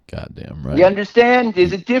Goddamn right. You understand?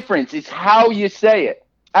 There's a difference. It's how you say it.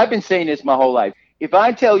 I've been saying this my whole life. If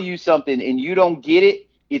I tell you something and you don't get it,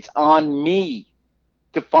 it's on me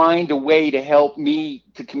to find a way to help me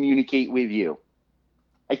to communicate with you.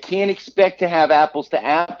 I can't expect to have apples to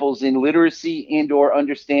apples in literacy and or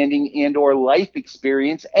understanding and or life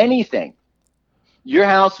experience, anything. Your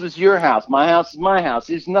house was your house. My house is my house.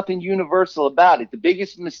 There's nothing universal about it. The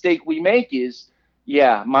biggest mistake we make is,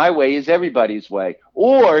 yeah, my way is everybody's way.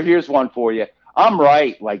 Or here's one for you. I'm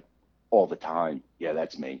right, like, all the time. Yeah,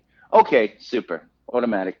 that's me. Okay, super.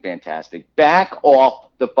 Automatic, fantastic. Back off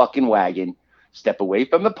the fucking wagon. Step away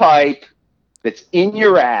from the pipe that's in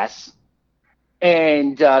your ass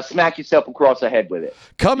and smack yourself across the head with it.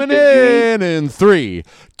 Coming in 3,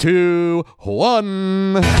 2,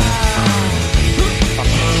 1.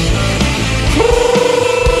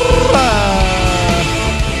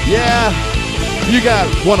 Yeah, you got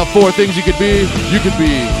one of 4 things you could be. You could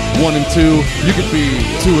be 1 and 2. You could be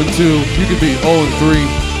 2 and 2. You could be 0 and 3.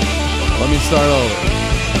 Let me start over.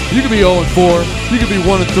 You could be 0 and 4. You could be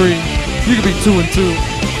 1 and 3. You could be 2 and 2.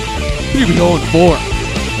 You could be 0 and 4.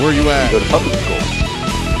 Where you at? Go to public school.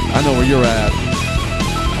 I know where you're at.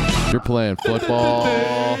 You're playing football.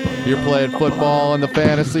 You're playing football in the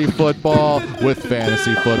fantasy football with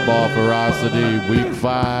Fantasy Football Ferocity Week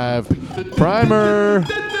 5 Primer.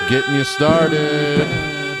 Getting you started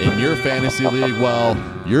in your fantasy league. Well,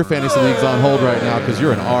 your fantasy league's on hold right now because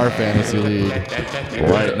you're in our fantasy league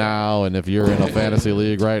right now. And if you're in a fantasy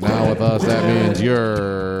league right now with us, that means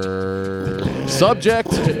you're subject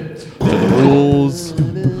to the rules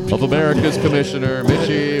of America's Commissioner.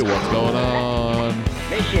 Mitchie, what's going on?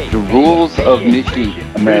 The rules of Michi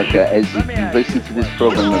America, as you listen to this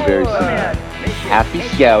program, are very simple. Happy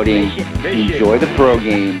scouting, enjoy the pro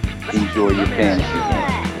game, enjoy your fantasy game.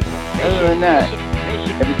 Other than that,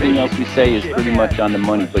 everything else we say is pretty much on the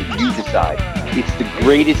money, but you decide. It's the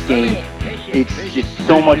greatest game. It's just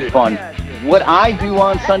so much fun. What I do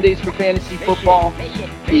on Sundays for fantasy football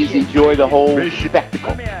is enjoy the whole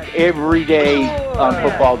spectacle. Every day on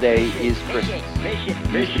football day is Christmas.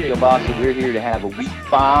 Mr. Kielbasa, we're here to have a Week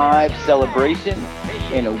 5 celebration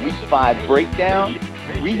and a Week 5 breakdown.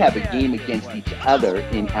 We have a game against each other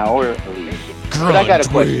in our league. But I got a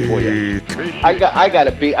question for you. I got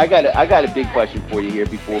a big question for you here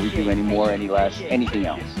before we do anything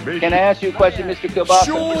else. Can I ask you a question, Mr. Kielbasa?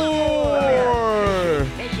 Sure.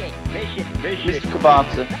 Mr.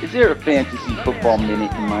 Kielbasa, is there a fantasy football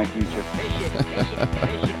minute in my future?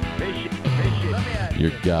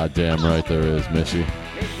 You're goddamn right there is, Mitchie.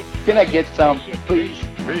 Can I get some, please?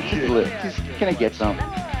 Can I get some?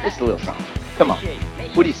 Just a little something. Come on.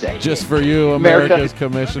 What do you say? Just for you, America's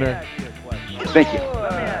Commissioner. Thank you.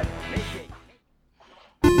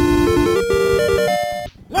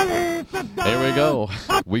 Here we go.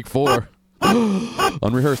 Week 4.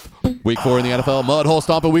 Unrehearsed. Week 4 in the NFL. Mud hole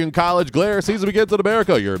stomping week in college. Glare. Season begins in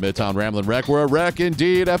America. Your Midtown Ramblin' Wreck. We're a wreck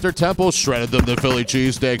indeed after Temple shredded them the Philly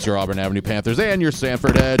cheesesteaks. Your Auburn Avenue Panthers and your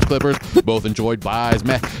Sanford Edge Clippers both enjoyed buys.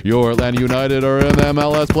 Meh. Your Atlanta United are in the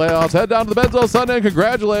MLS playoffs. Head down to the Benzo Sunday and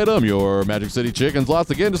congratulate them. Your Magic City Chickens lost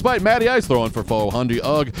again despite Matty Ice throwing for 400.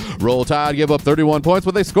 Ugh. Roll Tide gave up 31 points,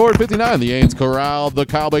 but they scored 59. The Ains corralled the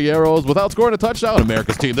Caballeros without scoring a touchdown.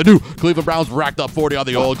 America's team, the new Cleveland Browns, racked up 40 on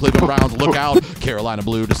the old Cleveland Browns. Look out. Carolina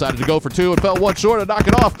Blue decided to go for 2 and fell 1 short and knock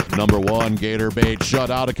it off. Number 1, Gator Bait shut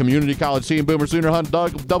out a community college team. Boomer Sooner Hunt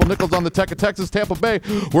double nickels on the Tech of Texas. Tampa Bay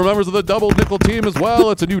were members of the double nickel team as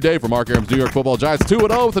well. It's a new day for Mark Aram's New York Football Giants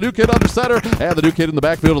 2-0 with a new kid under center and the new kid in the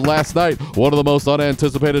backfield last night. One of the most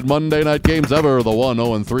unanticipated Monday night games ever. The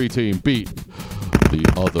 1-0-3 team beat the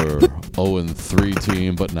other 0-3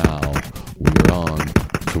 team, but now we're on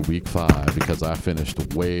to Week 5 because I finished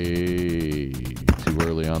way too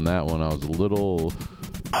early on that one. I was a little...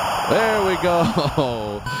 There we go.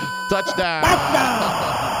 Touchdown.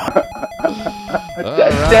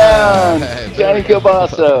 Touchdown. Right. Johnny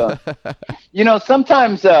Kielbasa. You know,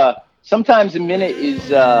 sometimes a minute is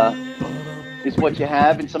what you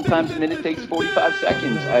have, and sometimes a minute takes 45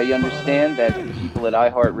 seconds. I understand that people at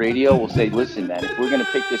iHeartRadio will say, listen, man, if we're going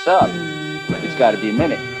to pick this up, it's got to be a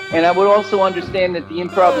minute. And I would also understand that the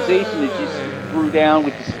improvisation that you threw down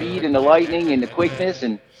with the speed and the lightning and the quickness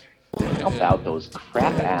and help out those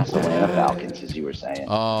crap-ass Atlanta Falcons, as you were saying.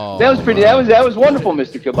 Oh, that was pretty. That was wonderful,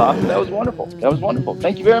 Mr. Kielbasa. That was wonderful.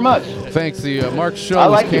 Thank you very much. Thanks. The Mark's show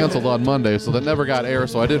was canceled on Monday, so that never got air.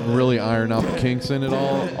 So I didn't really iron out the kinks in it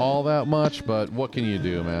all that much. But what can you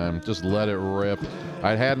do, man? Just let it rip.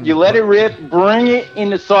 You let it rip. Bring it in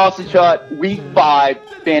the Sausage Hut. Week 5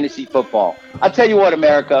 fantasy football. I'll tell you what,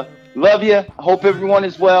 America. Love you. Hope everyone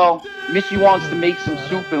is well. Missy wants to make some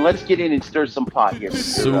soup, and let's get in and stir some pot here,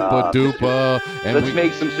 Super duper. Let's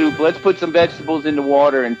make some soup. Let's put some vegetables in the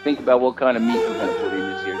water and think about what kind of meat we're going to put in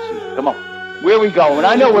this here soup. Come on. Where are we going?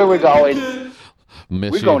 I know where we're going.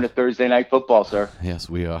 We're going to Thursday Night Football, sir. Yes,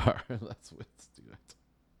 we are. Let's do it.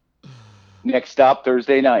 Next stop,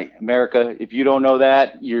 Thursday night. America, if you don't know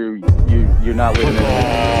that, you're not living in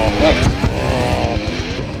it.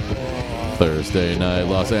 Thursday night,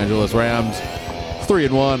 Los Angeles Rams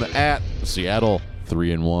 3-1 at Seattle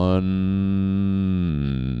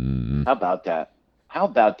 3-1. How about that? How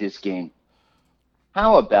about this game?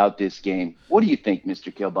 What do you think,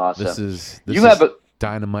 Mr. Kielbasa? This is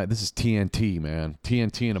dynamite. This is TNT, man.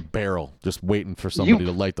 TNT in a barrel, just waiting for somebody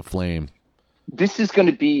to light the flame. This is going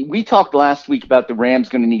to be – we talked last week about the Rams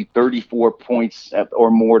going to need 34 points or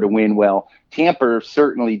more to win. Well, Tampa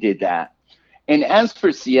certainly did that. And as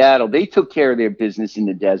for Seattle, they took care of their business in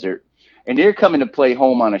the desert, and they're coming to play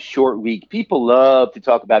home on a short week. People love to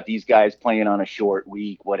talk about these guys playing on a short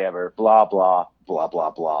week, whatever, blah, blah, blah,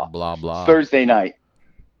 blah, blah. Blah, blah. Thursday night,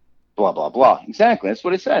 blah, blah, blah. Exactly. That's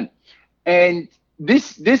what it said. And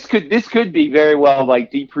this could be very well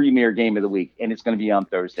like the premier game of the week, and it's going to be on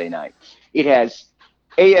Thursday night. It has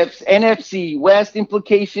NFC West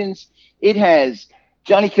implications. It has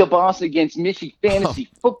Johnny Kielbasa against Michigan fantasy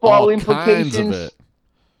football implications.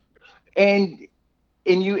 And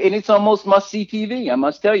it's almost must-see TV. I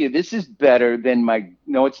must tell you, this is better than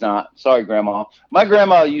no, it's not. Sorry, Grandma. My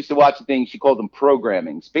grandma used to watch a thing. She called them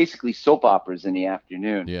programmings, basically soap operas in the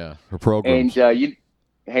afternoon. Yeah, her programs.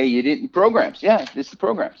 And you didn't programs. Yeah, this is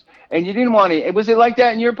programs. And you didn't want to. Was it like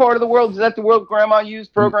that in your part of the world? Is that the world Grandma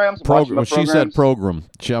used? Programs? When she said program.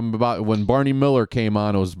 When Barney Miller came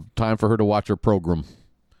on, it was time for her to watch her program.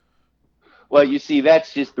 Well, you see,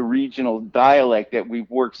 that's just the regional dialect that we've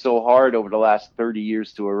worked so hard over the last 30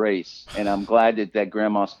 years to erase. And I'm glad that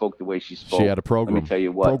Grandma spoke the way she spoke. She had a program. Let me tell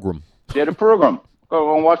you what. She had a program.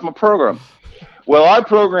 Go and watch my program. Well, our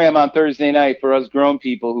program on Thursday night for us grown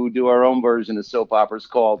people who do our own version of soap operas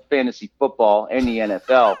called Fantasy Football and the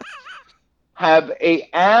NFL have a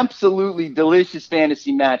absolutely delicious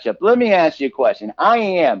fantasy matchup. Let me ask you a question. I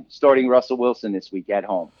am starting Russell Wilson this week at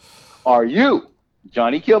home. Are you,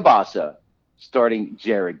 Johnny Kielbasa, starting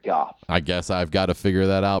Jared Goff? I guess I've got to figure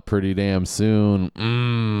that out pretty damn soon.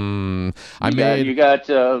 You got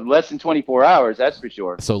less than 24 hours, that's for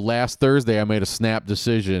sure. So last Thursday, I made a snap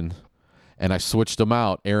decision, and I switched them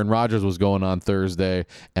out. Aaron Rodgers was going on Thursday,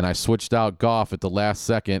 and I switched out Goff at the last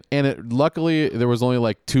second. And luckily, there was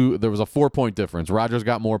only there was a 4-point difference. Rodgers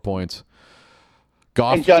got more points.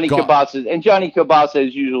 And Johnny Kielbasa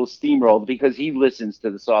as usual steamrolled because he listens to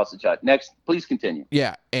the Sausage Hut. Next, please continue.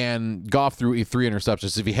 Yeah, and Goff threw 3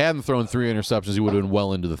 interceptions. If he hadn't thrown 3 interceptions, he would have been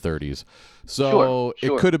well into the 30s. So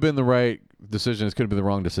It could have been the right decision. It could have been the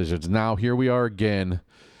wrong decisions. Now here we are again,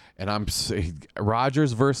 and I'm saying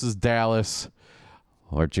Rodgers versus Dallas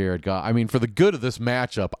or Jared Goff. I mean, for the good of this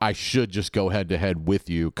matchup, I should just go head-to-head with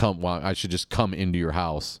you. I should just come into your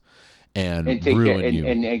house and ruin you.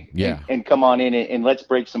 And come on in and let's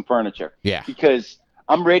break some furniture. Yeah. Because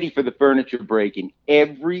I'm ready for the furniture breaking.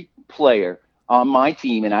 Every player on my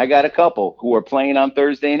team, and I got a couple who are playing on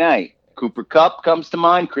Thursday night. Cooper Kupp comes to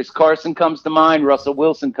mind. Chris Carson comes to mind. Russell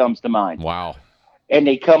Wilson comes to mind. Wow. And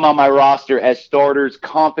they come on my roster as starters,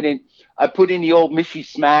 confident. I put in the old Michi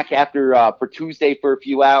Smack for Tuesday for a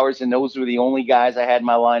few hours, and those were the only guys I had in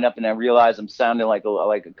my lineup. And I realized I'm sounding like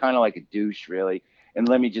a douche, really. And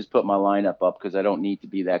let me just put my lineup up because I don't need to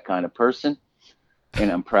be that kind of person. And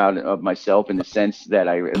I'm proud of myself in the sense that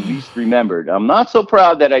I at least remembered. I'm not so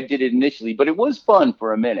proud that I did it initially, but it was fun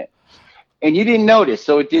for a minute. And you didn't notice,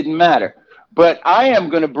 so it didn't matter. But I am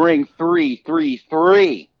going to bring three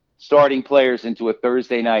starting players into a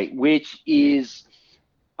Thursday night, which is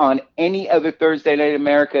on any other Thursday night in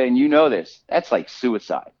America, and you know this, that's like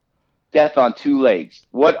suicide. Death on 2 legs.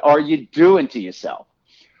 What are you doing to yourself?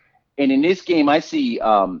 And in this game, I see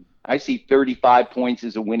 35 points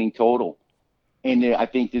as a winning total. And I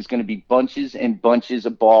think there's going to be bunches and bunches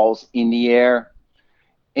of balls in the air.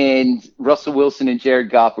 And Russell Wilson and Jared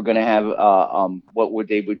Goff are going to have what would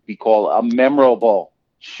be called a memorable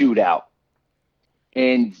shootout.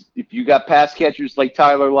 And if you got pass catchers like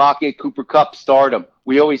Tyler Lockett, Cooper Kupp, start them.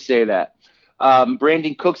 We always say that.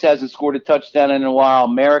 Brandon Cooks hasn't scored a touchdown in a while.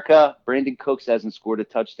 Brandon Cooks hasn't scored a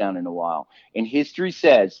touchdown in a while. And history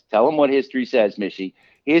says, tell him what history says, Michi.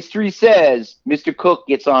 History says Mr. Cook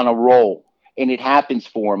gets on a roll, and it happens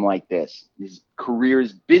for him like this. His career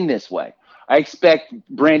has been this way. I expect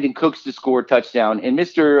Brandon Cooks to score a touchdown. And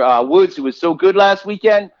Mr. Woods, who was so good last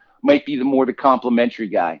weekend, might be the complimentary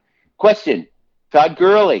guy. Question, Todd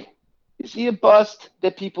Gurley. Is he a bust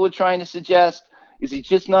that people are trying to suggest? Is he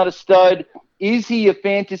just not a stud? Is he a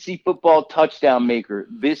fantasy football touchdown maker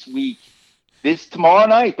this week? Tomorrow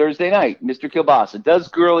night, Thursday night, Mr. Kilbasa. Does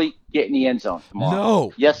Gurley get in the end zone tomorrow?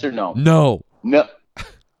 No. Yes or no? No. No.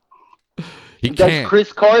 He can't. Does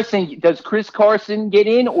Chris Carson get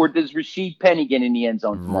in, or does Rashid Penny get in the end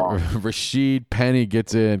zone tomorrow? Rashid Penny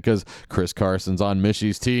gets in because Chris Carson's on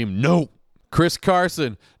Michi's team. No. Chris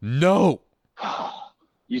Carson, no.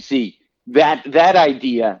 You see, that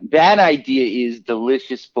idea is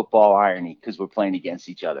delicious football irony because we're playing against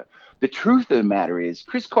each other. The truth of the matter is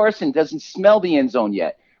Chris Carson doesn't smell the end zone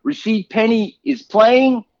yet. Rashid Penny is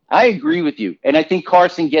playing. I agree with you. And I think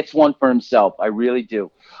Carson gets one for himself. I really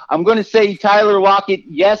do. I'm going to say Tyler Lockett,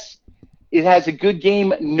 yes, it has a good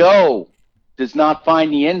game. No, does not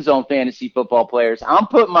find the end zone, fantasy football players. I'm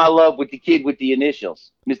putting my love with the kid with the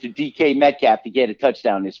initials, Mr. DK Metcalf, to get a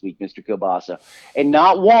touchdown this week, Mr. Kilbasa. And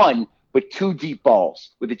not one, but 2 deep balls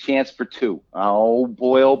with a chance for 2. Oh,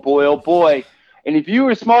 boy, oh, boy, oh, boy. And if you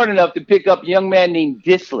were smart enough to pick up a young man named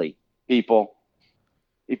Disley, people,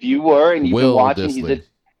 if you were and you've been watching, Disley.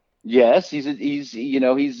 Yes, he's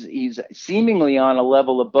seemingly on a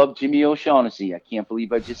level above Jimmy O'Shaughnessy. I can't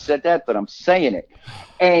believe I just said that, but I'm saying it.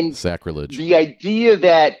 And sacrilege. The idea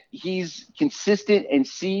that he's consistent and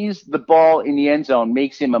sees the ball in the end zone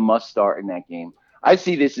makes him a must start in that game. I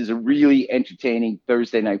see this as a really entertaining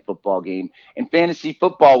Thursday night football game. And fantasy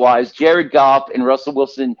football wise, Jared Goff and Russell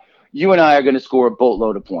Wilson, you and I are going to score a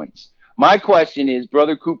boatload of points. My question is,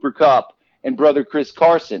 Brother Cooper Kupp and Brother Chris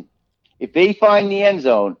Carson, if they find the end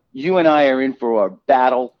zone, you and I are in for a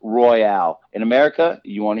battle royale. In America,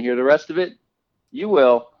 you want to hear the rest of it? You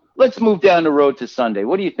will. Let's move down the road to Sunday.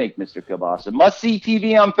 What do you think, Mr. Kilbasa? Must-see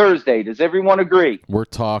TV on Thursday. Does everyone agree? We're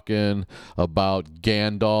talking about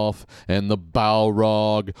Gandalf and the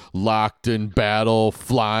Balrog locked in battle,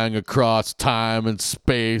 flying across time and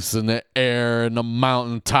space and the air and the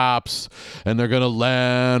mountaintops, and they're going to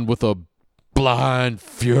land with a blind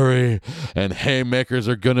fury, and haymakers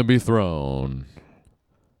are going to be thrown.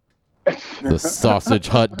 The Sausage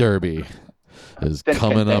Hut Derby is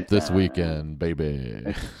coming up this weekend, baby.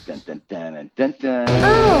 Oh,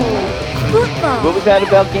 football. What was that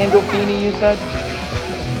about Gandolfini you said?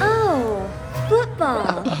 Oh,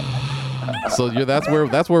 football. So that's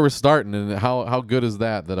where we're starting, and how good is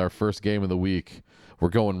that our first game of the week, we're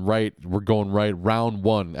going right round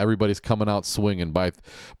 1. Everybody's coming out swinging. By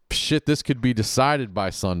shit, this could be decided by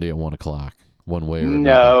Sunday at 1:00, one way or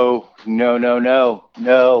another.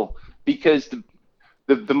 No. Because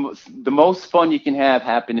the most fun you can have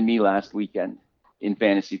happened to me last weekend in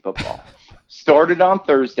fantasy football. Started on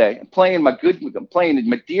Thursday. I'm playing my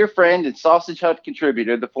dear friend and Sausage Hut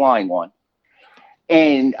contributor, the Flying One.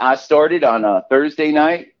 And I started on a Thursday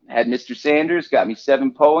night. Had Mr. Sanders, got me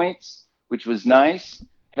 7 points, which was nice.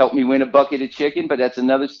 Helped me win a bucket of chicken, but that's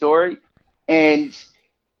another story. And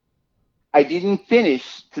I didn't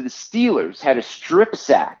finish to the Steelers had a strip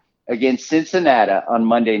sack against Cincinnati on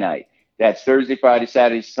Monday night. That's Thursday, Friday,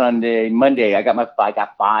 Saturday, Sunday, Monday. I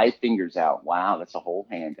got 5 fingers out. Wow, that's a whole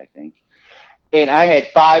hand, I think. And I had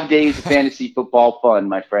 5 days of fantasy football fun,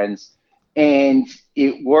 my friends. And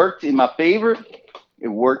it worked in my favor. It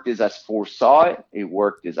worked as I foresaw it. It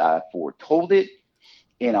worked as I foretold it.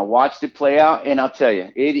 And I watched it play out. And I'll tell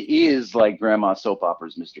you, it is like grandma's soap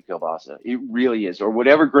operas, Mr. Kilbasa. It really is. Or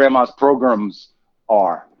whatever grandma's programs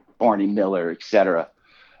are, Barney Miller, etc.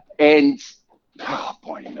 And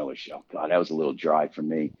Barney Miller show. God, that was a little dry for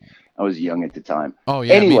me. I was young at the time. Oh,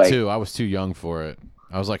 yeah, anyway, me too. I was too young for it.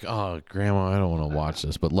 I was like, oh, Grandma, I don't want to watch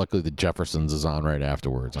this. But luckily, the Jeffersons is on right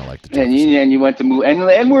afterwards. I like the Jeffersons. And you went to move.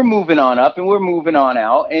 And we're moving on up, and we're moving on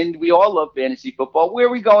out. And we all love fantasy football. Where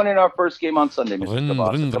are we going in our first game on Sunday, Mr.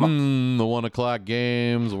 Kilbasa? Come on. The 1:00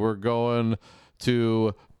 games. We're going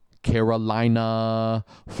to Carolina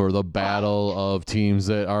for the battle of teams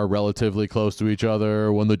that are relatively close to each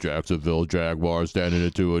other when the Jacksonville Jaguars standing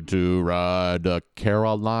at 2-2 ride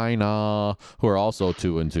Carolina, who are also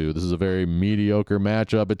 2-2. This is a very mediocre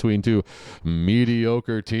matchup between 2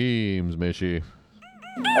 mediocre teams, Michi.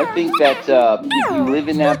 I think that if you live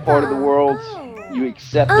in that part of the world, you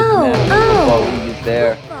accept that the National Football League is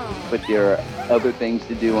there, but there are other things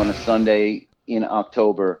to do on a Sunday in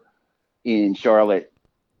October in Charlotte,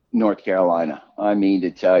 North Carolina. I mean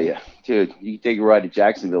to tell you, dude, you can take a ride to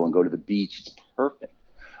Jacksonville and go to the beach. It's perfect.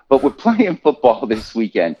 But we're playing football this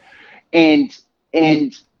weekend. And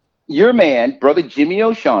your man, brother Jimmy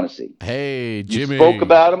O'Shaughnessy. Hey, Jimmy. You spoke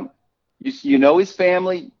about him. You know his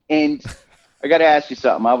family. And I got to ask you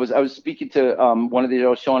something. I was speaking to one of the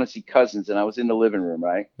O'Shaughnessy cousins, and I was in the living room,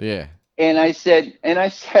 right? Yeah. And I said,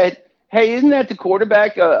 hey, isn't that the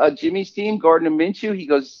quarterback Jimmy's team, Gardner Minshew? He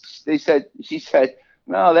goes, she said,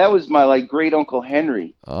 no, that was my like great uncle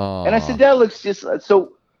Henry. And I said, that looks just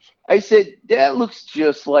so. I said, that looks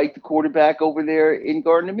just like the quarterback over there in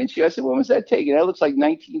Gardner Minshew. I said, when was that taken? That looks like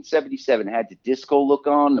 1977. Had the disco look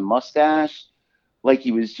on, the mustache, like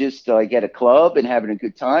he was just like at a club and having a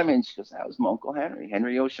good time. And she goes, that was my uncle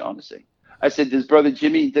Henry O'Shaughnessy. I said, does brother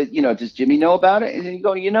Jimmy, does Jimmy know about it? And then you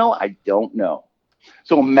go, I don't know.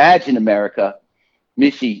 So imagine, America,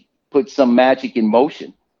 Missy put some magic in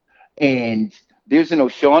motion. And there's an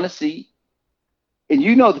O'Shaughnessy, and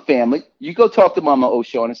you know the family. You go talk to Mama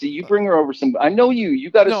O'Shaughnessy. You bring her over some. I know you. You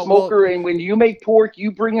got a smoker, and when you make pork,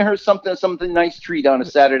 you bring her something nice treat on a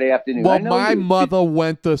Saturday afternoon. Well, I know my mother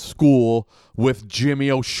went to school with Jimmy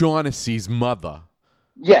O'Shaughnessy's mother.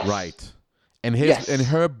 Yes. Right. And and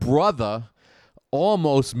her brother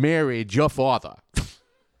almost married your father.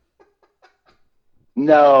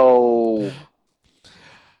 No.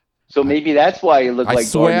 So maybe that's why it looked like. I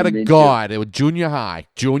swear to God, it was junior high.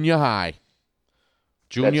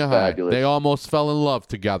 They almost fell in love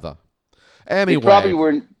together.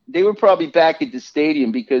 Anyway, they were probably back at the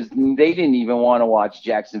stadium because they didn't even want to watch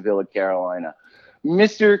Jacksonville at Carolina.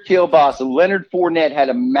 Mr. Kielbasa, Leonard Fournette had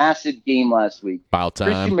a massive game last week. About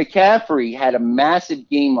time. Christian McCaffrey had a massive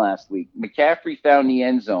game last week. McCaffrey found the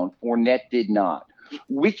end zone. Fournette did not.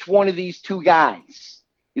 Which one of these two guys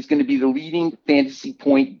is going to be the leading fantasy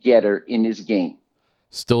point getter in this game?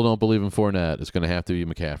 Still don't believe in Fournette. It's going to have to be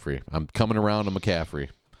McCaffrey. I'm coming around to McCaffrey.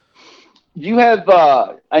 You have,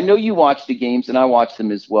 I know you watch the games, and I watch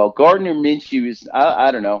them as well. Gardner Minshew is,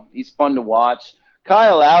 I don't know, he's fun to watch.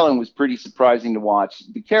 Kyle Allen was pretty surprising to watch.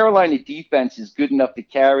 The Carolina defense is good enough to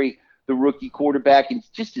carry the rookie quarterback, and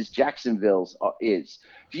just as Jacksonville's is.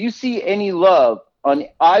 Do you see any love on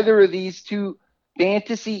either of these two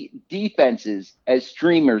fantasy defenses as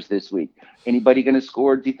streamers this week? Anybody going to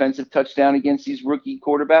score a defensive touchdown against these rookie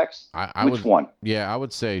quarterbacks? Which one? Yeah, I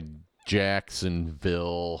would say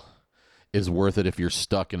Jacksonville is worth it if you're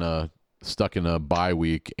stuck in a bye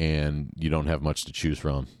week and you don't have much to choose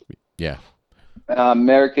from. Yeah.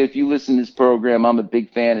 America, if you listen to this program, I'm a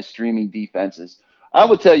big fan of streaming defenses. I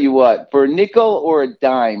will tell you what, for a nickel or a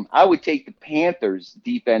dime, I would take the Panthers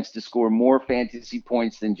defense to score more fantasy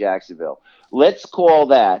points than Jacksonville. Let's call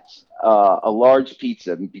that a large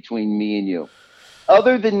pizza between me and you.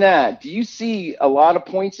 Other than that, do you see a lot of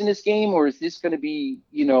points in this game, or is this going to be,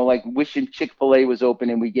 like wishing Chick-fil-A was open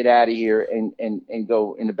and we get out of here and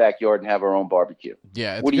go in the backyard and have our own barbecue?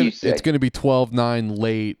 Yeah, what do you say? It's going to be 12-9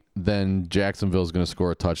 late, then Jacksonville's going to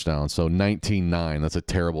score a touchdown. So 19-9, that's a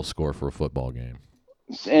terrible score for a football game.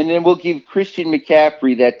 And then we'll give Christian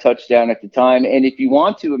McCaffrey that touchdown at the time. And if you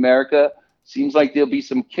want to, America, seems like there'll be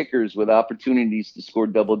some kickers with opportunities to score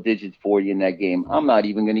double digits for you in that game. I'm not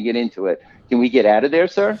even going to get into it. Can we get out of there,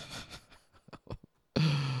 sir?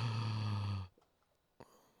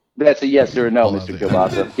 That's a yes or a no, Mr.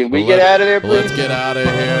 Kielbasa. Can we get out of there, please? Let's get out of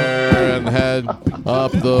here and head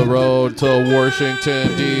up the road to Washington,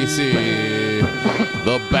 D.C.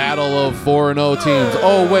 The battle of 4-0 teams.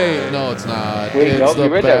 Oh, wait. No, it's not. It's the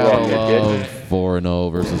battle of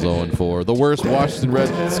 4-0 versus 0-4. The worst Washington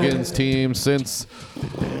Redskins team since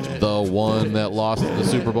the one that lost the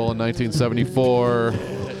Super Bowl in 1974,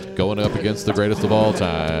 going up against the greatest of all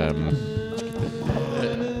time,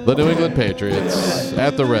 the New England Patriots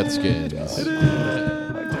at the Redskins.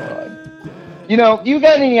 You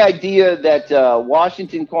got any idea that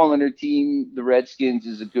Washington calling their team the Redskins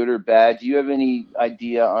is a good or bad? Do you have any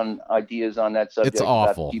ideas on that subject? It's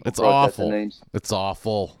awful. It's awful. It's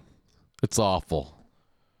awful. It's awful.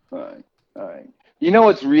 All right. You know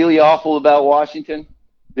what's really awful about Washington?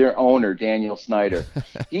 Their owner, Daniel Snyder.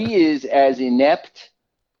 He is as inept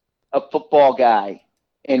a football guy,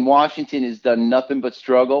 and Washington has done nothing but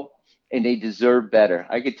struggle. And they deserve better.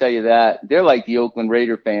 I can tell you that. They're like the Oakland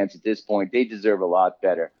Raider fans at this point. They deserve a lot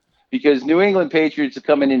better because New England Patriots are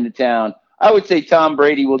coming into town. I would say Tom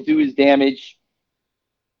Brady will do his damage,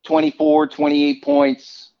 24, 28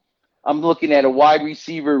 points. I'm looking at a wide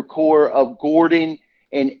receiver core of Gordon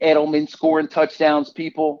and Edelman scoring touchdowns,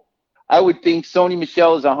 people. I would think Sony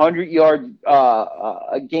Michel is 100 yards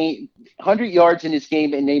in this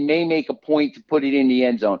game, and they may make a point to put it in the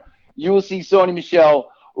end zone. You will see Sony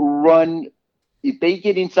Michel run. If they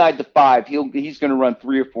get inside the 5, he's going to run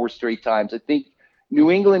 3 or 4 straight times. I think New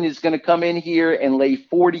England is going to come in here and lay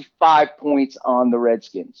 45 points on the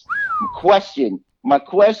Redskins. My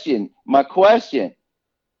question,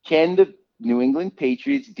 can the New England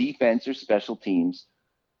Patriots defense or special teams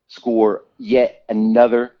score yet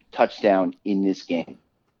another touchdown in this game?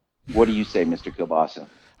 What do you say, Mr. Kielbasa?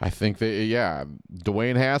 I think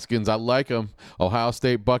Dwayne Haskins, I like him. Ohio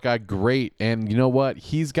State Buckeye, great. And you know what?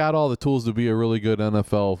 He's got all the tools to be a really good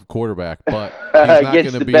NFL quarterback, but he's not going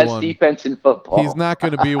against to the be best one. defense in football. He's not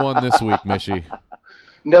going to be one this week, Mishy.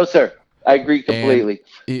 No, sir. I agree completely.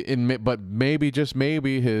 But maybe, just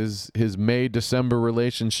maybe, his May-December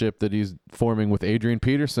relationship that he's forming with Adrian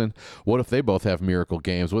Peterson, what if they both have miracle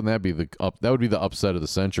games? Wouldn't that be that would be the upset of the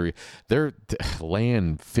century? They're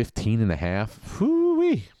laying 15.5.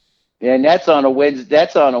 Whoo-wee. And that's on a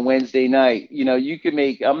Wednesday night. You know, you could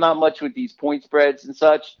make. I'm not much with these point spreads and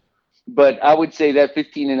such, but I would say that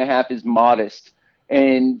 15.5 is modest.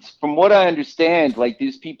 And from what I understand, like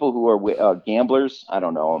these people who are gamblers, I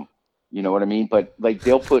don't know them. You know what I mean? But like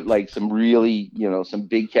they'll put like some really, some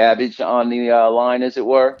big cabbage on the line, as it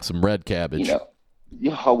were. Some red cabbage.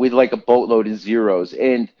 With like a boatload of zeros.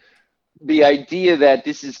 And the idea that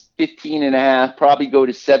this is 15.5, probably go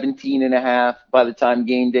to 17.5 by the time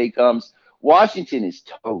game day comes. Washington is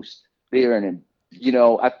toast. They're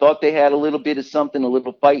I thought they had a little bit of something, a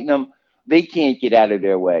little fight in them. They can't get out of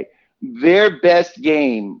their way. Their best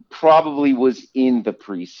game probably was in the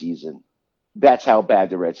preseason. That's how bad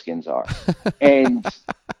the Redskins are. And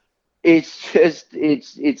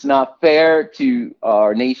it's not fair to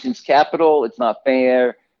our nation's capital. It's not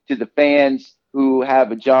fair to the fans who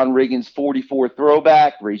have a John Riggins 44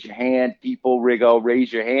 throwback. Raise your hand, people. Riggo,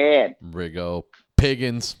 raise your hand. Riggo.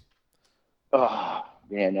 Piggins. Oh,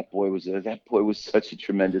 man, that boy was such a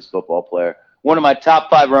tremendous football player. One of my top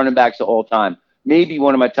 5 running backs of all time. Maybe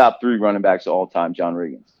one of my top 3 running backs of all time, John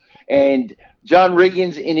Riggins. And John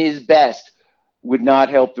Riggins, in his best, would not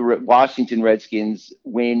help the Washington Redskins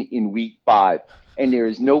win in week 5. And there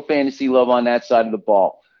is no fantasy love on that side of the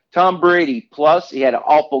ball. Tom Brady, plus, he had an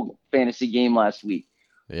awful fantasy game last week.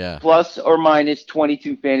 Yeah. Plus or minus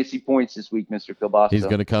 22 fantasy points this week, Mr. Kielbasa. He's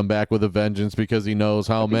going to come back with a vengeance because he knows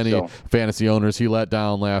how many fantasy owners he let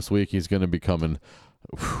down last week. He's going to be coming.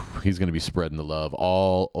 He's going to be spreading the love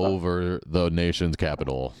all over the nation's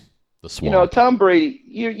capital. The swamp. Tom Brady,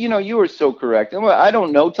 you were so correct. I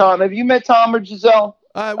don't know Tom. Have you met Tom or Giselle?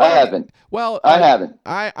 I haven't. Well, I haven't.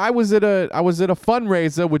 I was at a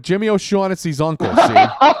fundraiser with Jimmy O'Shaughnessy's uncle, see?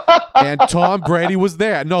 And Tom Brady was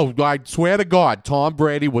there. No, I swear to God, Tom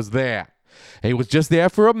Brady was there. He was just there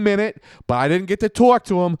for a minute, but I didn't get to talk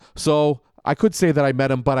to him, so I could say that I met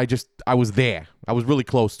him, but I was there. I was really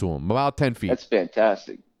close to him, about 10 feet. That's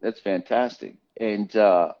fantastic. And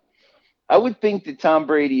I would think that Tom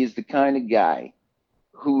Brady is the kind of guy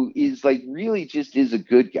who is like really just is a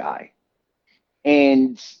good guy.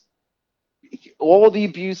 And all the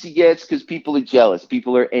abuse he gets because people are jealous,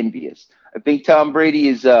 people are envious. I think Tom Brady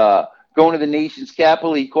is going to the nation's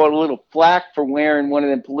capital. He caught a little flack for wearing one of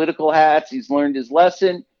them political hats. He's learned his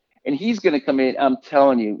lesson, and he's going to come in. I'm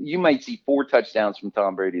telling you, you might see 4 touchdowns from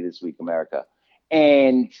Tom Brady this week, America.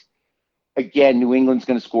 And again, New England's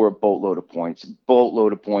going to score a boatload of points.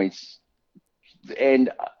 And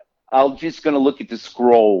I'm just going to look at the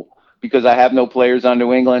scroll because I have no players on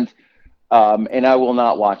New England, and I will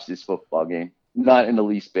not watch this football game. Not in the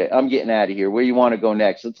least bit. I'm getting out of here. Where you want to go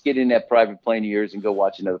next? Let's get in that private plane of yours and go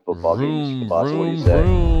watch another football game. What do you say?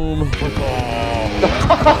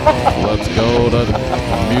 Let's go to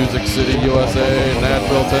Music City, USA,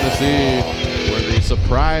 Nashville, Tennessee, where the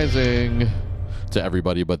surprising to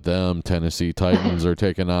everybody but them Tennessee Titans are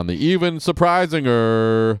taking on the even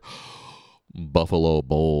surprisinger Buffalo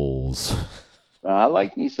Bulls. I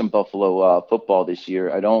like me some Buffalo football this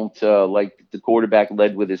year. I don't like the quarterback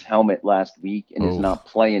led with his helmet last week and is not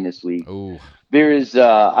playing this week. Ooh. There is,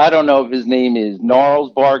 I don't know if his name is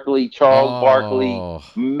Gnarls Barkley, Charles Barkley,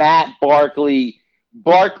 Matt Barkley,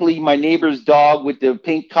 my neighbor's dog with the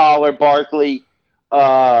pink collar, Barkley.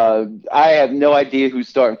 I have no idea who's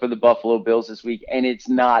starting for the Buffalo Bills this week, and it's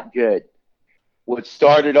not good. What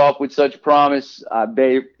started off with such promise,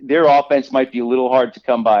 their offense might be a little hard to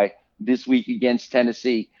come by this week against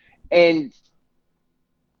Tennessee. And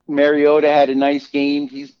Mariota had a nice game.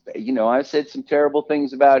 I said some terrible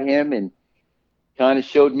things about him and kind of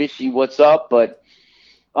showed Michie what's up. But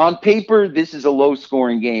on paper, this is a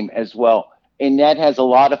low-scoring game as well, and that has a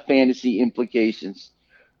lot of fantasy implications.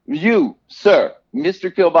 You, sir,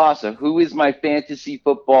 Mr. Kielbasa, who is my fantasy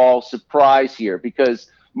football surprise here? Because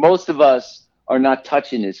most of us are not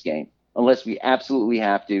touching this game unless we absolutely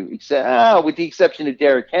have to, except with the exception of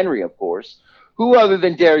Derrick Henry, of course. Who other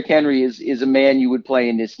than Derrick Henry is a man you would play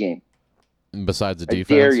in this game? Besides the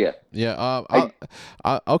defense? I dare you. Yeah.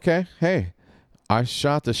 Okay. Hey, I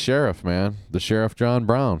shot the sheriff, man. The Sheriff John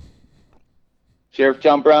Brown. Sheriff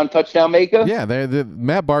John Brown touchdown maker? Yeah,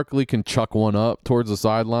 Matt Barkley can chuck one up towards the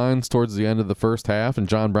sidelines towards the end of the first half, and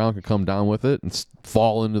John Brown can come down with it and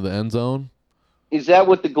fall into the end zone. Is that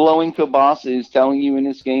what the glowing kielbasa is telling you in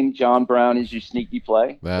this game? John Brown is your sneaky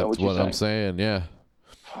play? That's what I'm saying, yeah.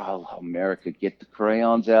 Oh, America, get the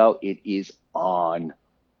crayons out. It is on.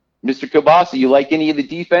 Mr. Kielbasa, you like any of the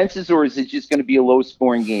defenses, or is it just going to be a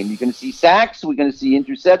low-scoring game? You're going to see sacks? We're going to see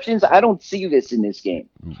interceptions? I don't see this in this game.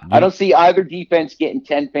 I don't see either defense getting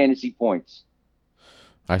 10 fantasy points.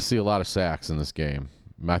 I see a lot of sacks in this game.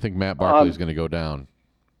 I think Matt Barkley is going to go down.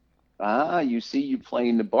 You see you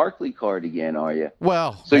playing the Barkley card again, are you?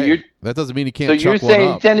 Well, that doesn't mean he can't chuck one up. So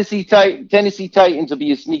you're saying Tennessee Titans will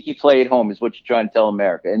be a sneaky play at home is what you're trying to tell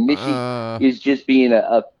America. And Michigan is just being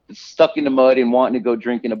a stuck in the mud and wanting to go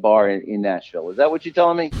drink in a bar in Nashville. Is that what you're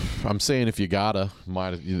telling me? I'm saying if you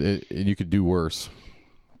you could do worse.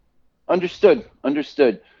 Understood.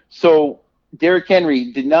 So Derrick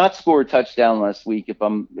Henry did not score a touchdown last week, if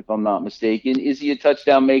I'm not mistaken. Is he a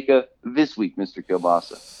touchdown maker this week, Mr.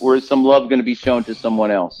 Kielbasa? Or is some love going to be shown to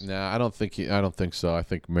someone else? No, I don't think so. I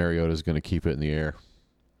think Mariota's going to keep it in the air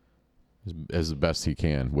as the best he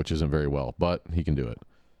can, which isn't very well, but he can do it.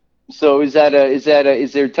 So is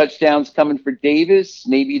there touchdowns coming for Davis?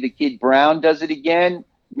 Maybe the kid Brown does it again.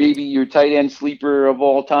 Maybe your tight end sleeper of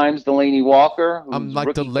all times, Delaney Walker. I'm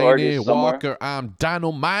like Delaney Walker. I'm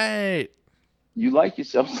dynamite. You like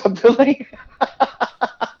yourself some Delaney?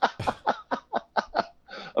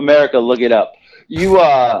 America, look it up.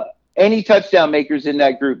 Any touchdown makers in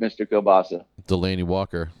that group, Mr. Kielbasa? Delaney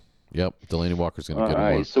Walker. Yep, Delaney Walker's going to get him.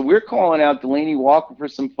 All right, so we're calling out Delaney Walker for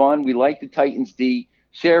some fun. We like the Titans D.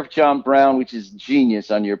 Sheriff John Brown, which is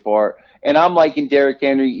genius on your part. And I'm liking Derrick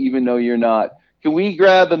Henry, even though you're not. Can we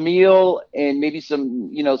grab a meal and maybe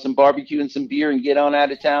some barbecue and some beer and get on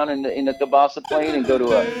out of town in the Kielbasa plane and go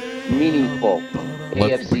to a meaningful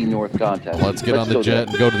AFC North contest? Let's get on the jet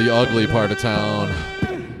and go to the ugly part of town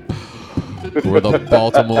where the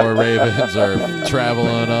Baltimore Ravens are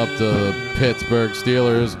traveling up to Pittsburgh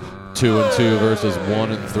Steelers. 2-2 versus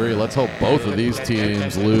 1-3. Let's hope both of these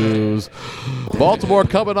teams lose. Baltimore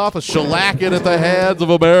coming off a shellacking at the hands of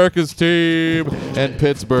America's team, and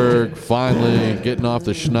Pittsburgh finally getting off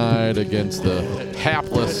the schneid against the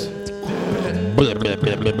hapless.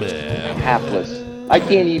 Hapless. I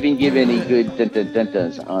can't even give any good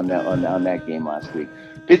dun-dun-dun-duns on that game last week.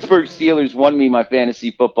 Pittsburgh Steelers won me my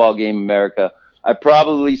fantasy football game, America. I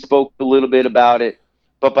probably spoke a little bit about it.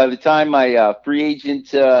 But by the time my free agent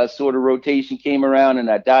sort of rotation came around and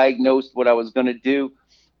I diagnosed what I was going to do,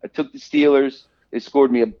 I took the Steelers. They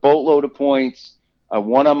scored me a boatload of points. I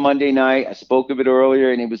won on Monday night. I spoke of it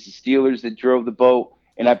earlier, and it was the Steelers that drove the boat,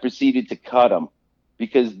 and I proceeded to cut them.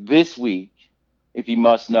 Because this week, if you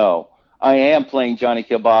must know, I am playing Johnny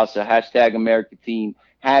Kielbasa, hashtag America Team,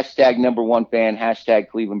 hashtag #1 fan, hashtag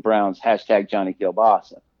Cleveland Browns, hashtag Johnny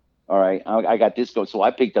Kielbasa. All right, I got this going. So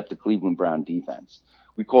I picked up the Cleveland Brown defense.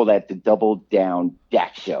 We call that the double down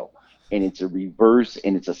Dak show. And it's a reverse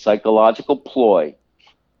and it's a psychological ploy.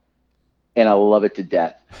 And I love it to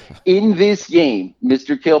death. In this game,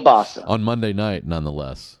 Mr. Kielbasa. On Monday night,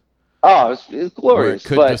 nonetheless. Oh, it's glorious. It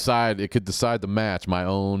could decide the match. My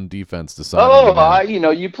own defense decided.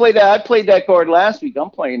 You played that. I played that card last week. I'm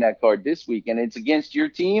playing that card this week, and it's against your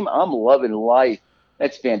team. I'm loving life.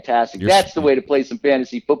 That's fantastic. That's the way to play some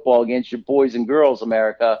fantasy football against your boys and girls,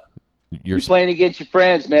 America. You're playing against your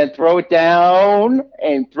friends, man. Throw it down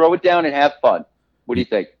and have fun. What do you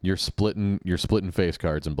think? You're splitting face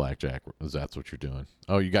cards in blackjack. That's what you're doing.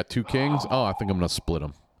 Oh, you got two kings? Oh, I think I'm going to split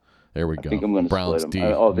them. There we go. I think I'm going to Browns split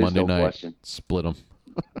them. Monday no night. Question. Split them.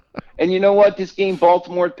 And you know what? This game,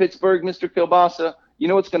 Baltimore at Pittsburgh, Mr. Kielbasa, you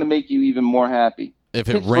know what's going to make you even more happy? If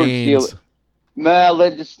it rains.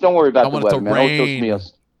 Don't worry about the weather, man. Rain.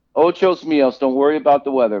 Ochos Mios. Don't worry about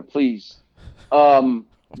the weather, please.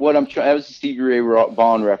 What I'm trying, that was a Stevie Ray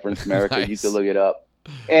Vaughan reference, America. Nice. You can look it up.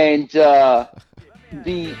 And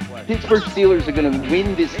the Pittsburgh Steelers are going to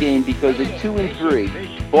win this game because at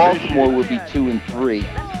 2-3, Baltimore will be 2-3,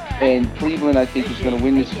 and Cleveland, I think, is going to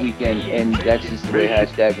win this weekend. And that's just the way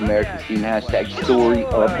hashtag America's Team, hashtag story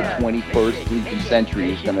of the 21st Cleveland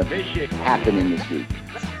century is going to happen in this week.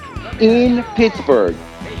 In Pittsburgh,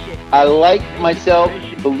 I like myself,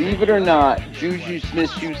 believe it or not, Juju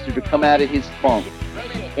Smith-Schuster to come out of his funk.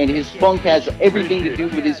 And his funk has everything to do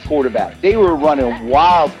with his quarterback. They were running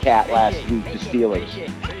Wildcat last week, the Steelers.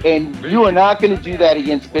 And you are not going to do that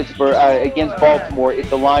against against Baltimore if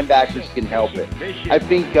the linebackers can help it. I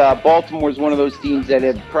think Baltimore is one of those teams that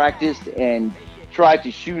have practiced and tried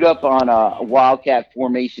to shoot up on a Wildcat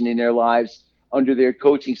formation in their lives under their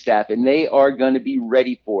coaching staff, and they are going to be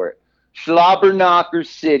ready for it. Schlobberknocker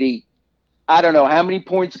City. I don't know how many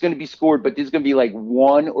points are going to be scored, but there's going to be like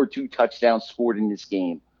 1 or 2 touchdowns scored in this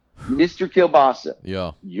game. Mr.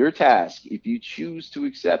 Kielbasa, your task, if you choose to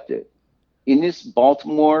accept it, in this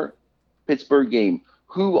Baltimore-Pittsburgh game,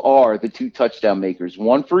 who are the 2 touchdown makers?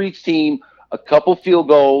 1 for each team, a couple field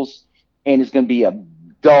goals, and it's going to be a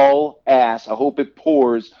dull-ass, I hope it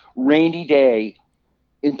pours, rainy day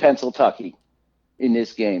in Pennsylvania in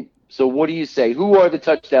this game. So what do you say? Who are the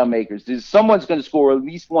touchdown makers? Someone's going to score at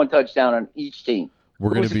least 1 touchdown on each team.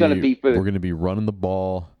 We're going to be running the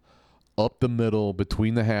ball up the middle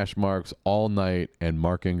between the hash marks all night, and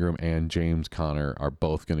Mark Ingram and James Conner are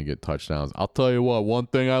both going to get touchdowns. I'll tell you what, one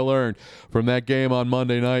thing I learned from that game on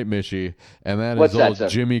Monday night, Mishy, and that is old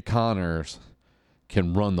Jimmy Connors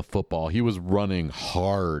can run the football. He was running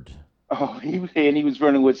hard. Oh, he was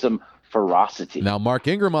running with some ferocity. Now, Mark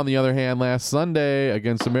Ingram, on the other hand, last Sunday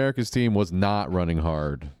against America's team was not running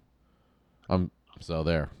hard. So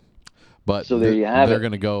there. But so there you have they're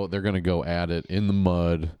going to go. They're going to go at it in the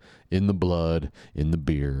mud, in the blood, in the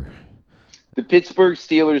beer. The Pittsburgh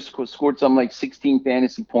Steelers scored something like 16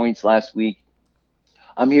 fantasy points last week.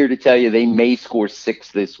 I'm here to tell you they may score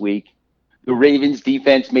 6 this week. The Ravens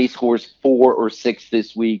defense may score 4 or 6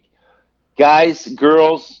 this week. Guys,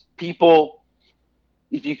 girls, people,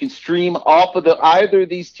 if you can stream off of either of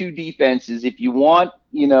these 2 defenses, if you want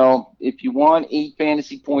 8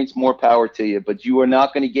 fantasy points, more power to you. But you are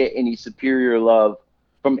not going to get any superior love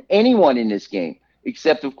from anyone in this game,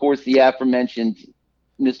 except, of course, the aforementioned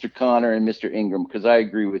Mr. Conner and Mr. Ingram, because I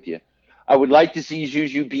agree with you. I would like to see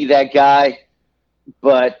Juju be that guy,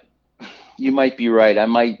 but you might be right. I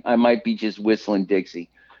might be just whistling Dixie.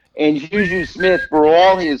 And Juju Smith, for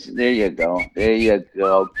all his – there you go,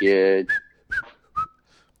 kid.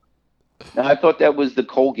 Now, I thought that was the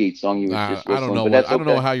Colgate song you was just whistling. I don't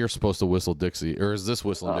know how you're supposed to whistle Dixie, or is this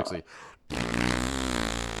whistling Dixie?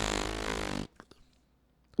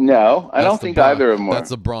 No, I don't think either of them are. That's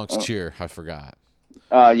the Bronx cheer. I forgot.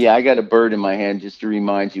 Yeah, I got a bird in my hand just to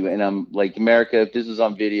remind you, and I'm like, America, if this was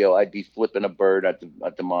on video, I'd be flipping a bird at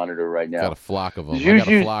the monitor right now. Got a flock of them. I got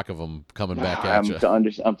a flock of them coming back at you.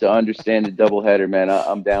 I'm to understand the doubleheader, man.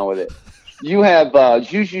 I'm down with it. You have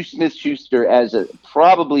Juju Smith-Schuster as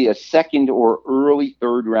probably a 2nd or early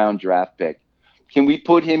 3rd round draft pick. Can we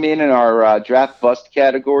put him in our draft bust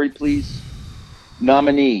category, please?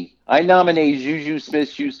 Nominee. I nominate Juju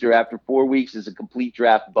Smith-Schuster after 4 weeks as a complete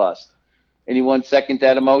draft bust. Anyone second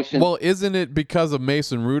that emotion? Well, isn't it because of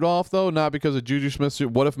Mason Rudolph, though? Not because of Juju Smith-Schuster?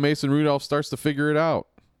 What if Mason Rudolph starts to figure it out?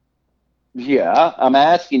 Yeah, I'm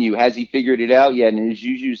asking you, has he figured it out yet? And is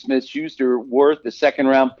Juju Smith-Schuster worth the 2nd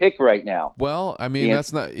round pick right now? Well, I mean,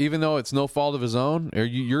 that's not, even though it's no fault of his own.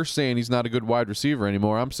 You're saying he's not a good wide receiver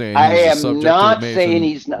anymore. I'm saying he's not saying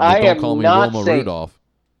he's. I am not saying Rudolph.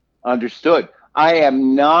 Understood. I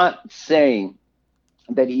am not saying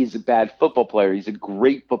that he's a bad football player. He's a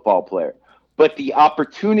great football player, but the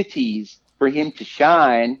opportunities for him to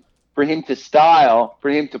shine, for him to style, for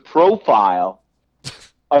him to profile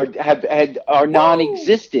are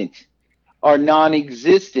non-existent. Are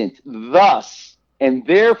non-existent. Thus and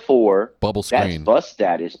therefore, bubble screen. That's bust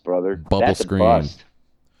status, brother. Bubble screen. A bust.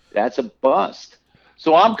 That's a bust.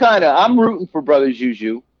 So I'm rooting for brother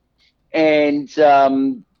Juju, and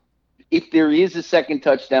if there is a 2nd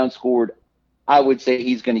touchdown scored, I would say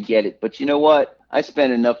he's going to get it. But you know what? I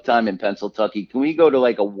spent enough time in Pennsylvania. Can we go to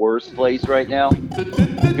like a worse place right now?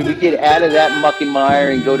 Can we get out of that muck and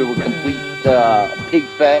mire and go to a complete pig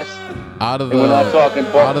fest? Out of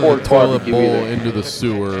the toilet bowl into the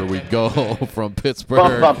sewer we go from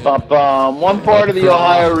Pittsburgh. One part of the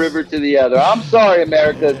Ohio River to the other. I'm sorry,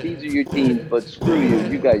 America. These are your teams, but screw you.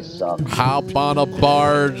 You guys suck. Hop on a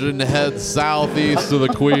barge and head southeast to the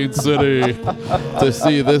Queen City to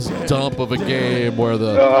see this dump of a game where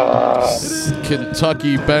the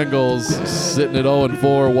Kentucky Bengals, sitting at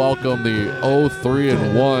 0-4, welcome the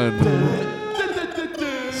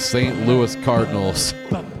 0-3-1 St. Louis Cardinals.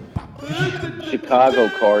 Chicago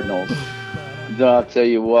Cardinals. I'll tell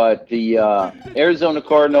you what, the Arizona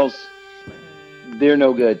Cardinals, they're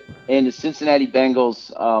no good. And the Cincinnati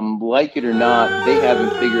Bengals, like it or not, they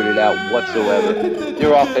haven't figured it out whatsoever.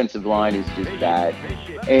 Their offensive line is just bad.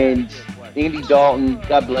 And Andy Dalton,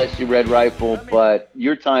 God bless you, Red Rifle, but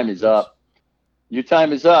your time is up. Your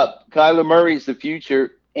time is up. Kyler Murray is the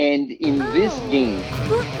future. And in this game,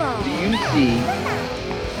 do you see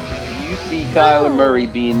Kyler Murray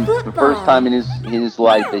being the first time in his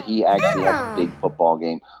life that he actually has a big football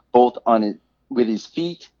game, both with his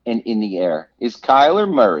feet and in the air? Is Kyler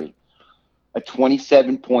Murray a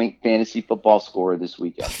 27-point fantasy football scorer this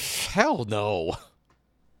weekend? Hell no.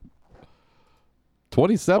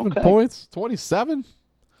 27 points? 27?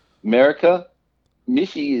 America,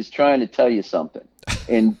 Michi is trying to tell you something.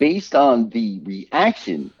 And based on the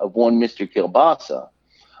reaction of one Mr. Kilbasa,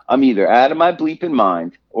 I'm either out of my bleeping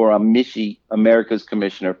mind or I'm Michi, America's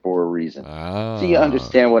commissioner for a reason. So you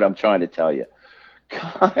understand what I'm trying to tell you.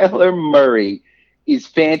 Kyler Murray is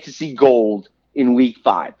fantasy gold in week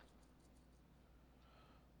 5.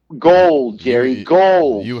 Gold, Jerry,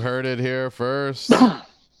 gold. You heard it here first.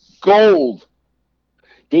 Gold.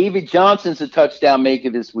 David Johnson's a touchdown maker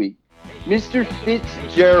this week. Mr.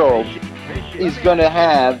 Fitzgerald is going to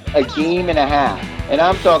have a game and a half. And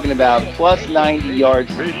I'm talking about plus 90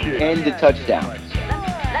 yards and a touchdown.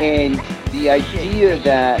 And the idea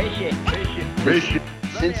that the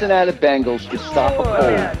Cincinnati Bengals could stop a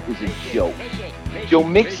cold is a joke. Joe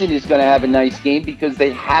Mixon is going to have a nice game because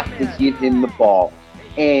they have to give him the ball.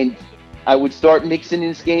 And I would start Mixon in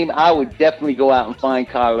this game. I would definitely go out and find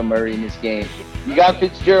Kyler Murray in this game. You got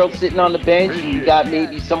Fitzgerald sitting on the bench. You got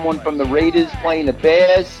maybe someone from the Raiders playing the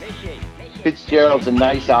Bears. Fitzgerald's a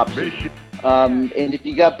nice option. And if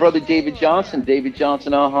you got brother David Johnson,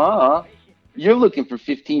 you're looking for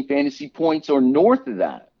 15 fantasy points or north of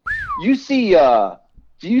that. You see,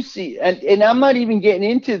 and I'm not even getting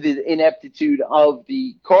into the ineptitude of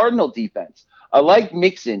the Cardinal defense. I like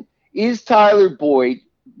Mixon. Is Tyler Boyd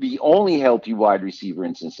the only healthy wide receiver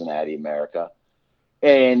in Cincinnati, America?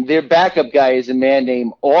 And their backup guy is a man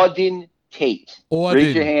named Auden Tate.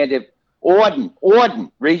 Raise your hand if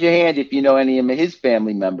Auden. Raise your hand if you know any of his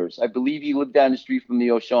family members. I believe he lived down the street from the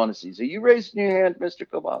O'Shaughnessy's. Are you raising your hand, Mr.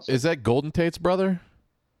 Kobasa? Is that Golden Tate's brother?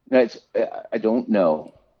 I don't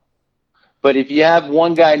know. But if you have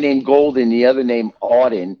one guy named Golden, the other named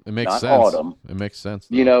Auden, it makes not sense. Autumn. It makes sense.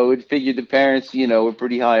 Though. You know, it figured the parents, were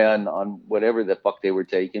pretty high on whatever the fuck they were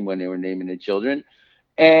taking when they were naming their children.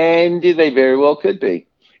 And they very well could be.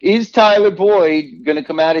 Is Tyler Boyd going to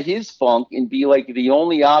come out of his funk and be like the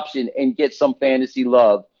only option and get some fantasy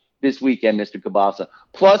love this weekend, Mr. Kabasa?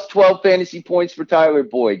 Plus 12 fantasy points for Tyler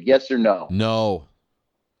Boyd. Yes or no? No.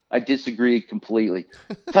 I disagree completely.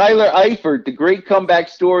 Tyler Eifert, the great comeback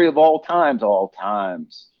story of all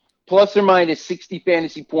times. Plus or minus 60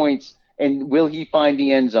 fantasy points. And will he find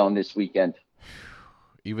the end zone this weekend?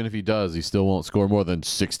 Even if he does, he still won't score more than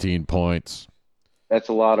 16 points. That's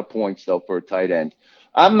a lot of points, though, for a tight end.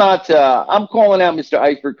 I'm calling out Mr.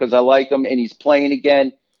 Eifert because I like him and he's playing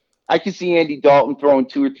again. I can see Andy Dalton throwing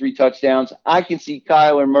 2 or 3 touchdowns. I can see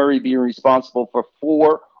Kyler Murray being responsible for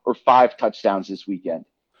 4 or 5 touchdowns this weekend.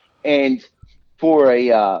 And for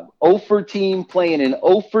a Ofer team playing an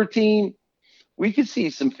Ofer team, we could see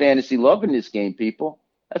some fantasy love in this game, people.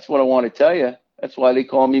 That's what I want to tell you. That's why they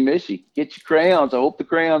call me Mishy. Get your crayons. I hope the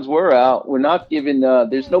crayons were out. We're not giving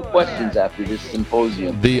there's no questions after this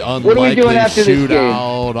symposium. The unlikely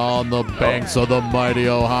shootout on the banks of the mighty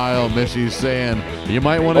Ohio. Mishy's saying you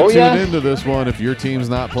might want to tune into this one if your team's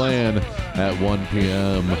not playing at 1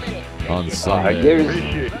 p.m. on Sunday.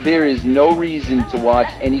 There is no reason to watch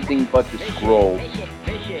anything but the scrolls,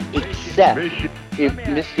 except if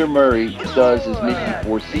Mr. Murray does as Mishy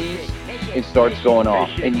foresees and starts going off.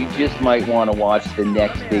 And you just might want to watch the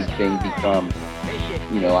next big thing become,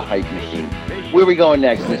 a hype machine. Where are we going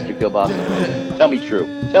next, Mr. Kilbasa? Tell me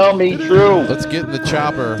true. Let's get in the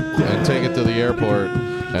chopper and take it to the airport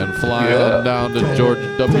and fly on down to George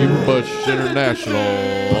W. Bush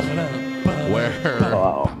International, where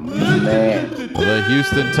the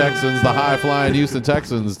Houston Texans, the high-flying Houston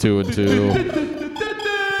Texans, 2-2,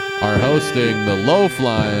 are hosting the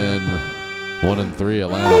low-flying 1-3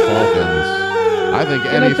 Atlanta Falcons. I think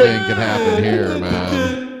anything can happen here,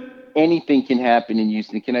 man. Anything can happen in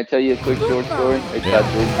Houston. Can I tell you a quick short story? It's at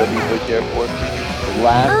George W. Bush Airport. The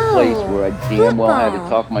last place where I damn well had to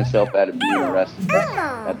talk myself out of being arrested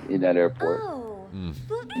in that airport.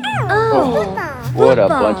 What a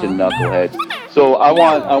bunch of knuckleheads. So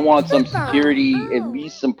I want some security, at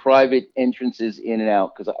least some private entrances in and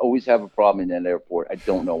out, because I always have a problem in that airport. I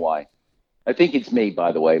don't know why. I think it's me,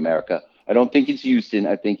 by the way, America. I don't think it's Houston.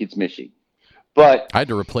 I think it's Michigan. But I had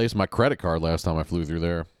to replace my credit card last time I flew through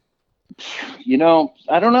there.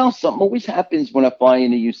 I don't know. Something always happens when I fly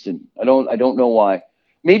into Houston. I don't know why.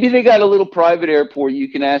 Maybe they got a little private airport. You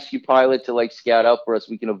can ask your pilot to scout out for us.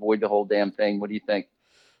 We can avoid the whole damn thing. What do you think?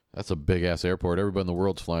 That's a big ass airport. Everybody in the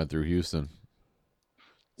world's flying through Houston.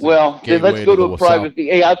 Well, then let's go to a private.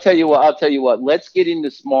 Hey, I'll tell you what. Let's get into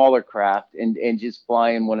smaller craft and just fly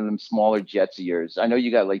in one of them smaller jets of yours. I know you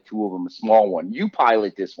got 2 of them, a small one. You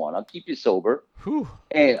pilot this one. I'll keep you sober. Whew.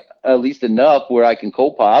 And at least enough where I can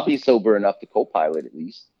co-pilot. I'll be sober enough to co-pilot at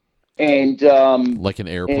least. And like an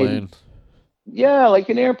airplane. Yeah, like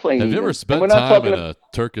an airplane. Have you ever spent time in a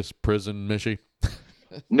Turkish prison, Mishy?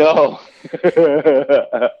 No.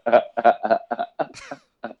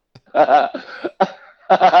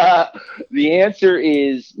 The answer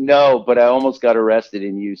is no, but I almost got arrested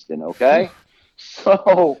in Houston, Whew. okay?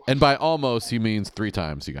 So, And by almost, he means 3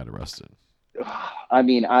 times he got arrested. I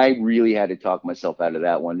mean, I really had to talk myself out of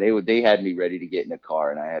that one. They had me ready to get in a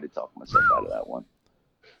car, and I had to talk myself out of that one.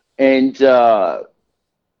 And the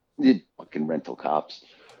fucking rental cops.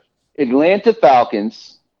 Atlanta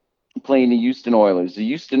Falcons playing the Houston Oilers, the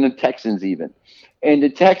Houston Texans even. And the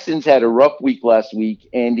Texans had a rough week last week,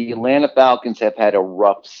 and the Atlanta Falcons have had a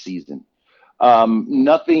rough season.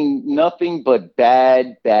 Nothing but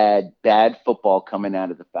bad football coming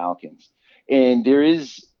out of the Falcons. And there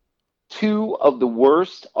is two of the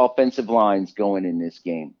worst offensive lines going in this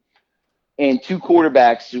game, and two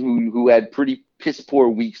quarterbacks who had pretty piss poor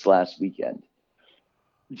weeks last weekend.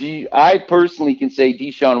 I personally can say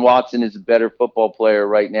Deshaun Watson is a better football player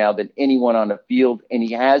right now than anyone on the field, and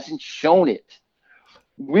he hasn't shown it.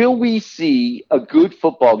 Will we see a good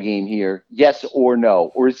football game here? Yes or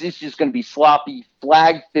no? Or is this just going to be sloppy,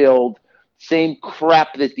 flag filled, same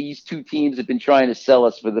crap that these two teams have been trying to sell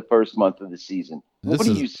us for the first month of the season? What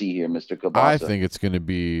do you see here, Mr. Kabasa? I think it's going to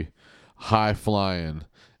be high flying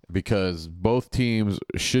because both teams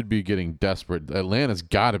should be getting desperate. Atlanta's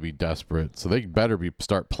got to be desperate, so they better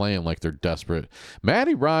start playing like they're desperate.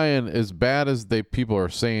 Matty Ryan, as bad as people are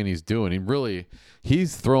saying he's doing,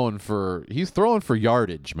 he's throwing for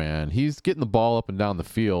yardage, man. He's getting the ball up and down the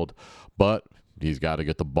field, but he's got to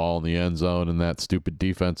get the ball in the end zone, and that stupid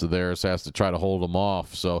defense of theirs has to try to hold them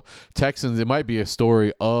off. So Texans, it might be a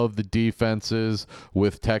story of the defenses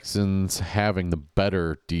with Texans having the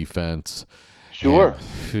better defense. Sure.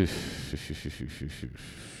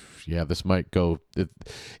 Yeah, this might go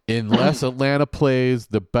unless Atlanta plays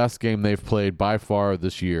the best game they've played by far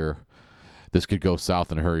this year. This could go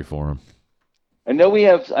south in a hurry for them. I know we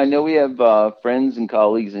have friends and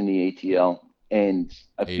colleagues in the ATL, and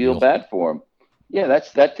I feel bad for them. Yeah,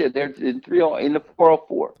 that's it. They're in the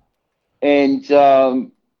 404,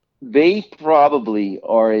 and they probably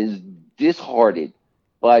are as disheartened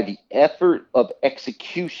by the effort of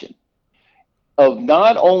execution of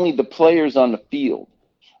not only the players on the field,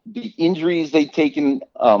 the injuries they've taken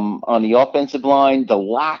on the offensive line, the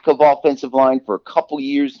lack of offensive line for a couple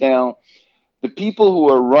years now. The people who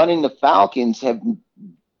are running the Falcons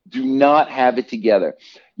do not have it together.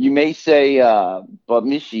 You may say, but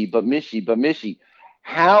Mishi.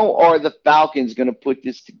 How are the Falcons going to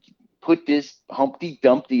put this Humpty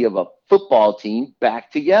Dumpty of a football team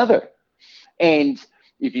back together? And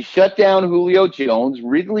if you shut down Julio Jones,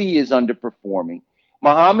 Ridley is underperforming.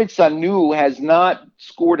 Mohamed Sanu has not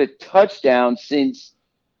scored a touchdown since,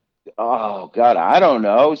 I don't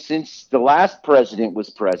know, since the last president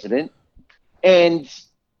was president. And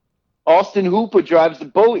Austin Hooper drives the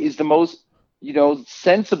boat, is the most,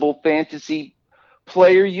 sensible fantasy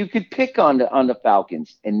player you could pick on the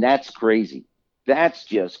Falcons. And that's crazy. That's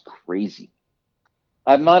just crazy.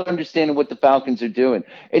 I'm not understanding what the Falcons are doing.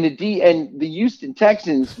 And the Houston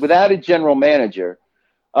Texans, without a general manager,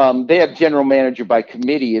 they have general manager by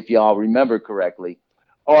committee, if y'all remember correctly,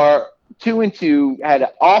 are 2-2, had an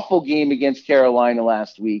awful game against Carolina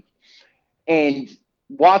last week. And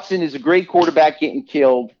Watson is a great quarterback getting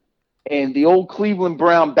killed. And the old Cleveland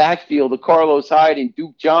Brown backfield of Carlos Hyde and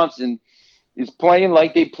Duke Johnson is playing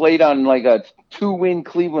like they played on like a 2-win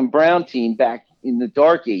Cleveland Brown team back in the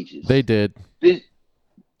dark ages. They did.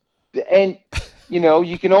 And,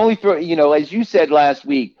 you can only throw, as you said last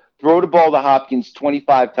week, throw the ball to Hopkins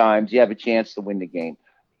 25 times, you have a chance to win the game.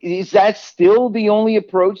 Is that still the only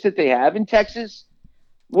approach that they have in Texas?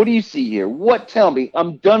 What do you see here? Tell me.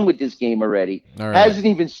 I'm done with this game already. All right. Hasn't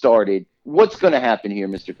even started. What's going to happen here,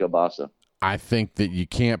 Mr. Kielbasa? I think that you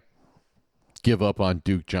can't give up on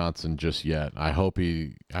Duke Johnson just yet. I hope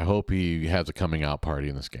he has a coming out party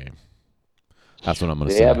in this game. That's what I'm going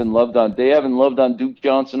to say. They haven't loved on Duke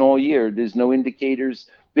Johnson all year. There's no indicators.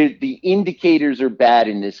 The indicators are bad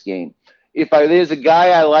in this game. If there's a guy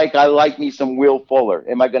I like me some Will Fuller.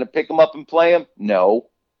 Am I going to pick him up and play him? No.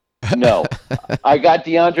 I got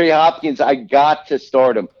DeAndre Hopkins. I got to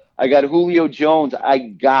start him. I got Julio Jones. I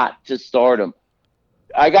got to start him.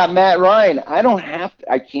 I got Matt Ryan.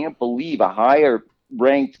 I can't believe a higher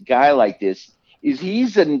ranked guy like this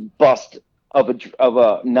he's a bust of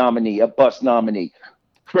a nominee, a bust nominee.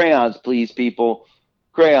 Crayons, please, people.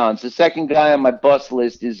 Crayons. The second guy on my bust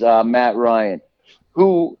list is Matt Ryan,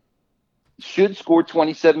 who should score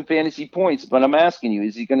 27 fantasy points. But I'm asking you,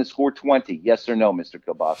 is he going to score 20? Yes or no, Mr.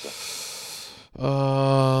 Kielbasa?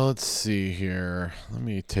 Let's see here. Let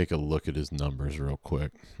me take a look at his numbers real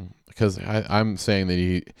quick. Because I'm saying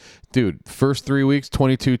that first 3 weeks,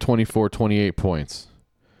 22, 24, 28 points.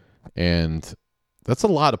 And that's a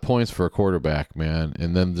lot of points for a quarterback, man.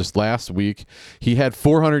 And then just last week, he had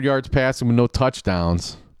 400 yards passing with no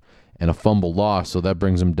touchdowns and a fumble loss. So that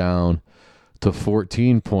brings him down to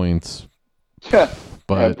 14 points. But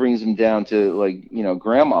that brings him down to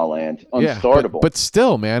grandma land, unstartable. Yeah, but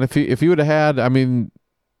still, man, if he would have had,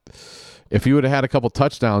 if he would have had a couple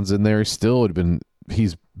touchdowns in there, he still would have been.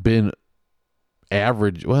 He's been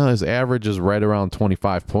average. Well, his average is right around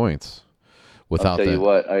 25 points. I'll tell you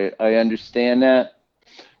what, I understand that.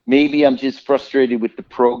 Maybe I'm just frustrated with the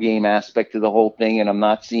pro game aspect of the whole thing, and I'm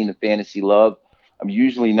not seeing the fantasy love. I'm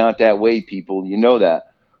usually not that way, people. You know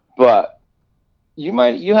that, but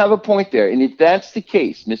you have a point there. And if that's the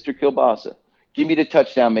case, Mr. Kilbasa, give me the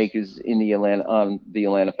touchdown makers on the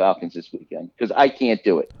Atlanta Falcons this weekend, because I can't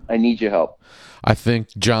do it. I need your help. I think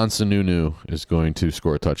John Sununu is going to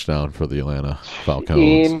score a touchdown for the Atlanta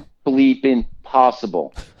Falcons. Bleeping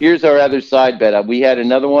possible. Here's our other side bet. We had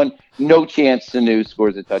another one. No chance Sanu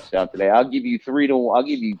scores a touchdown today. I'll give you 3-1. I'll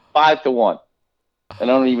give you 5-1. And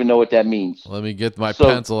I don't even know what that means. Let me get my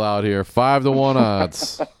pencil out here. 5-1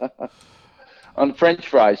 odds. On French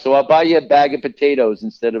fries. So I'll buy you a bag of potatoes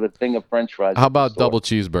instead of a thing of French fries. How about double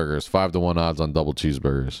cheeseburgers? 5-1 odds on double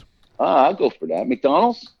cheeseburgers. I'll go for that.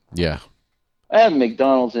 McDonald's? Yeah. I haven't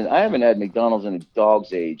had McDonald's in a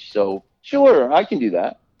dog's age. So sure, I can do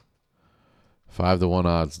that. 5-1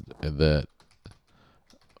 odds that.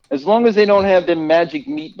 As long as they don't have them magic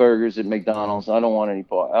meat burgers at McDonald's, I don't want any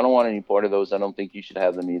part. I don't want any part of those. I don't think you should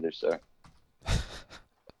have them either, sir.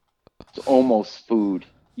 It's almost food.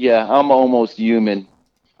 Yeah, I'm almost human,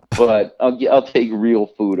 but I'll take real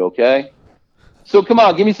food, okay? So come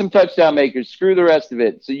on, give me some touchdown makers. Screw the rest of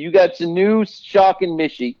it. So you got some new shock and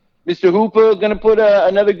Mishy. Mr. Hooper going to put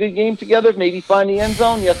another good game together, maybe find the end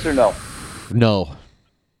zone, yes or no? No.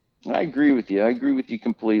 I agree with you. I agree with you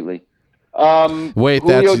completely. Wait,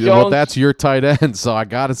 that's your tight end, so I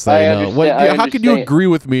gotta say no. How can you agree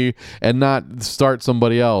with me and not start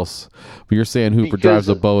somebody else? You're saying Hooper drives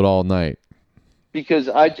a boat all night. Because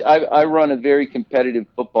I run a very competitive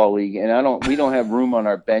football league, and we don't have room on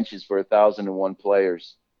our benches for 1,001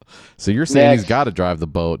 players. So you're saying he's got to drive the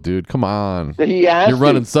boat, dude? Come on, you're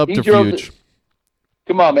running subterfuge.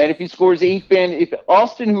 Come on, man. If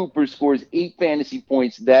Austin Hooper scores 8 fantasy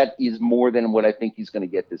points, that is more than what I think he's going to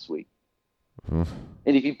get this week. And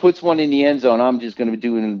if he puts one in the end zone, I'm just going to be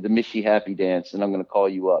doing the Mishy happy dance, and I'm going to call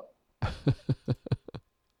you up.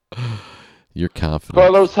 You're confident.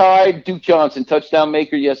 Carlos Hyde, Duke Johnson, touchdown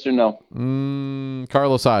maker, yes or no?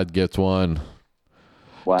 Carlos Hyde gets one.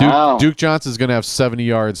 Wow. Duke Johnson's going to have 70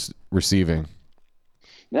 yards receiving.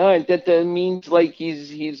 No, that means like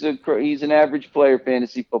he's an average player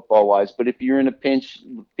fantasy football wise. But if you're in a pinch,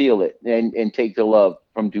 feel it and take the love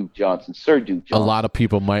from Duke Johnson, Sir Duke Johnson. A lot of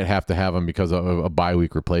people might have to have him because of a bye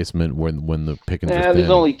week replacement when the pickings are thin. There's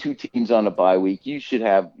only 2 teams on a bye week. You should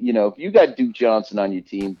have, if you got Duke Johnson on your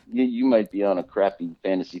team, you might be on a crappy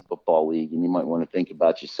fantasy football league, and you might want to think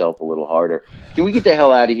about yourself a little harder. Can we get the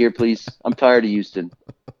hell out of here, please? I'm tired of Houston.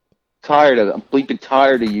 I'm bleeping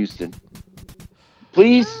tired of Houston.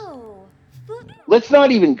 Please. Let's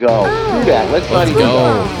not even go. Do that. Let's not even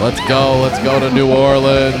go. Let's go to New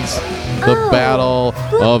Orleans. The battle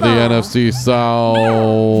of the NFC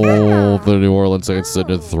South. The New Orleans Saints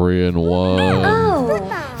sitting at 3-1.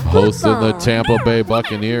 Hosting the Tampa Bay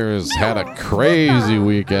Buccaneers. Had a crazy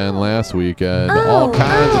weekend last weekend. All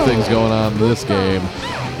kinds of things going on in this game.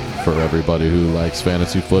 For everybody who likes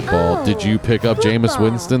fantasy football, did you pick up Jameis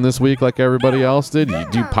Winston this week like everybody else did?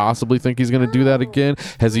 Do you possibly think he's going to do that again?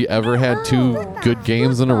 Has he ever had 2 good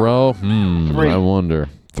games in a row? I wonder.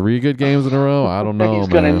 3 good games in a row? I don't know. He's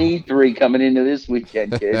going to need 3 coming into this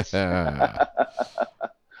weekend, kids. I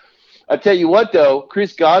tell you what, though,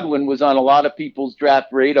 Chris Godwin was on a lot of people's draft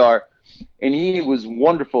radar, and he was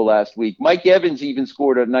wonderful last week. Mike Evans even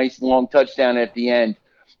scored a nice long touchdown at the end.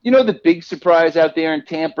 The big surprise out there in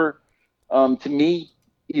Tampa, to me,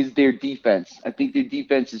 is their defense. I think their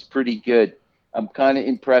defense is pretty good. I'm kind of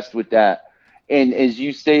impressed with that. And as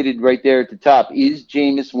you stated right there at the top, is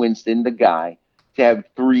Jameis Winston the guy to have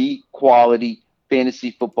 3 quality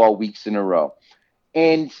fantasy football weeks in a row?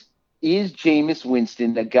 And is Jameis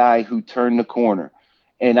Winston the guy who turned the corner?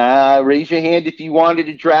 And raise your hand if you wanted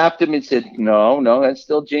to draft him and said, no, that's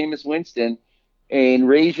still Jameis Winston. And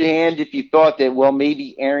raise your hand if you thought that, well,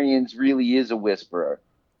 maybe Arians really is a whisperer.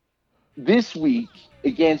 This week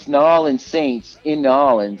against New Orleans Saints in New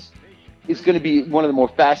Orleans, is going to be one of the more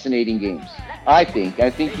fascinating games. I think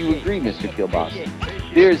you agree, Mr. Kilbasa.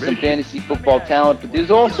 There's some fantasy football talent, but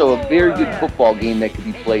there's also a very good football game that could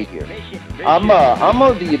be played here. I'm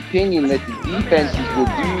of the opinion that the defenses will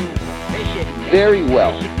do very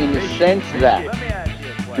well in the sense that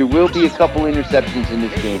there will be a couple interceptions in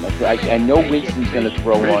this game. I know Winston's going to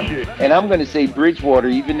throw one, and I'm going to say Bridgewater,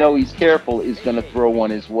 even though he's careful, is going to throw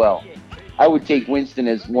one as well. I would take Winston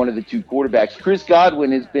as one of the two quarterbacks. Chris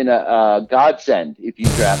Godwin has been a godsend if you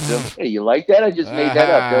draft him. Hey, you like that? I just made that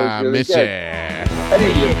up. That was really good. I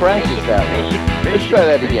didn't even practice that one. Let's try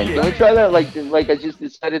that again. Can we try that like I just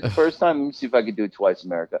decided the first time? Let me see if I can do it twice,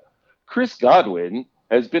 America. Chris Godwin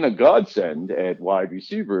has been a godsend at wide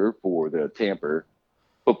receiver for the Tampa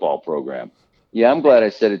football program. Yeah, I'm glad I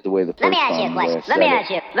said it the way the first time I said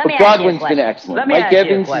it. But Godwin's been excellent. Mike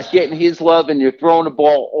Evans is getting his love, and you're throwing the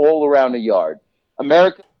ball all around the yard.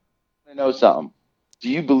 America, I know something. Do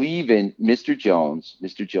you believe in Mr. Jones,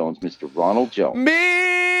 Mr. Ronald Jones? Me and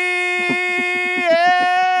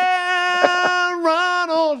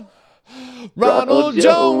Ronald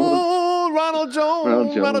Jones.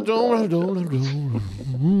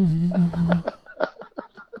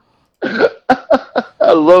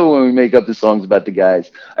 I love when we make up the songs about the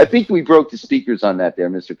guys. I think we broke the speakers on that there,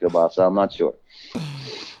 Mr. Kilbasa. I'm not sure.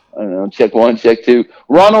 I don't know. Check one, check two.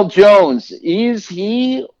 Ronald Jones, is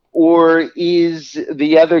he or is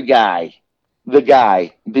the other guy the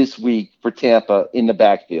guy this week for Tampa in the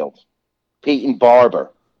backfield? Peyton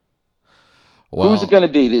Barber. Well, who's it going to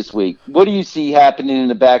be this week? What do you see happening in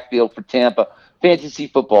the backfield for Tampa, fantasy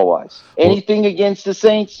football-wise? Anything against the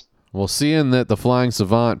Saints? Well, seeing that the Flying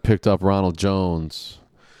Savant picked up Ronald Jones,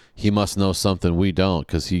 he must know something we don't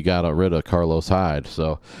because he got rid of Carlos Hyde.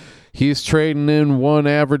 So he's trading in one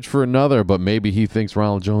average for another, but maybe he thinks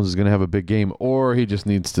Ronald Jones is going to have a big game, or he just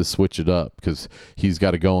needs to switch it up because he's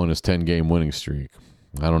got to go on his 10-game winning streak.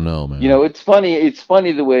 I don't know, man. You know, it's funny. It's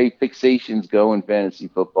funny the way fixations go in fantasy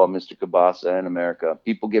football, Mr. Kabasa, in America.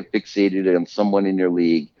 People get fixated on someone in their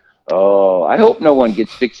league. Oh, I hope no one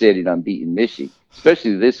gets fixated on beating Michi,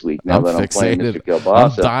 especially this week. Now that I'm playing Mr.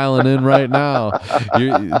 Kilbasa, I'm dialing in right now.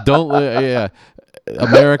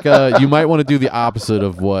 America, you might want to do the opposite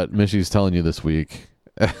of what Michi's telling you this week.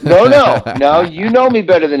 No, you know me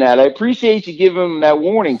better than that. I appreciate you giving them that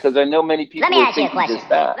warning because I know many people are thinking just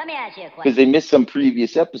that. Let me ask you a question. Because they missed some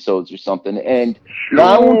previous episodes or something. And no,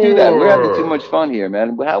 I won't do that. We're having too much fun here,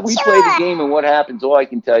 man. How we play the game and what happens, all I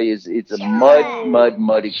can tell you is it's a mud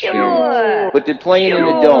experience. But they're playing in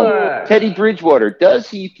the dome. Teddy Bridgewater, does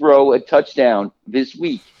he throw a touchdown this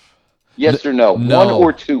week? Yes or no? No. One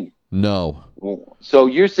or two? No. So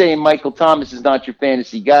you're saying Michael Thomas is not your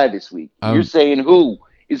fantasy guy this week. You're saying who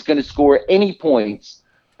is going to score any points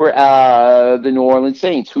for the New Orleans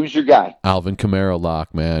Saints? Who's your guy? Alvin Kamara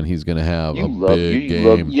lock, man. He's going to have a big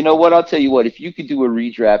game. You know what? I'll tell you what. If you could do a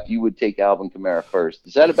redraft, you would take Alvin Kamara first.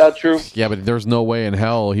 Is that about true? Yeah, but there's no way in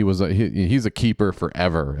hell he's a keeper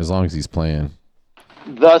forever as long as he's playing.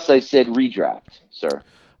 Thus, I said redraft, sir.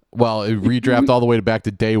 Well, redraft all the way back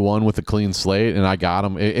to day one with a clean slate, and I got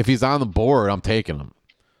him. If he's on the board, I'm taking him.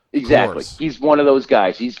 Exactly. He's one of those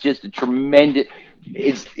guys. He's just a tremendous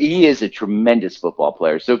he is a tremendous football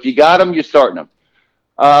player. So if you got him, you're starting him.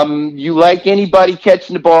 You like anybody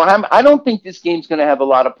catching the ball? I don't think this game's going to have a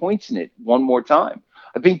lot of points in it one more time.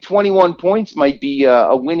 I think 21 points might be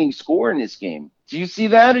a winning score in this game. Do you see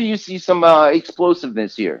that, or do you see some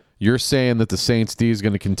explosiveness here? You're saying that the Saints D is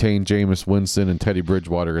going to contain Jameis Winston and Teddy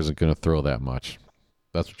Bridgewater isn't going to throw that much.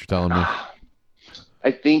 That's what you're telling me?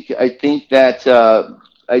 I think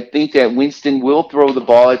that Winston will throw the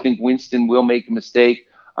ball. I think Winston will make a mistake.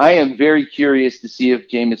 I am very curious to see if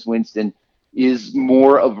Jameis Winston is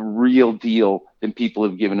more of a real deal than people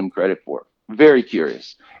have given him credit for. Very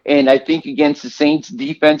curious. And I think against the Saints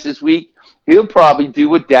defense this week, he'll probably do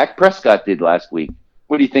what Dak Prescott did last week.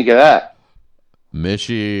 What do you think of that?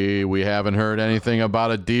 Michi, we haven't heard anything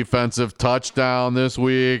about a defensive touchdown this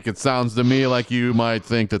week. It sounds to me like you might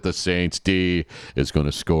think that the Saints D is going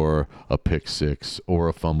to score a pick six or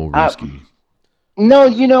a fumble risky. No,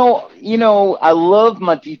 you know, I love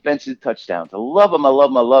my defensive touchdowns. I love them.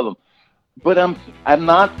 But I'm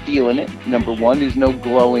not feeling it. Number one, there's no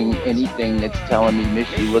glowing anything that's telling me,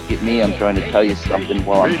 Michi, look at me. I'm trying to tell you something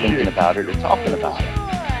while I'm thinking about it or talking about it.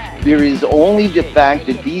 There is only the fact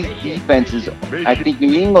that these defenses, I think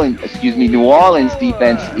New Orleans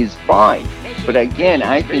defense is fine. But again,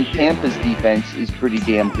 I think Tampa's defense is pretty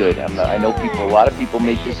damn good. I know a lot of people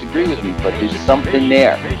may disagree with me, but there's something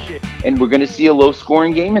there. And we're going to see a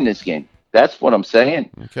low-scoring game in this game. That's what I'm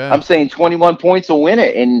saying. Okay. I'm saying 21 points will win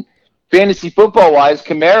it. And fantasy football-wise,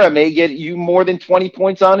 Kamara may get you more than 20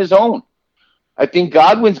 points on his own. I think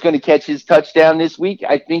Godwin's going to catch his touchdown this week.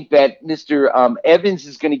 I think that Mr. Evans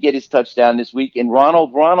is going to get his touchdown this week, and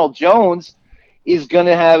Ronald Jones is going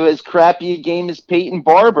to have as crappy a game as Peyton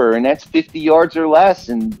Barber, and that's 50 yards or less,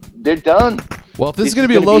 and they're done. Well, if this is going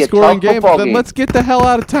to be a low-scoring game, then let's get the hell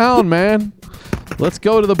out of town, man. Let's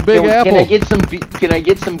go to the Big Apple. Can I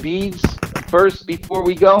get some beads first before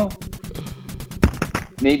we go?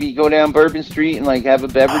 Maybe go down Bourbon Street and have a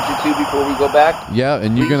beverage or two before we go back? Yeah,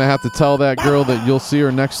 and you're going to have to tell that girl that you'll see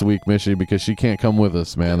her next week, Mishy, because she can't come with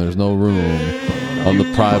us, man. There's no room on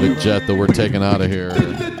the private jet that we're taking out of here.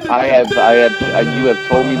 You have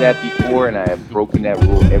told me that before, and I have broken that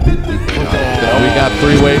rule every week. We got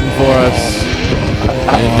 3 waiting for us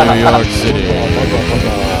in New York City.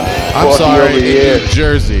 I'm sorry, in New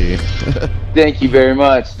Jersey. Thank you very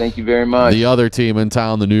much. Thank you very much. The other team in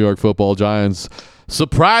town, the New York Football Giants,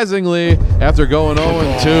 surprisingly, after going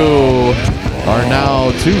 0-2, are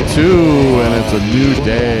now 2-2, and it's a new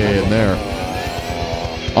day, and they're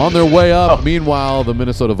on their way up. Oh. Meanwhile, the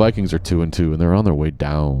Minnesota Vikings are 2-2, and they're on their way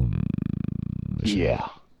down. Yeah,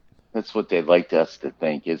 that's what they'd like us to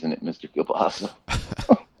think, isn't it, Mr. Kielbasa?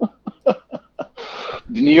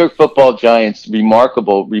 The New York Football Giants,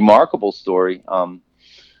 remarkable story.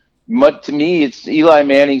 But to me, it's Eli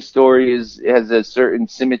Manning's story has a certain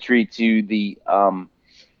symmetry to the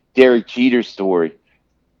Derek Jeter story,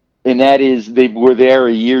 and that is they were there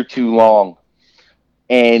a year too long,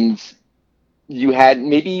 and you had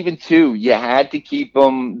maybe even 2. You had to keep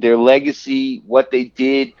them. Their legacy, what they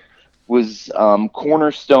did, was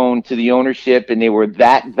cornerstone to the ownership, and they were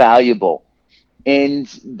that valuable. And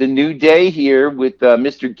the new day here with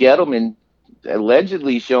Mr. Gettleman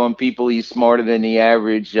allegedly showing people he's smarter than the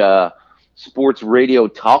average sports radio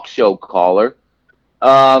talk show caller,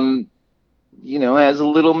 has a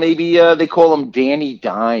little maybe they call him Danny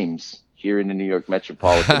Dimes here in the New York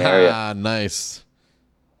metropolitan area. Nice.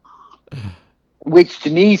 Which to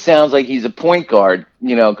me sounds like he's a point guard,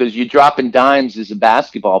 because you're dropping dimes is a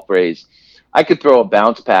basketball phrase. I could throw a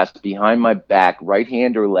bounce pass behind my back, right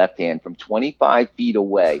hand or left hand, from 25 feet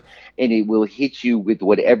away, and it will hit you with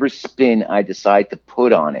whatever spin I decide to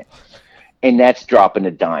put on it. And that's dropping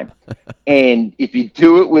a dime. And if you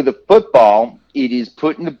do it with a football, it is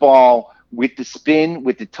putting the ball with the spin,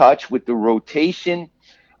 with the touch, with the rotation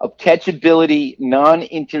of catchability,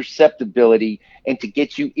 non-interceptability, and to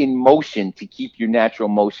get you in motion, to keep your natural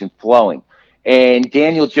motion flowing. And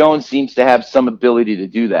Daniel Jones seems to have some ability to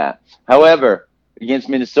do that. However, against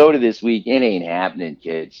Minnesota this week, it ain't happening,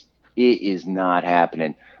 kids. It is not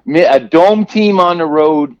happening. A dome team on the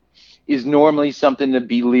road is normally something to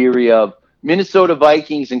be leery of. Minnesota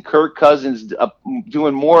Vikings and Kirk Cousins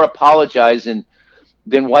doing more apologizing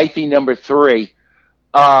than wifey number 3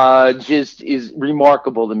 just is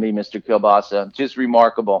remarkable to me, Mr. Kielbasa. Just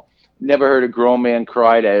remarkable. Never heard a grown man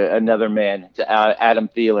cry to another man, to Adam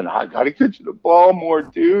Thielen. I got to get you the ball more,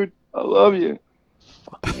 dude. I love you.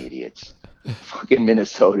 Fucking idiots. Fucking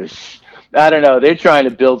Minnesota. I don't know. They're trying to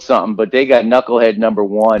build something, but they got knucklehead number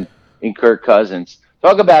 1 in Kirk Cousins.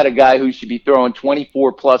 Talk about a guy who should be throwing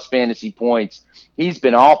 24-plus fantasy points. He's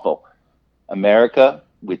been awful. America,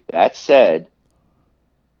 with that said,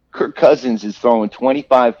 Kirk Cousins is throwing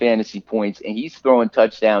 25 fantasy points, and he's throwing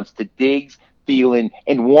touchdowns to Diggs, Thielen,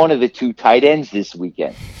 and one of the 2 tight ends this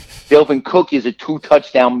weekend. Dalvin Cook is a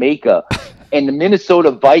 2-touchdown maker, and the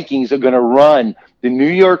Minnesota Vikings are going to run the New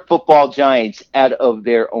York Football Giants out of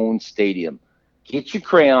their own stadium. Get your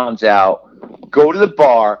crayons out, go to the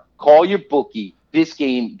bar, call your bookie. This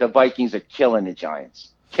game, the Vikings are killing the Giants.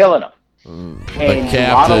 Killing them. The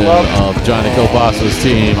captain of Johnny Kielbasa's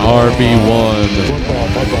team, RB1,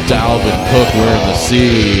 Dalvin Cook wearing the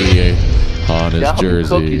C on his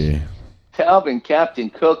jersey. Captain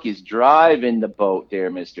Cook is driving the boat there,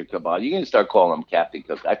 Mr. Kielbasa. You're going to start calling him Captain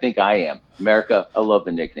Cook. I think I am. America, I love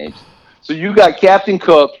the nicknames. So you got Captain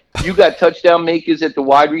Cook. You got touchdown makers at the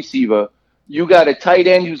wide receiver. You got a tight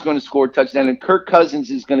end who's going to score a touchdown. And Kirk Cousins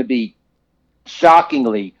is going to be,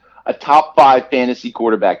 shockingly, a top 5 fantasy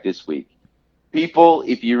quarterback this week. People,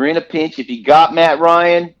 if you're in a pinch, if you got Matt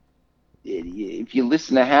Ryan, if you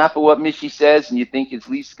listen to half of what Mishy says and you think it's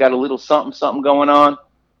at least got a little something going on,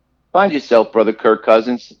 find yourself, brother Kirk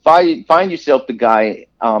Cousins. Find yourself the guy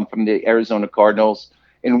from the Arizona Cardinals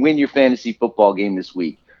and win your fantasy football game this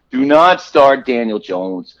week. Do not start Daniel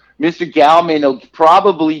Jones. Mr. Gallman will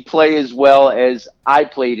probably play as well as I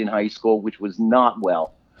played in high school, which was not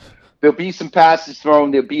well. There'll be some passes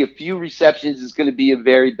thrown. There'll be a few receptions. It's going to be a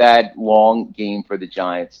very bad, long game for the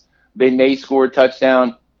Giants. They may score a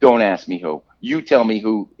touchdown. Don't ask me who. You tell me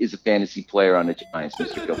who is a fantasy player on the Giants,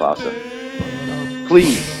 Mr. Kielbasa.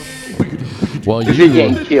 Please. Well, They're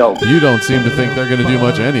getting killed. You don't seem to think they're going to do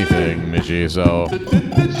much anything, Michie, so...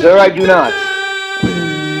 Sir, I do not.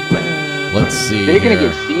 Let's see. They're going to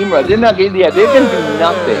get steamrolled. They're going to do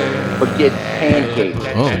nothing but get pancaked.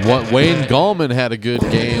 Oh, Wayne Gallman had a good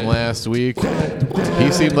game last week.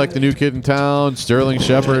 He seemed like the new kid in town. Sterling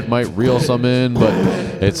Shepard might reel some in, but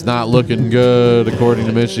it's not looking good, according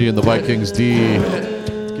to Michie. And the Vikings D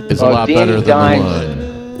is a lot better than the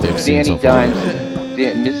one they've seen so far.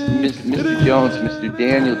 Mr. Jones, Mr.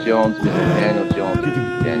 Daniel Jones,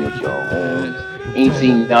 Mr. Daniel Jones ain't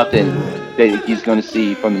seen nothing that he's going to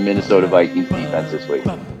see from the Minnesota Vikings defense this week.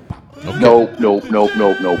 Okay. Nope.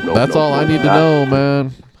 That's all I need to know,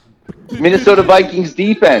 man. Minnesota Vikings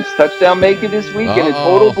defense, touchdown maker this week in a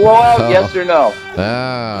total blowout, yes or no?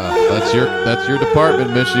 That's your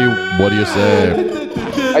department, Michie. What do you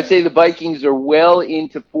say? I'd say the Vikings are well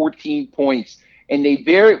into 14 points, and they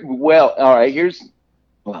very well. All right,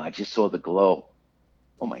 I just saw the glow.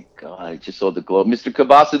 Oh my God, I just saw the glow. Mr.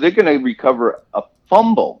 Cabasa, they're going to recover a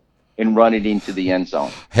fumble and run it into the end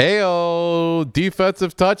zone. Hey-oh,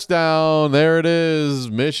 defensive touchdown. There it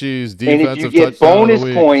is. Michie's defensive touchdown. And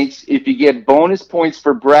if you get bonus points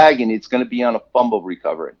for bragging, it's going to be on a fumble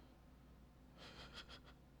recovery.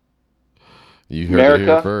 You heard it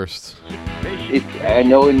here first. I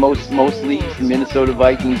know in most leagues, the Minnesota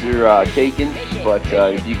Vikings are taken, but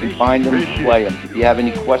if you can find them, play them. If you have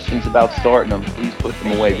any questions about starting them, please put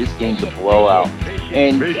them away. This game's a blowout.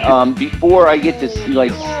 And before I get to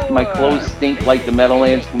my clothes stink like the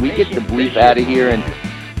Meadowlands, can we get the bleep out of here and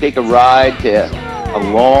take a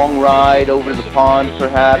long ride over to the pond,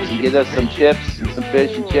 perhaps, and get us some chips and some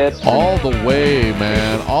fish and chips? All the way,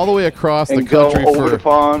 man. All the way across the country go over the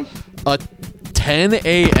pond. A 10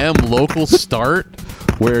 a.m. local start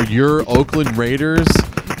where your Oakland Raiders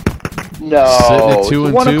sitting at 2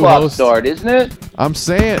 and 2 1 o'clock start, isn't it? I'm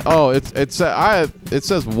saying, it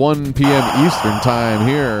says 1 p.m. Eastern time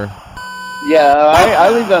here. Yeah, I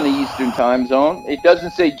live on the Eastern time zone. It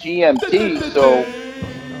doesn't say GMT, so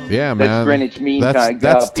yeah, man. That's Greenwich Mean Time.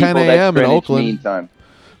 That's 10 a.m. in Oakland. Mean time.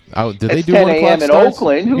 Did they do 10 1 a.m. in starts?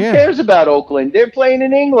 Oakland. Who cares about Oakland? They're playing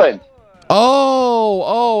in England. Oh.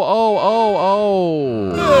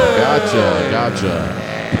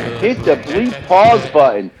 Gotcha. Hit the bleep pause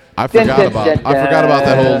button. I forgot about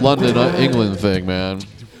that whole London, England thing, man.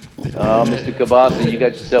 Oh, Mr. Cabasa, you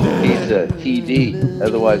got yourself a piece of TD,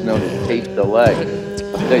 otherwise known as tape delay.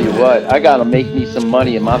 I'll tell you what, I got to make me some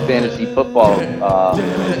money in my fantasy football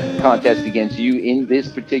contest against you in this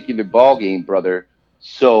particular ball game, brother.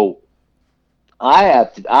 So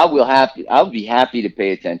I'll be happy to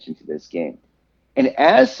pay attention to this game. And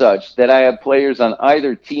as such, that I have players on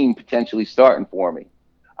either team potentially starting for me,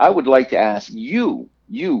 I would like to ask you,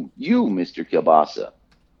 Mr. Kielbasa,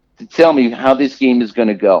 to tell me how this game is going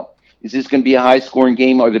to go. Is this going to be a high-scoring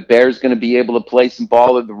game? Are the Bears going to be able to play some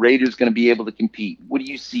ball? Are the Raiders going to be able to compete? What do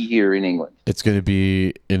you see here in England? It's going to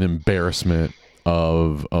be an embarrassment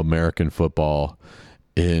of American football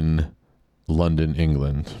in London,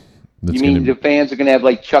 England. You mean the fans are going to have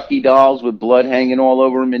like Chucky dolls with blood hanging all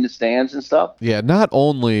over them in the stands and stuff? Yeah, not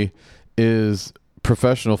only is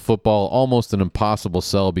professional football almost an impossible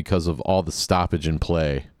sell because of all the stoppage in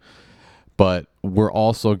play, but we're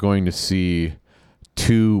also going to see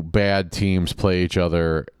two bad teams play each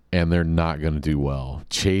other, and they're not going to do well.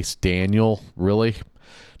 Chase Daniel, really?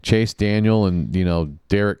 Chase Daniel and,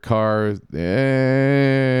 Derek Carr,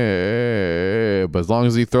 but as long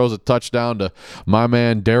as he throws a touchdown to my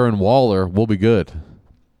man Darren Waller, we'll be good.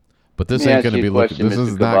 But this ain't going to be this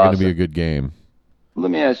is not going to be a good game. Let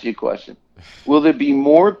me ask you a question. Will there be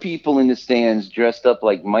more people in the stands dressed up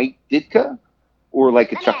like Mike Ditka or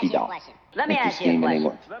like a Chucky doll? Let me ask you a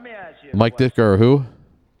question. Mike Ditka or who?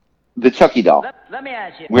 The Chucky doll. Let me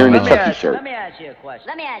ask you. Wearing a Chucky shirt. Let me ask you a question.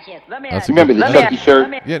 Remember the Chucky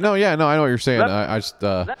shirt? Yeah, no, I know what you're saying. I just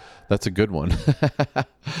that's a good one.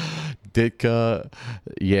 Ditka,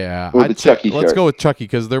 yeah. Or the Chucky shirt. Let's go with Chucky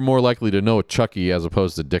because they're more likely to know Chucky as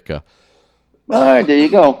opposed to Ditka. All right, there you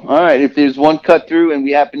go. All right, if there's one cut through and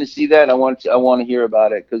we happen to see that, I want to hear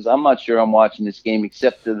about it because I'm not sure I'm watching this game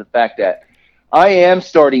except for the fact that I am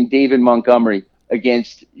starting David Montgomery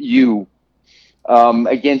against you.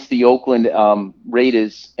 Against the Oakland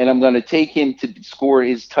Raiders, and I'm going to take him to score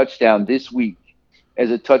his touchdown this week as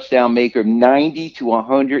a touchdown maker, 90 to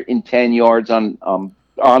 110 yards on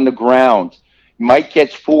the ground. He might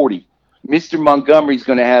catch 40. Mr. Montgomery's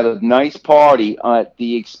going to have a nice party at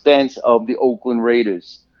the expense of the Oakland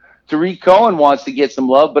Raiders. Tariq Cohen wants to get some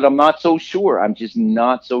love, but I'm not so sure. I'm just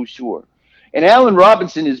not so sure. And Allen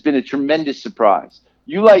Robinson has been a tremendous surprise.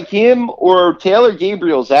 You like him or Taylor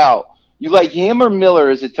Gabriel's out? You like him or Miller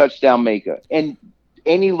as a touchdown maker? And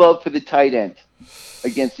any love for the tight end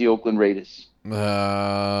against the Oakland Raiders?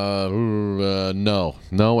 No,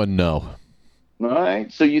 and no. All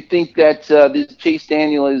right. So you think that this Chase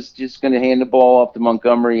Daniel is just going to hand the ball off to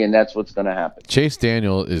Montgomery, and that's what's going to happen? Chase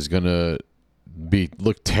Daniel is going to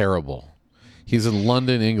look terrible. He's in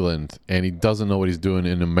London, England, and he doesn't know what he's doing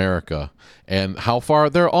in America. And how far?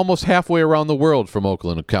 They're almost halfway around the world from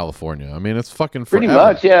Oakland to California. I mean, it's fucking forever. Pretty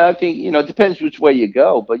much, yeah. I think, it depends which way you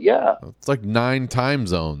go, but yeah. It's like 9 time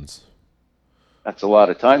zones. That's a lot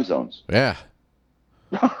of time zones. Yeah.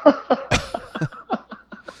 9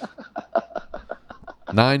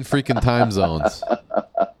 freaking time zones.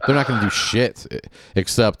 They're not going to do shit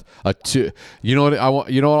except a 2. You know what I want?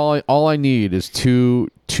 You know what? All I need is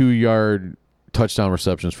 2-yard touchdown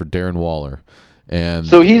receptions for Darren Waller. And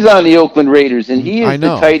so he's on the Oakland Raiders, and he is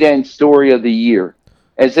the tight end story of the year.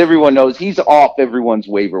 As everyone knows, he's off everyone's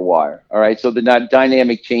waiver wire. All right, so the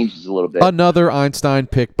dynamic changes a little bit. Another Einstein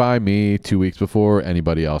pick by me 2 weeks before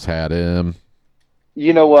anybody else had him.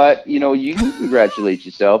 You know what? You can congratulate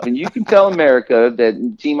yourself, and you can tell America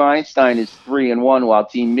that Team Einstein is 3-1, while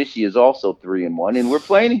Team Michi is also 3-1, and we're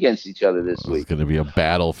playing against each other this week. It's going to be a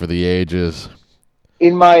battle for the ages.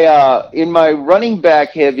 In my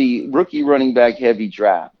rookie running back heavy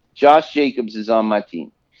draft, Josh Jacobs is on my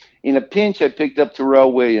team. In a pinch, I picked up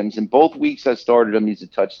Terrell Williams, and both weeks I started him. He's a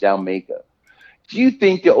touchdown maker. Do you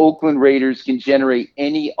think the Oakland Raiders can generate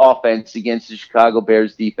any offense against the Chicago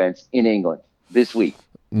Bears defense in England this week?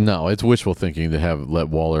 No, it's wishful thinking to let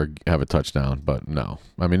Waller have a touchdown, but no.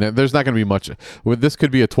 I mean, there's not going to be much. This could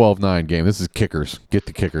be a 12-9 game. This is kickers. Get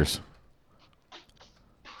the kickers.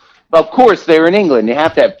 Of course, they're in England. They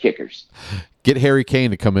have to have kickers. Get Harry Kane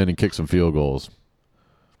to come in and kick some field goals.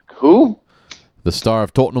 Who? The star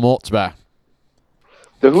of Tottenham Hotspur.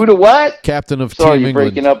 The who to what? Captain of Sorry, Team you're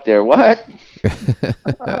England. breaking up there. What? You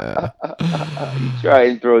try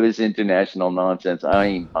and throw this international nonsense. I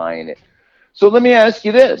ain't buying it. So let me ask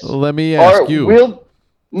you this. Let me ask you.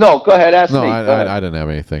 No, go ahead. Ask me. I didn't have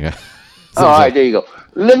anything. All right, there you go.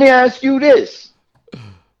 Let me ask you this.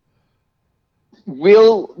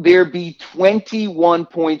 Will there be 21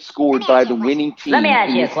 points scored by the winning team in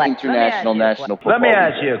this international national football? Let me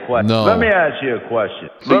ask you a question. No. Let me ask you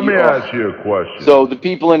a question. So the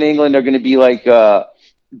people in England are going to be like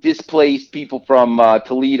displaced people from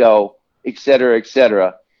Toledo, et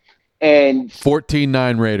cetera, and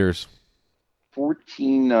 14-9 Raiders.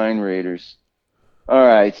 14-9 Raiders. All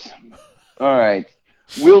right.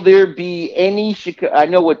 Will there be any Chicago? I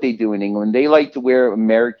know what they do in England. They like to wear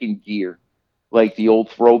American gear, like the old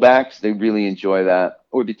throwbacks. They really enjoy that.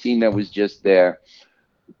 Or the team that was just there.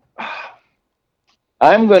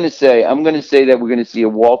 I'm going to say that we're going to see a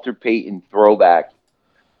Walter Payton throwback.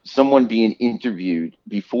 Someone being interviewed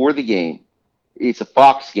before the game. It's a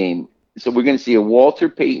Fox game. So we're going to see a Walter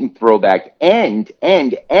Payton throwback and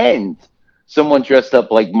someone dressed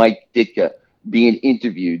up like Mike Ditka being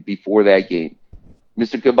interviewed before that game.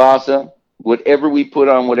 Mr. Kabasa, whatever we put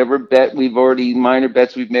on, whatever bet minor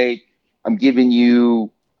bets we've made, I'm giving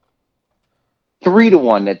you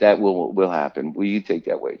 3-1 that will happen. Will you take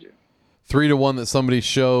that wager? 3-1 that somebody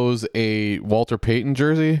shows a Walter Payton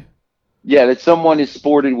jersey? Yeah, that someone is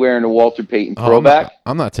sported wearing a Walter Payton throwback.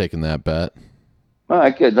 I'm not taking that bet. All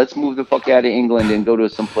right, good. Let's move the fuck out of England and go to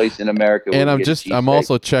some place in America. And I'm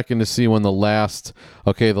also checking to see when the last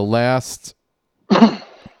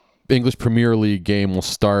English Premier League game will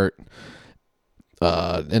start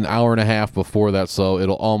an hour and a half before that, so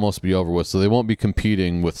it'll almost be over with. So they won't be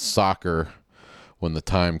competing with soccer when the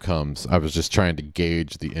time comes. I was just trying to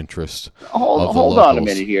gauge the interest of the locals. Hold on a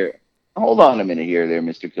minute here. There,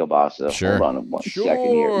 Mr. Kilbasa. Sure. Hold on one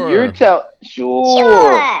second here. You're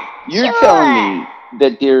telling me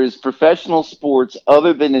that there is professional sports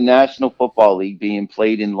other than the National Football League being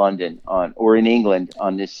played in London or in England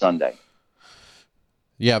on this Sunday?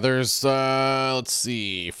 Yeah, there's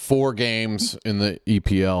 4 games in the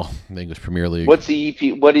EPL, the English Premier League. What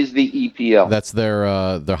is the EPL? That's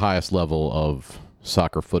their highest level of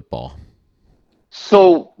soccer football.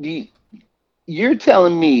 So you're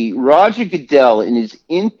telling me Roger Goodell, in his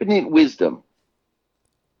infinite wisdom,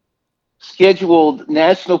 scheduled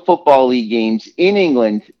National Football League games in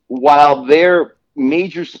England while their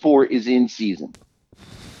major sport is in season?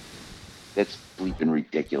 That's bleeping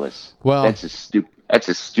ridiculous. Well, that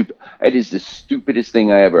is the stupidest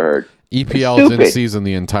thing I ever heard. EPL is in season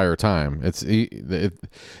the entire time. It's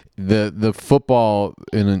the football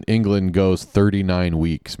in England goes 39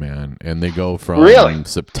 weeks, man, and they go from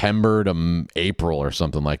September to April or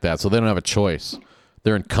something like that. So they don't have a choice.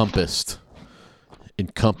 They're encompassed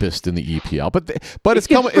encompassed in the EPL, but it's gets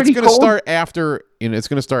coming. It's pretty going to cold. start after. It's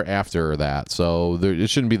going to start after that, so it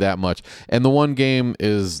shouldn't be that much. And the one game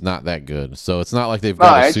is not that good, so it's not like they've got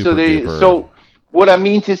All a right, super duper. so what I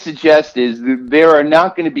mean to suggest is that there are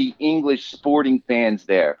not going to be English sporting fans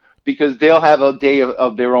there because they'll have a day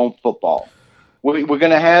of their own football. We're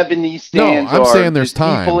going to have in these stands I'm saying there's just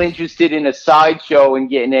people time. interested in a sideshow and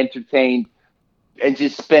getting entertained and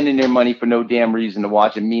just spending their money for no damn reason to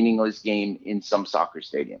watch a meaningless game in some soccer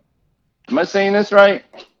stadium. Am I saying this right?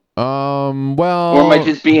 Well, Or am I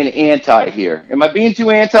just being anti here? Am I being too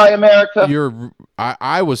anti-America?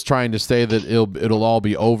 I was trying to say that it'll all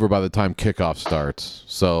be over by the time kickoff starts.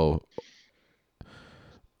 So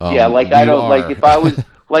Yeah, like I don't like if I was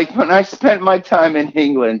like when I spent my time in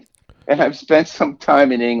England, and I've spent some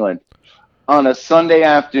time in England on a Sunday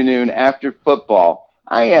afternoon after football,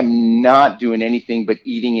 I am not doing anything but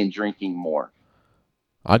eating and drinking more.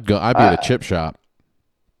 I'd be at a chip shop.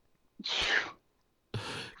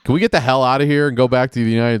 Can we get the hell out of here and go back to the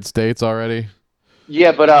United States already?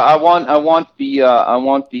 Yeah, but I want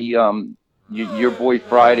your boy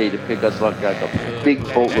Friday to pick us like a big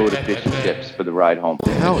boatload of fish and chips for the ride home.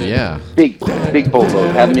 Hell yeah. Big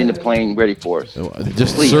boatload. Have them in the plane ready for us.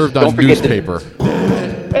 Just Please, served don't on forget newspaper.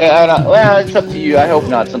 Well, it's up to you. I hope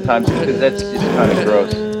not sometimes because that's just kind of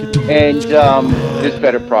gross. And there's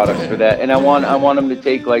better products for that. And I want them to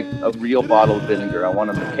take like a real bottle of vinegar. I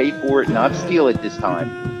want them to pay for it, not steal it this time.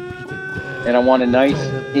 And I want a nice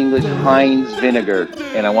English Heinz vinegar,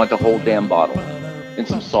 and I want the whole damn bottle. And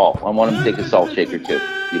some salt. I want them to take a salt shaker too,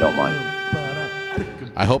 if you don't mind.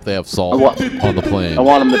 I hope they have salt on the plane. I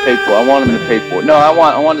want them to pay for it. I want them to pay for it. No, I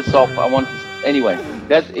want the salt. Anyway,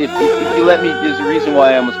 that's if you let me. There's a reason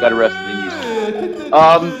why I almost got arrested in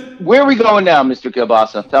Houston. Where are we going now, Mr.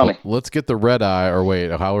 Kielbasa? Tell me. Let's get the red eye, or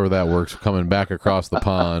wait, however that works, coming back across the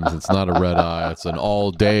pond. It's not a red eye. It's an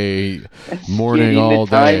all-day, morning, all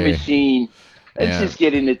day. Time machine. Let's just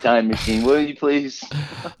get in the time machine, will you please?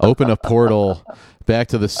 Open a portal back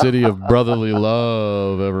to the city of brotherly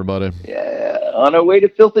love, everybody. Yeah, on our way to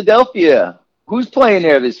Philadelphia. Who's playing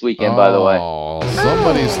there this weekend, by the way? Oh,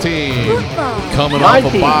 somebody's team Football. coming My off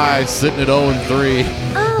a team. bye, sitting at 0-3.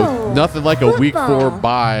 Oh, Nothing like a week 4 football.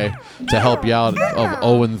 bye to help you out of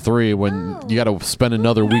 0-3 when you got to spend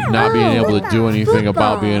another week not being able to do anything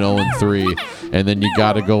about being 0-3, and then you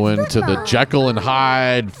got to go into the Jekyll and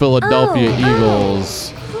Hyde Philadelphia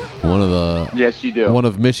Eagles, Yes, you do. one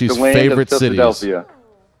of Mishy's The land favorite of cities. Philadelphia.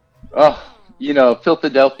 Oh,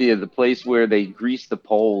 Philadelphia, the place where they grease the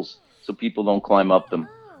poles so people don't climb up them.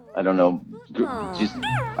 I don't know.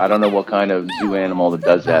 I don't know what kind of zoo animal that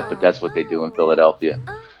does that, but that's what they do in Philadelphia.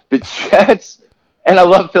 The Jets, and I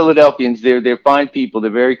love Philadelphians. They're fine people.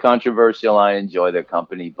 They're very controversial. I enjoy their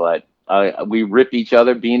company, but we rip each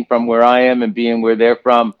other. Being from where I am and being where they're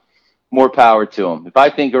from, more power to them. If I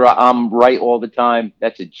think I'm right all the time,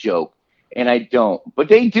 that's a joke, and I don't. But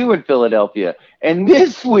they do in Philadelphia. And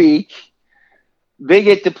this week, they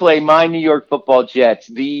get to play my New York Football Jets.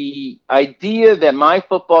 The idea that my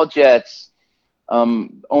Football Jets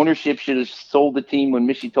ownership should have sold the team when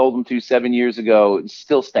Mishy told them to 7 years ago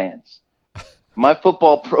still stands. My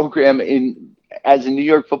football program as a New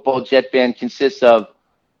York Football Jet fan consists of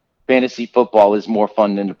fantasy football is more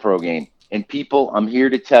fun than the pro game. And people, I'm here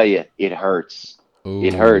to tell you, it hurts. Ooh.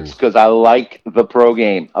 It hurts because I like the pro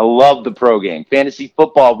game. I love the pro game. Fantasy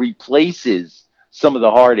football replaces some of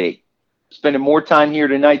the heartache. Spending more time here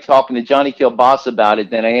tonight talking to Johnny Kielbasa about it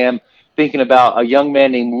than I am thinking about a young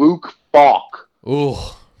man named Luke Falk. Ooh.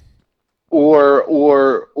 Or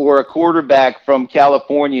a quarterback from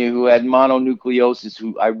California who had mononucleosis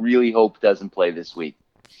who I really hope doesn't play this week.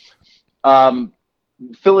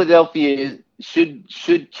 Philadelphia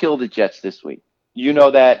should kill the Jets this week. You know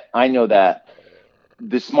that. I know that.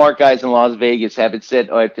 The smart guys in Las Vegas have it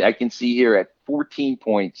set, I can see here, at 14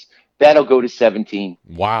 points. That'll go to 17.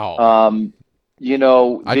 Wow.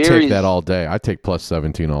 I'd take that all day. I'd take plus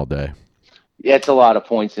 17 all day. Yeah, it's a lot of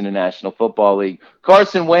points in the National Football League.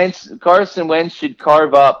 Carson Wentz should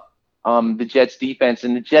carve up the Jets defense,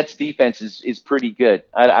 and the Jets defense is pretty good.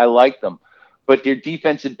 I like them. But their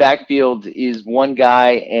defensive backfield is one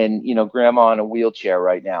guy and, grandma in a wheelchair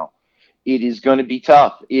right now. It is going to be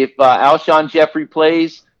tough. If Alshon Jeffrey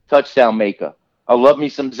plays, touchdown maker. I love me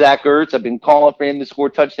some Zach Ertz. I've been calling for him to score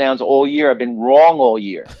touchdowns all year. I've been wrong all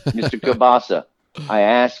year, Mr. Kielbasa. I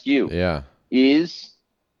ask you, is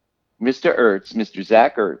Mr. Ertz, Mr.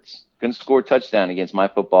 Zach Ertz, going to score a touchdown against my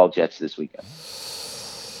football Jets this weekend?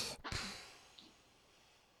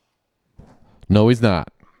 No, he's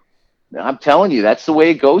not. I'm telling you, that's the way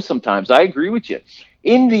it goes sometimes. I agree with you.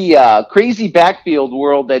 In the crazy backfield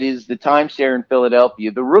world that is the timeshare in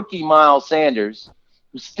Philadelphia, the rookie Miles Sanders,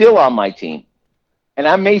 who's still on my team, and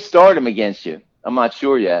I may start him against you. I'm not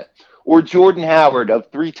sure yet. Or Jordan Howard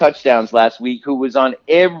of 3 touchdowns last week, who was on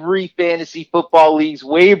every fantasy football league's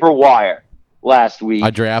waiver wire last week. I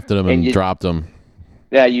drafted him and dropped him.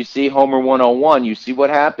 Yeah, you see Homer 101. You see what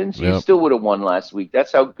happens? Yep. You still would have won last week.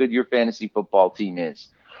 That's how good your fantasy football team is.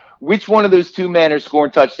 Which one of those two men are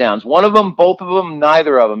scoring touchdowns? One of them, both of them,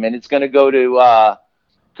 neither of them, and it's going to go to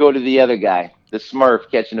the other guy, the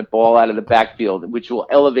Smurf, catching the ball out of the backfield, which will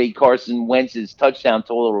elevate Carson Wentz's touchdown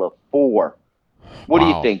total of 4. What do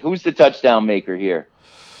you think? Who's the touchdown maker here?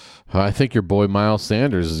 I think your boy Miles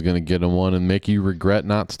Sanders is going to get him one and make you regret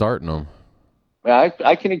not starting him.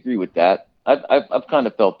 I can agree with that. I've kind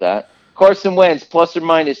of felt that. Carson Wentz, plus or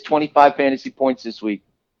minus 25 fantasy points this week.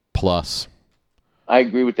 Plus. I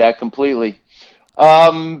agree with that completely.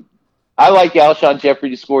 I like Alshon Jeffrey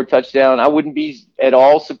to score a touchdown. I wouldn't be at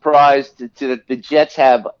all surprised that the Jets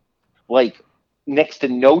have like next to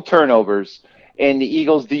no turnovers, and the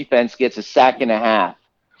Eagles defense gets a sack and a half.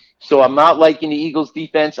 So I'm not liking the Eagles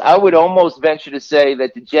defense. I would almost venture to say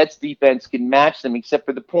that the Jets defense can match them except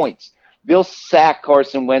for the points. They'll sack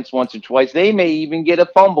Carson Wentz once or twice. They may even get a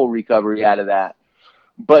fumble recovery out of that.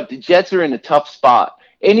 But the Jets are in a tough spot.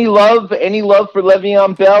 Any love for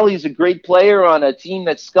Le'Veon Bell? He's a great player on a team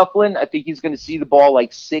that's scuffling. I think he's going to see the ball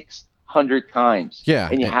like 600 times. Yeah.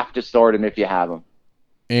 And you have to start him if you have him.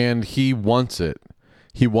 And he wants it.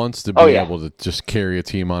 He wants to be able to just carry a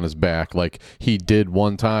team on his back like he did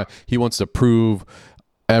one time. He wants to prove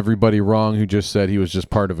everybody wrong who just said he was just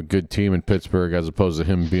part of a good team in Pittsburgh as opposed to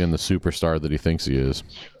him being the superstar that he thinks he is.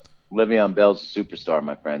 Le'Veon Bell's a superstar,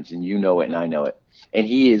 my friends, and you know it and I know it. And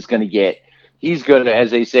he's going to,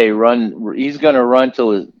 as they say, he's going to run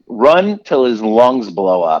till his lungs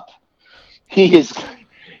blow up.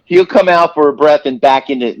 He'll come out for a breath and back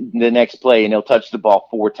into the next play, and he'll touch the ball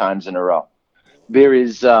 4 times in a row. There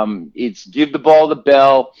is, it's give the ball to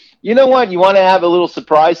Bell. You know what? You want to have a little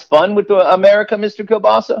surprise fun with America, Mr.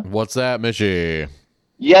 Kielbasa? What's that, Mishy?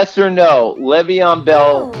 Yes or no? Le'Veon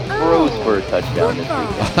Bell throws for a touchdown this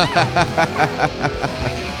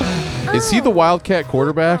weekend. Is he the Wildcat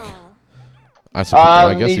quarterback? I guess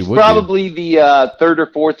he would. He's probably the third or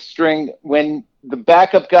fourth string. When the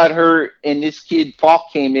backup got hurt and this kid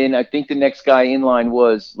Falk came in, I think the next guy in line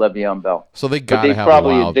was Le'Veon Bell. So they got to have a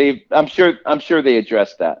wild. I'm sure they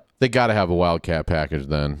addressed that. They got to have a Wildcat package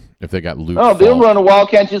then. If they got Luke. Oh, they'll run a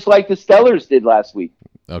Wildcat just like the Stellars did last week.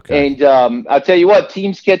 Okay. And I'll tell you what,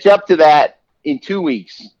 teams catch up to that in 2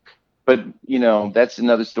 weeks. But that's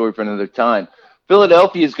another story for another time.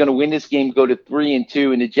 Philadelphia is going to win this game, go to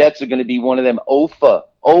 3-2, and the Jets are going to be one of them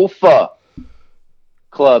OFA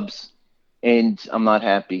clubs, and I'm not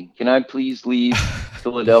happy. Can I please leave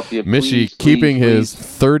Philadelphia? Mishy keeping his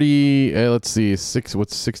 30. Let's see,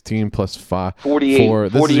 16 plus 5. 48. 4.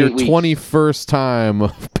 This is your 21st time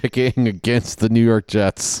of picking against the New York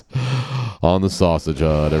Jets on the Sausage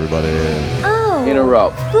Hut. Everybody. In a row.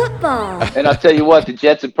 Football. And I'll tell you what, the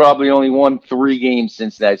Jets have probably only won 3 games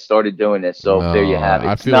since I started doing this. So there you have it.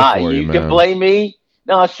 I feel for you, man. Can blame me.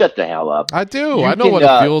 No, shut the hell up. I do. I know what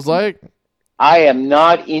it feels like. I am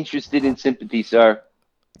not interested in sympathy, sir.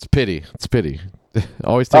 It's pity.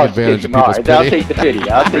 Always take advantage of people's pity. I'll take the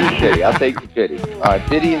pity. All right,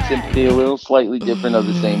 pity and sympathy, a little slightly different of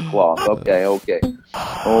the same cloth. Okay.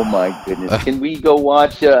 Oh, my goodness. Can we go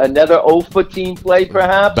watch another OFA team play,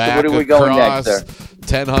 perhaps? Back where are we going next, sir?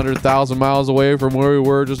 100,000 miles away from where we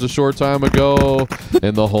were just a short time ago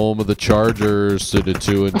in the home of the Chargers, to the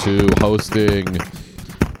 2-2 hosting, the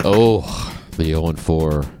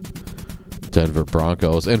 0-4 Denver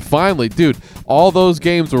Broncos. And finally, dude, all those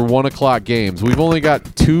games were 1 o'clock games. We've only got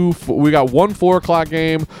one 4 o'clock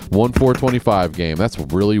game, one 4:25 game. That's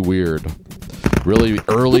really weird. Really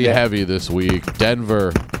early heavy this week.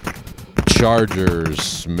 Denver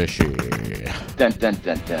Chargers, Mishy. Dun, dun,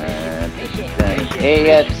 dun, dun.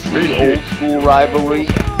 AFC old school rivalry.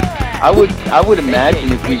 I would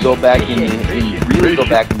imagine if we go back in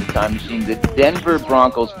the time machine, the Denver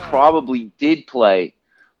Broncos probably did play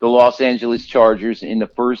the Los Angeles Chargers in the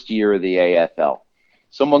first year of the AFL.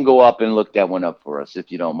 Someone go up and look that one up for us,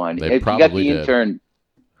 if you don't mind. They if you got the intern,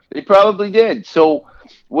 they probably did. So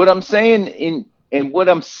what I'm saying and what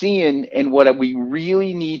I'm seeing and what we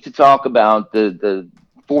really need to talk about, the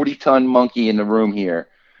 40-ton monkey in the room here,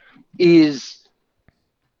 is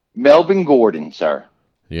Melvin Gordon, sir.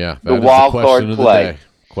 Yeah, the wild card play.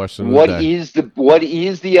 What is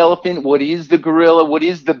the elephant? What is the gorilla? What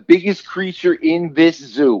is the biggest creature in this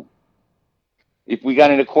zoo? If we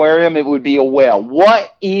got an aquarium, it would be a whale.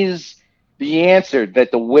 What is the answer that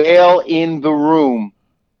the whale in the room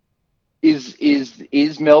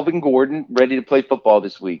is Melvin Gordon ready to play football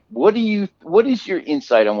this week? What is your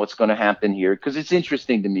insight on what's going to happen here? Because it's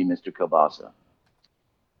interesting to me, Mr. Kielbasa.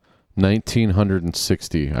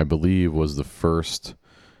 1960, I believe, was the first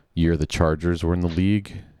year the Chargers were in the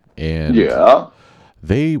league, and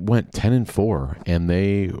they went 10-4, and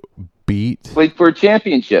they played for a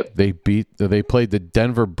championship. They played the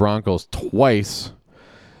Denver Broncos twice,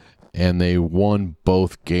 and they won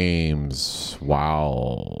both games.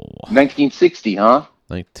 Wow. 1960, huh?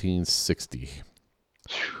 1960.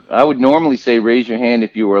 I would normally say raise your hand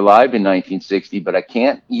if you were alive in 1960, but I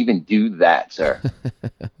can't even do that, sir.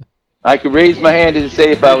 I could raise my hand and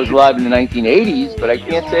say if I was alive in the 1980s, but I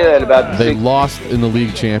can't say that about the 60s. They lost in the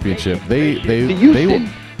league championship. They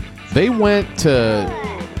went to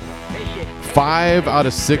 5 out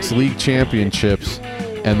of 6 league championships,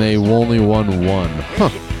 and they only won 1. Huh.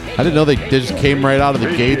 I didn't know they just came right out of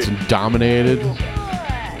the gates and dominated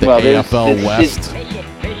the AFL West.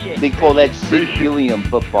 They call that Sid Gilliam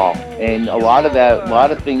football, and a lot of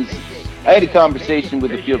things. I had a conversation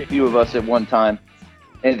with a few of us at one time,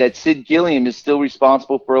 and that Sid Gilliam is still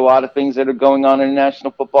responsible for a lot of things that are going on in the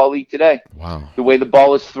National Football League today. Wow. The way the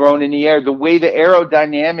ball is thrown in the air, the way the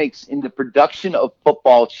aerodynamics in the production of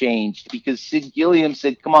football changed, because Sid Gilliam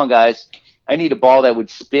said, come on, guys, I need a ball that would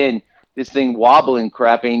spin. This thing wobbling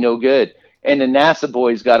crap ain't no good. And the NASA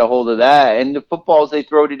boys got a hold of that. And the footballs they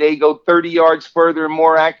throw today go 30 yards further and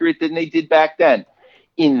more accurate than they did back then.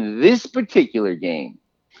 In this particular game,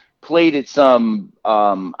 played at some,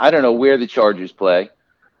 I don't know where the Chargers play,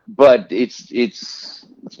 but it's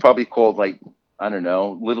probably called, like, I don't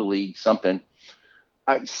know, Little League something.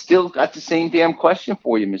 I still got the same damn question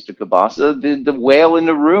for you, Mr. Kielbasa. The whale in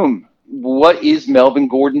the room. What is Melvin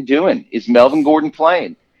Gordon doing? Is Melvin Gordon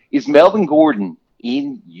playing? Is Melvin Gordon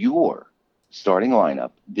in your starting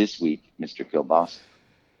lineup this week, Mr. Kielbasa?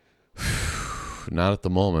 Not at the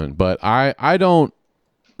moment, but I don't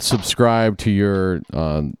subscribe to your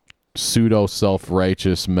pseudo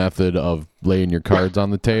self-righteous method of laying your cards on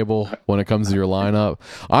the table when it comes to your lineup.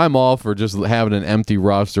 I'm all for just having an empty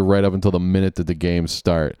roster right up until the minute that the games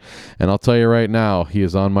start. And I'll tell you right now, he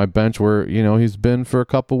is on my bench where, he's been for a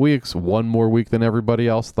couple weeks, one more week than everybody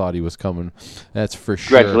else thought he was coming. That's for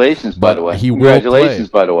sure. Congratulations, by the way. Congratulations,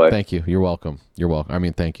 by the way. Thank you. You're welcome. You're welcome. I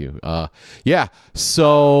mean, thank you. Yeah.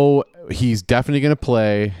 So he's definitely going to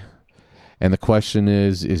play. And the question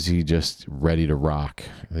is he just ready to rock,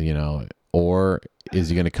 or is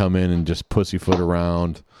he going to come in and just pussyfoot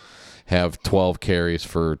around, have 12 carries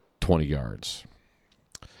for 20 yards?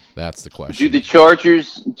 That's the question. Does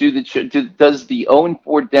the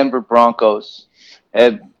 0-4 Denver Broncos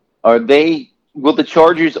will the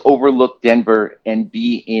Chargers overlook Denver and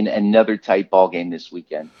be in another tight ball game this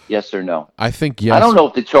weekend? Yes or no? I think yes. I don't know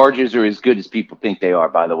if the Chargers are as good as people think they are,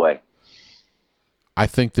 by the way. I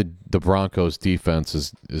think the Broncos defense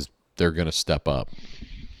is they're going to step up.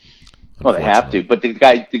 Well, they have to, but the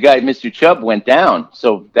guy, Mr. Chubb, went down,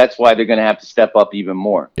 so that's why they're going to have to step up even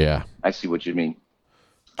more. Yeah, I see what you mean.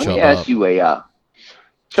 Let Chubb me ask up. you a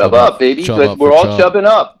Chubb up, baby. Chubb But up we're for all Chubb. chubbing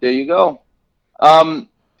up. There you go.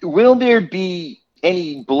 Will there be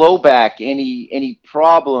any blowback, any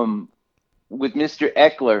problem with Mr.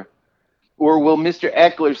 Eckler, or will Mr.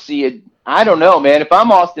 Eckler see it? I don't know, man. If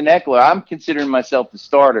I'm Austin Eckler, I'm considering myself the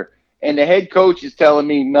starter, and the head coach is telling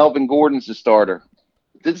me Melvin Gordon's the starter.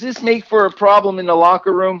 Does this make for a problem in the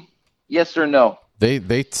locker room? Yes or no?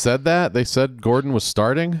 They said that? They said Gordon was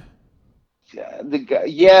starting?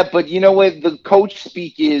 Yeah, but you know what? The coach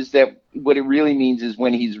speak is that what it really means is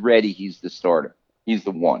when he's ready, he's the starter. He's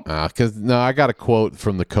the one. I got a quote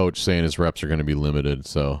from the coach saying his reps are going to be limited,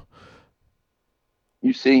 so.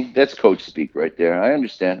 You see, that's coach speak right there. I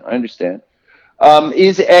understand.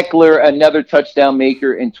 Is Eckler another touchdown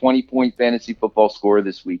maker and 20-point fantasy football scorer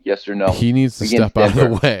this week? Yes or no? He needs to step out of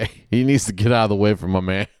the way. He needs to get out of the way from my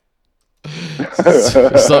man.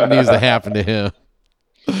 Something needs to happen to him.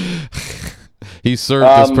 He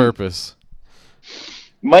served his purpose.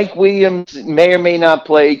 Mike Williams may or may not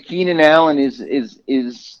play. Keenan Allen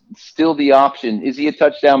is still the option. Is he a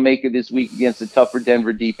touchdown maker this week against a tougher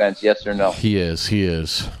Denver defense? Yes or no? He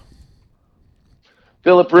is.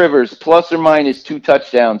 Phillip Rivers, plus or minus 2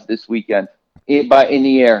 touchdowns this weekend in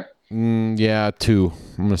the air. Yeah, 2.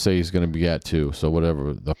 I'm going to say he's going to be at 2, so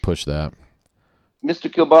whatever. I'll push that.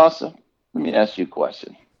 Mr. Kielbasa, let me ask you a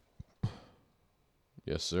question.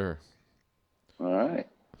 Yes, sir. All right.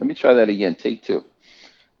 Let me try that again. Take 2.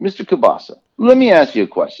 Mr. Kielbasa, let me ask you a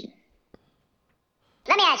question.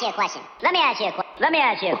 Let me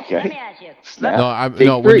ask you. Okay. Let me ask you. Snap. No,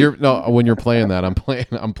 Take when 3. you're playing that, I'm playing.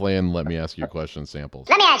 Let me ask you a question samples.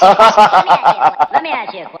 Let me ask you. Let me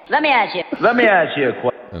ask you. Let me ask you. Let me ask you a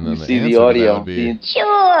question. And then You the see answer the to that audio. would be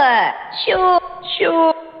Sure.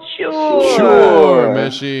 sure,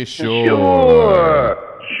 Mishy, sure.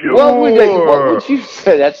 What would you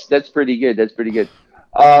say? That's pretty good. That's pretty good.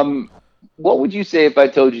 What would you say if I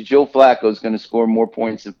told you Joe Flacco is going to score more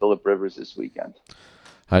points than Phillip Rivers this weekend?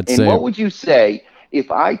 I'd And say what would you say if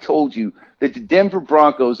I told you that the Denver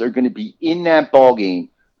Broncos are going to be in that ball game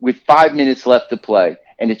with 5 minutes left to play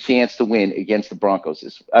and a chance to win against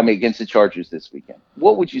against the Chargers this weekend?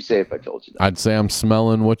 What would you say if I told you that? I'd say I'm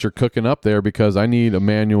smelling what you're cooking up there because I need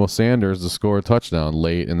Emmanuel Sanders to score a touchdown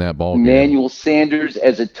late in that ball game. Emmanuel Sanders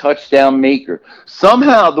as a touchdown maker.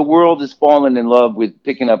 Somehow the world has fallen in love with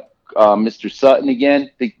picking up Mr. Sutton again,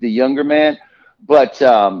 the younger man. But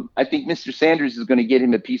I think Mr. Sanders is going to get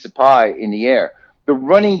him a piece of pie in the air. The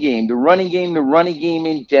running game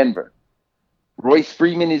in Denver. Royce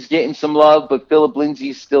Freeman is getting some love, but Phillip Lindsay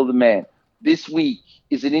is still the man. This week,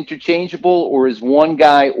 is it interchangeable or is one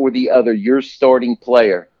guy or the other your starting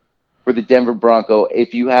player for the Denver Bronco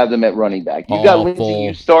if you have them at running back? You got Lindsay,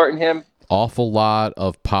 you starting him? Awful lot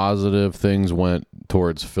of positive things went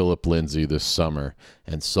towards Phillip Lindsay this summer,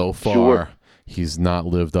 and so far he's not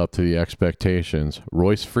lived up to the expectations.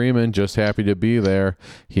 Royce Freeman, just happy to be there.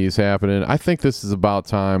 He's happening. I think this is about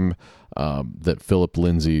time that Phillip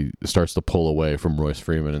Lindsay starts to pull away from Royce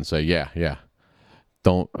Freeman and say, yeah.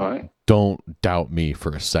 Don't doubt me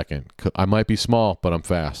for a second. I might be small, but I'm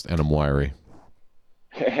fast and I'm wiry.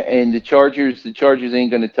 And the Chargers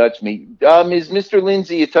ain't going to touch me. Is Mr.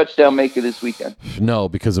 Lindsay a touchdown maker this weekend? No,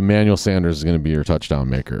 because Emmanuel Sanders is going to be your touchdown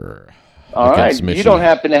maker. All right. You don't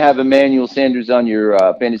happen to have Emmanuel Sanders on your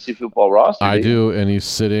fantasy football roster? I do, and he's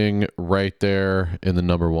sitting right there in the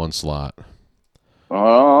number 1 slot.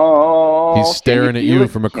 Oh, he's staring at you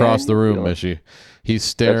from across the room, Mishy. He's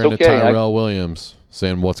staring at Tyrell Williams,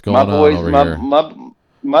 saying, "What's going on over here?"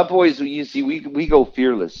 My boys, you see, we go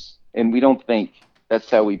fearless, and we don't think. That's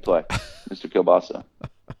how we play, Mr. Kielbasa.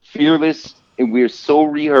 Fearless, and we're so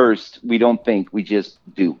rehearsed, we don't think. We just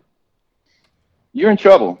do. You're in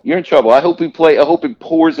trouble. I hope it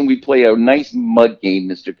pours and we play a nice mud game,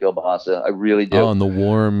 Mr. Kielbasa. I really do. Oh, and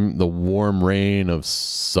the warm rain of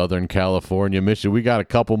Southern California, Michigan. We got a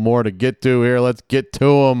couple more to get to here. Let's get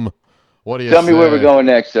to them. What do you Tell me where we're going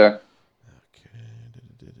next, sir.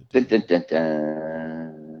 Okay. Dun, dun, dun,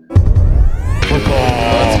 dun. Let's go.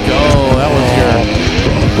 That was your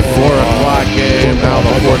 4 o'clock game. Now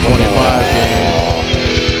the 4:25 game.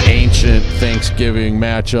 Ancient Thanksgiving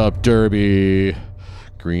matchup derby.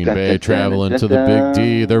 Green Bay traveling to the Big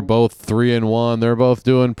D. They're both 3-1. They're both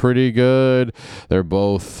doing pretty good. They're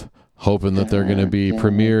both hoping that they're going to be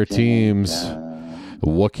premier teams.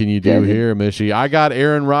 What can you do here, Mishy? I got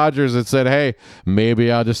Aaron Rodgers that said, hey,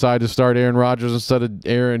 maybe I'll decide to start Aaron Rodgers instead of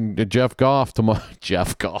Jeff Goff tomorrow.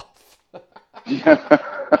 Jeff Goff.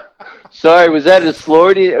 Sorry, was that a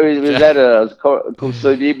Florida? Was that a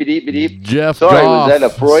Jeff Sorry, Goff was that a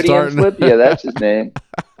Freudian slip? Yeah, that's his name.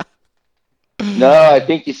 No, I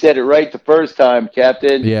think you said it right the first time,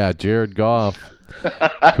 Captain. Yeah, Jared Goff.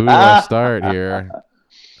 Who do I start here?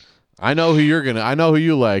 I know who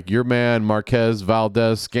you like. Your man, Marquez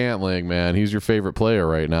Valdez-Scantling, man. He's your favorite player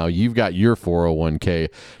right now. You've got your 401k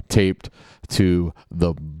taped to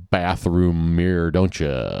the bathroom mirror, don't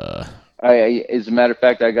you? As a matter of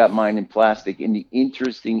fact, I got mine in plastic. And the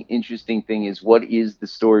interesting thing is, what is the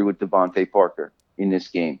story with Devontae Parker in this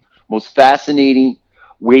game? Most fascinating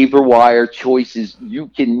waiver wire choices you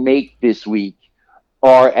can make this week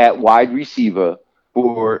are at wide receiver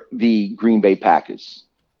for the Green Bay Packers.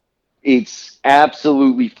 It's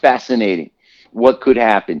absolutely fascinating what could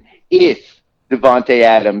happen if Devontae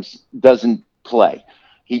Adams doesn't play.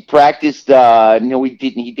 He practiced, no, he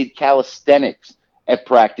didn't. He did calisthenics at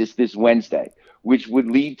practice this Wednesday, which would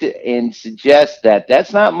lead to and suggest that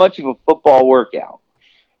that's not much of a football workout.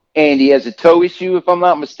 And he has a toe issue, if I'm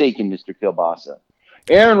not mistaken, Mr. Kielbasa.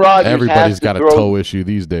 Aaron Rodgers Everybody's got a toe issue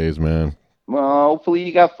these days, man. Well, hopefully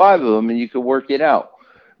you got 5 of them and you can work it out.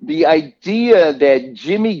 The idea that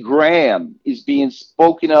Jimmy Graham is being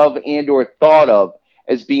spoken of and or thought of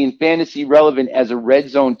as being fantasy relevant as a red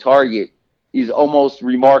zone target is almost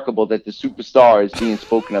remarkable that the superstar is being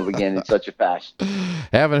spoken of again in such a fashion.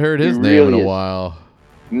 Haven't heard his name in a while.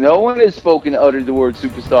 No one has uttered the word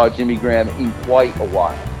superstar Jimmy Graham in quite a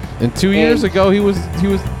while. And 2 years ago, he was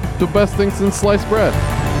the best thing since sliced bread.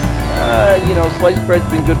 Sliced bread's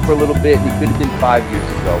been good for a little bit, and it could have been 5 years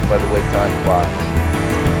ago, by the way time flies.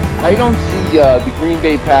 I don't see the Green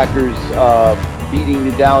Bay Packers beating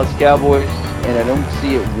the Dallas Cowboys. and I don't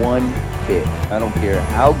see it one bit. I don't care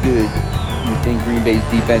how good you think Green Bay's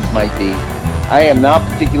defense might be. I am not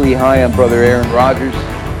particularly high on brother Aaron Rodgers.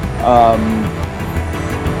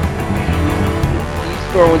 He's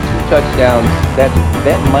throwing 2 touchdowns. That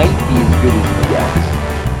might be as good as he gets.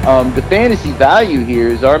 The fantasy value here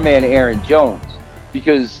is our man Aaron Jones,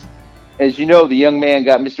 because, as you know, the young man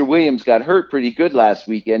Mr. Williams got hurt pretty good last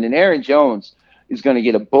weekend, and Aaron Jones is going to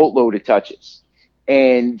get a boatload of touches.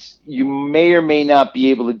 And you may or may not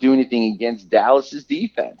be able to do anything against Dallas's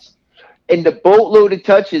defense. And the boatload of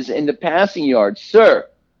touches and the passing yards, sir,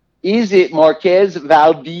 is it Marquez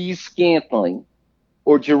Valdez-Scantling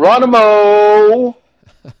or Geronimo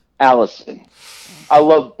Allison? I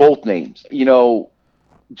love both names. You know,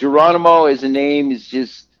 Geronimo as a name is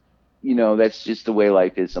just, you know, that's just the way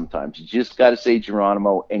life is sometimes. You just got to say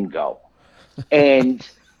Geronimo and go. And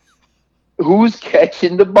who's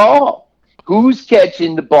catching the ball? Who's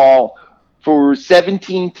catching the ball for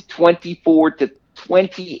 17 to 24 to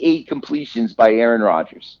 28 completions by Aaron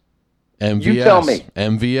Rodgers? MVS. You tell me.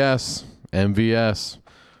 MVS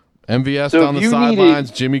So down the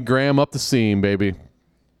sidelines. Jimmy Graham up the seam, baby.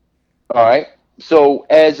 All right. So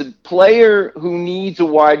as a player who needs a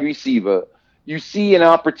wide receiver, you see an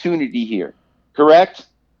opportunity here, correct?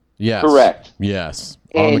 Yes. Correct. Yes.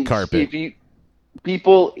 On the carpet.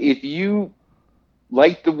 If you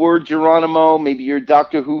like the word Geronimo, maybe you're a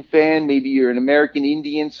Doctor Who fan, maybe you're an American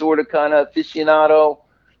Indian sort of kind of aficionado,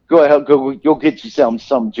 go ahead, go get yourself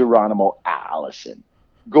some Geronimo Allison.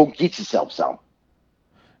 Go get yourself some.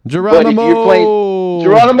 Geronimo! But if you're playing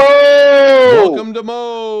Geronimo! Welcome to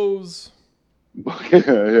Moe's.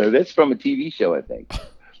 That's from a TV show, I think.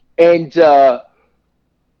 And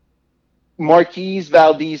Marquez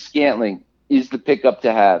Valdez-Scantling is the pickup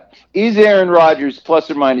to have. Is Aaron Rodgers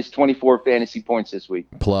plus or minus 24 fantasy points this week?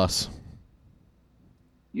 Plus.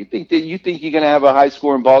 You think you're going to have a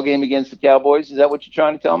high-scoring ball game against the Cowboys? Is that what you're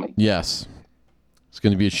trying to tell me? Yes. It's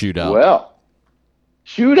going to be a shootout. Well,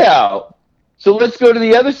 shootout. So let's go to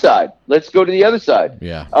the other side.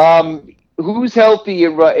 Yeah. Who's healthy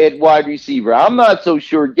at wide receiver? I'm not so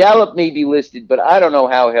sure. Gallup may be listed, but I don't know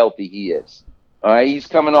how healthy he is. All right, he's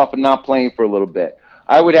coming off and not playing for a little bit.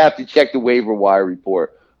 I would have to check the waiver wire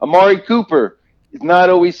report. Amari Cooper is not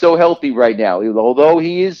always so healthy right now, although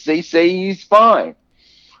they say he's fine.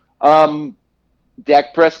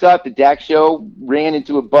 Dak Prescott, the Dak show, ran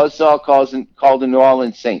into a buzzsaw called the New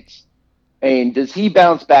Orleans Saints. And does he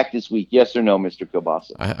bounce back this week? Yes or no, Mr.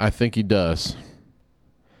 Kielbasa? I think he does.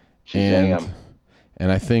 Shazam.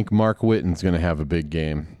 And I think Mark Witten's going to have a big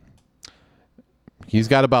game. He's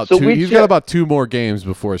got about two more games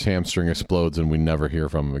before his hamstring explodes and we never hear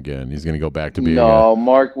from him again. He's going to go back to being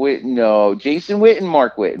Mark Witten. No, Jason Witten,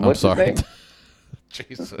 Mark Witten. What's his name?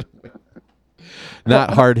 Jason.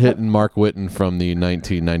 Not hard-hitting Mark Witten from the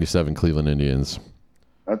 1997 Cleveland Indians.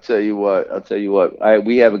 I'll tell you what.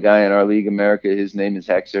 We have a guy in our league, America. His name is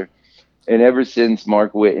Hexer. And ever since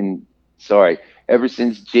Jason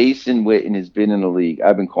Witten has been in the league,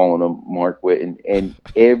 I've been calling him Mark Witten. And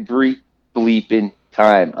every bleeping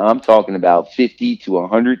time, I'm talking about 50 to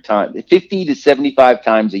 100 times, 50 to 75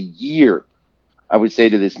 times a year, I would say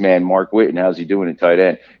to this man, Mark Witten, how's he doing at tight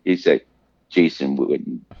end? He'd say, Jason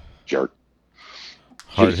Witten, jerk.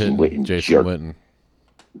 Jason Witten.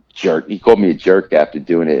 Jerk. He called me a jerk after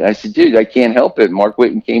doing it. I said, dude, I can't help it. Mark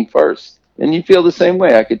Witten came first. And you feel the same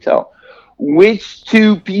way, I could tell. Which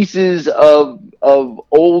two pieces of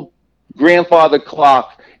old grandfather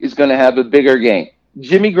clock is going to have a bigger game?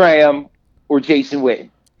 Jimmy Graham or Jason Witten?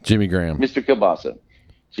 Jimmy Graham. Mr. Kielbasa.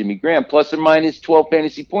 Jimmy Graham. Plus or minus 12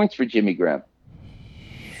 fantasy points for Jimmy Graham.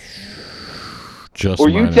 Just or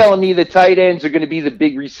you telling me the tight ends are going to be the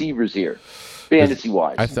big receivers here,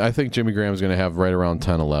 fantasy-wise? I think Jimmy Graham is going to have right around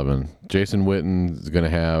 10, 11. Jason Witten is going to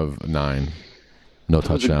have 9. No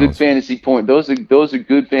touchdowns. Those are good fantasy points. Those are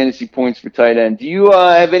good fantasy points for tight end. Do you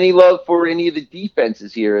have any love for any of the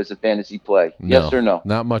defenses here as a fantasy play? No, yes or no?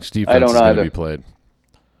 Not much defense is going to be played.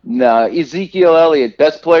 No. Ezekiel Elliott,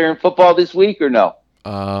 best player in football this week or no?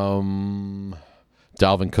 Dalvin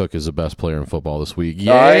Cook is the best player in football this week.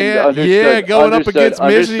 Going up against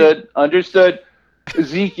Missy. Understood.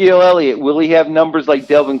 Ezekiel Elliott, will he have numbers like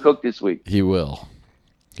Dalvin Cook this week? He will.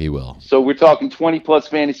 So we're talking 20-plus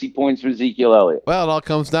fantasy points for Ezekiel Elliott. Well, it all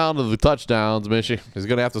comes down to the touchdowns, Mishy. He's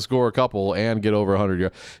going to have to score a couple and get over 100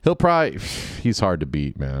 yards. He's hard to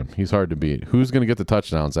beat, man. He's hard to beat. Who's going to get the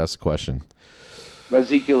touchdowns? That's the question.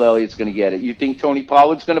 Ezekiel Elliott's going to get it. You think Tony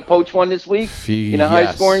Pollard's going to poach one this week in a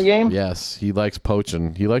high-scoring game? Yes, he likes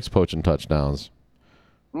poaching. He likes poaching touchdowns.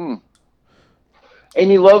 Any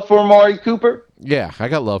love for Amari Cooper? Yeah, I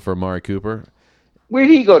got love for Amari Cooper. Where'd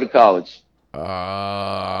he go to college?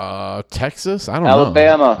 Texas? I don't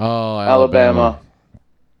Alabama. know. Oh, Alabama.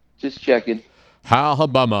 Just checking.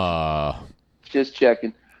 Alabama. Just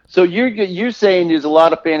checking. So you're saying there's a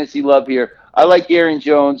lot of fantasy love here. I like Aaron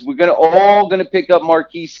Jones. We're all gonna pick up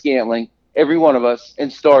Marquise Scantling, every one of us,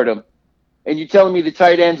 and start him. And you're telling me the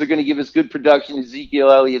tight ends are going to give us good production. Ezekiel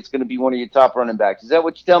Elliott's going to be one of your top running backs. Is that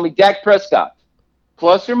what you tell me? Dak Prescott,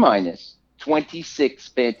 plus or minus 26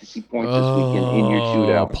 fantasy points this weekend in your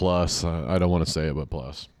shootout. Plus. I don't want to say it, but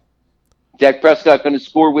plus. Dak Prescott going to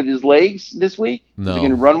score with his legs this week? No. Is he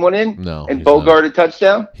going to run one in? No. And Bogart a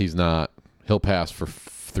touchdown? He's not. He'll pass for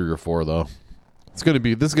 3 or 4 though. This is going to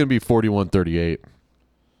be 41-38.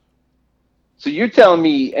 So you're telling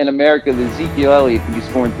me in America that Ezekiel Elliott can be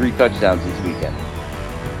scoring 3 touchdowns this weekend?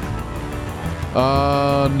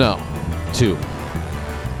 No. 2.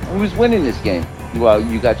 Who's winning this game? Well,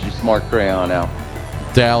 you got your smart crayon out.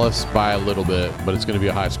 Dallas by a little bit, but it's going to be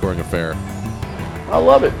a high-scoring affair. I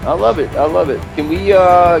love it. Can we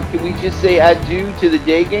just say adieu to the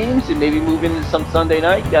day games and maybe move into some Sunday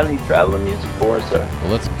night? Got any traveling music for us, sir?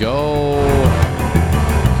 Well, let's go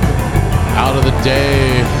out of the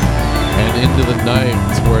day and into the night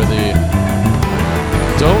where they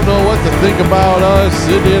don't know what to think about us.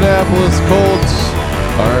 Indianapolis Colts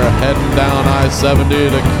are heading down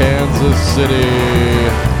I-70 to Kansas City.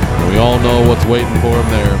 We all know what's waiting for them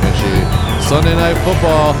there, Michie. Sunday Night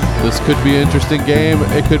Football. This could be an interesting game.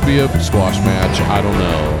 It could be a squash match. I don't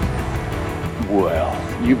know. Well,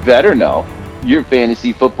 you better know. You're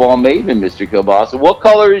fantasy football maven, Mr. Kielbasa. What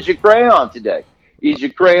color is your crayon today? Is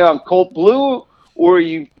your crayon Colt blue, or are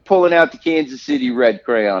you pulling out the Kansas City red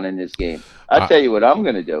crayon in this game? I'll tell you what I'm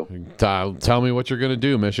going to do. Tell me what you're going to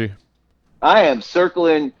do, Michie. I am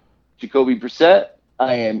circling Jacoby Brissett.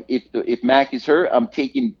 I am, if Mac is hurt, I'm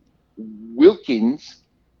taking Wilkins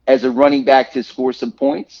as a running back to score some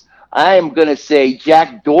points. I am going to say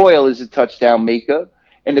Jack Doyle is a touchdown maker,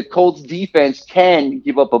 and the Colts defense can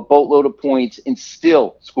give up a boatload of points and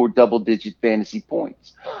still score double-digit fantasy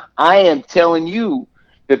points. I am telling you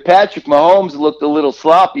that Patrick Mahomes looked a little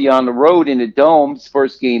sloppy on the road in the Dome, his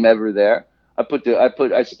first game ever there.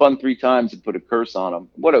 I spun 3 times and put a curse on him.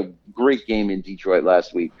 What a great game in Detroit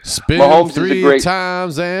last week. Spin Mahomes 3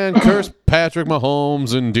 times and curse Patrick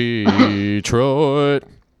Mahomes in Detroit.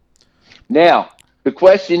 Now, the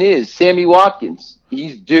question is, Sammy Watkins,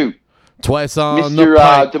 he's due. Twice on Mr. the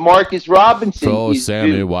pipe. Demarcus Robinson is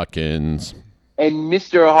Sammy due. Watkins. And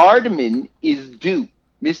Mr. Hardeman is due.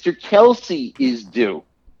 Mr. Kelsey is due.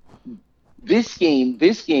 This game,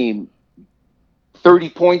 30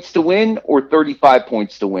 points to win or 35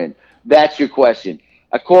 points to win? That's your question.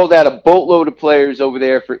 I called out a boatload of players over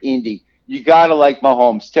there for Indy. You got to like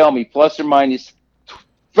Mahomes. Tell me, plus or minus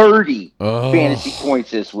 30 fantasy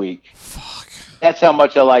points this week. Fuck. That's how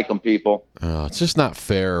much I like him, people. It's just not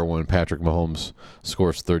fair when Patrick Mahomes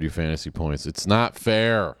scores 30 fantasy points. It's not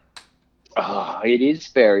fair. It is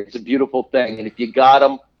fair. It's a beautiful thing. And if you got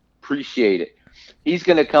him, appreciate it. He's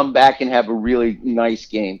going to come back and have a really nice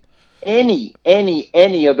game. Any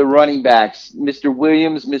of the running backs, Mr.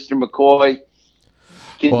 Williams, Mr. McCoy,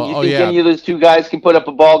 any of those 2 guys can put up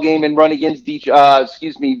a ball game and run against the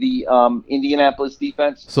Indianapolis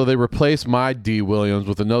defense? So they replaced my D. Williams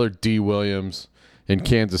with another D. Williams in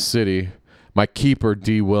Kansas City. My keeper,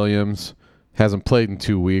 D. Williams, hasn't played in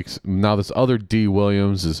 2 weeks. Now this other D.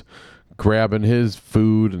 Williams is grabbing his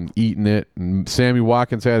food and eating it. And Sammy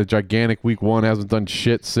Watkins had a gigantic week 1, hasn't done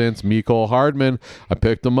shit since. Mecole Hardman, I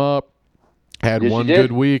picked him up. Had one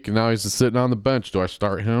good week, and now he's just sitting on the bench. Do I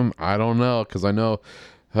start him? I don't know, because I know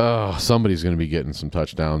somebody's going to be getting some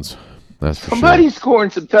touchdowns. That's for Somebody's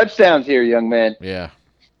scoring some touchdowns here, young man. Yeah.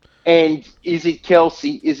 And is it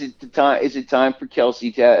Kelsey? Is it time for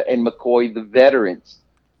Kelsey and McCoy, the veterans,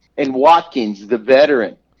 and Watkins, the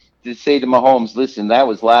veteran, to say to Mahomes, listen, that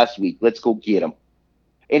was last week. Let's go get him.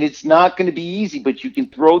 And it's not going to be easy, but you can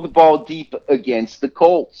throw the ball deep against the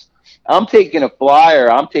Colts. I'm taking a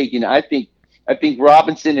flyer. I think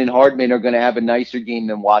Robinson and Hardman are going to have a nicer game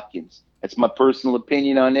than Watkins. That's my personal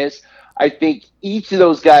opinion on this. I think each of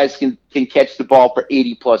those guys can catch the ball for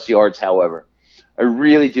 80-plus yards, however. I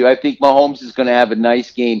really do. I think Mahomes is going to have a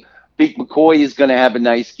nice game. I think McCoy is going to have a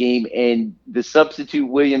nice game, and the substitute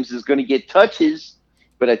Williams is going to get touches,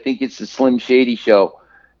 but I think it's a Slim Shady show.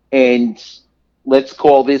 And let's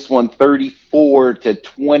call this one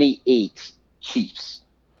 34-28 Chiefs,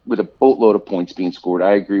 with a boatload of points being scored.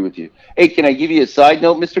 I agree with you. Hey, can I give you a side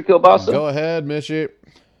note, Mr. Kielbasa? Go ahead, Mishy.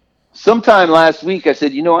 Sometime last week, I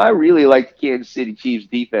said, I really like the Kansas City Chiefs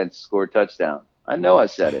defense to score a touchdown. I know I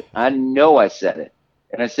said it. And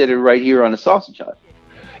I said it right here on the Sausage Hut.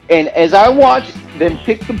 And as I watched them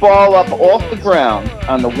pick the ball up off the ground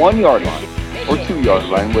on the 1 yard line or 2 yard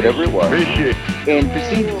line, whatever it was, and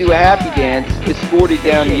proceed to do a happy dance, escorted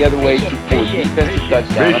down the other way for a defensive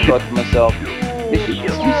touchdown. I thought to myself, you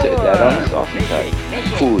said that on the sausage side.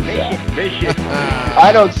 How cool is that?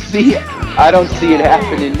 I don't see it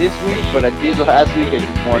happening this week, but I did last week. I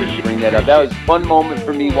just wanted to bring that up. That was a fun moment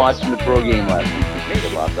for me watching the pro game last week.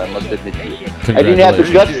 I must admit to you. I didn't have the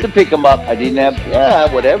guts to pick him up. I didn't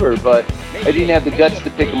have, whatever, but I didn't have the guts to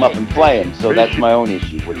pick him up and play him. So that's my own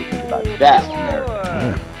issue. What do you think about that,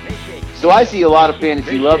 America? So I see a lot of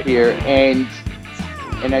fantasy love here, and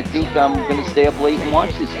I think I'm going to stay up late and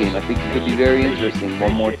watch this game. I think it could be very interesting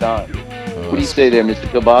one more time. What do you say there, Mr.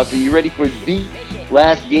 Kielbasa? You ready for the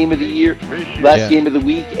last game of the year, game of the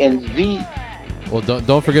week, and the Well,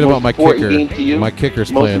 don't forget about my kicker. My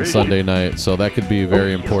kicker's playing important. Sunday night, so that could be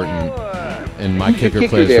very important. And my kicker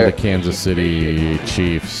plays for the Kansas City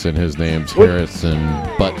Chiefs, and his name's Harrison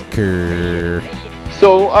Butker.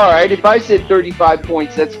 So, all right, if I said 35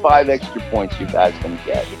 points, that's 5 extra points you guys going to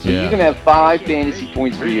get. So you're going to have 5 fantasy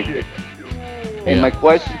points for your kicker. And my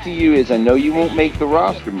question to you is, I know you won't make the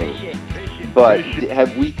roster, mate, but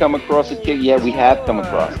have we come across a kicker? Yeah, we have come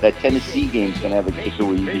across. That Tennessee game's going to have a kicker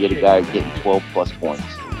where you can get a guy getting 12-plus points.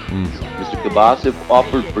 Mr. Kielbasa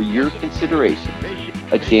offered for your consideration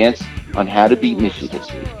a chance on how to beat Michigan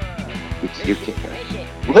this week. It's your kicker.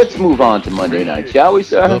 Let's move on to Monday night, shall we,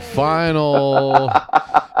 sir? The final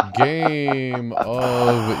game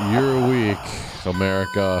of your week,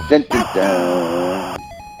 America. Dun, dun, dun.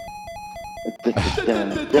 Dun, dun, dun,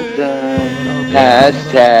 dun, dun.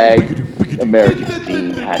 Hashtag America's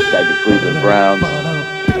team. Hashtag the Cleveland Browns.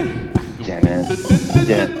 Dun, dun,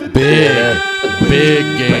 dun. Big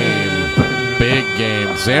game. Big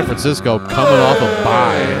game. San Francisco coming off a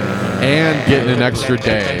bye and getting an extra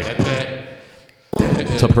day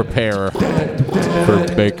to prepare for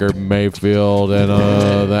Baker Mayfield and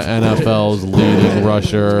the NFL's leading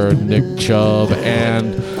rusher, Nick Chubb,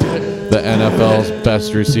 and the NFL's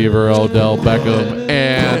best receiver, Odell Beckham,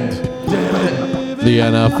 and the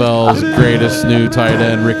NFL's greatest new tight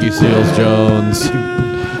end, Ricky Seals-Jones,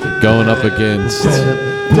 going up against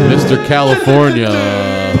Mr. California,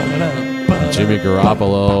 Jimmy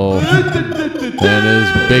Garoppolo, and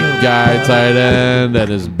his big guy tight end and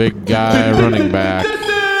his big guy running back.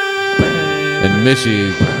 And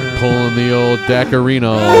Michie pulling the old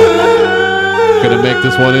Dacarino. Gonna make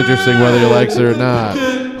this one interesting whether he likes it or not.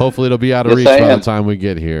 Hopefully it'll be out of reach by the time we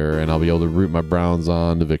get here, and I'll be able to root my Browns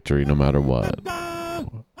on to victory no matter what.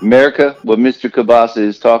 America, what Mr. Kielbasa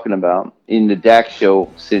is talking about in the Dak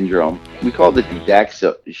Show syndrome, we called it the Dak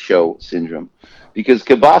Show syndrome because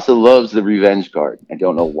Kielbasa loves the revenge card. I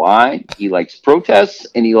don't know why. He likes protests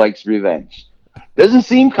and he likes revenge. Doesn't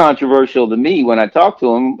seem controversial to me when I talk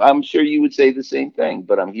to him. I'm sure you would say the same thing,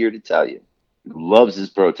 but I'm here to tell you. He loves his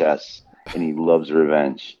protests and he loves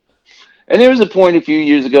revenge. And there was a point a few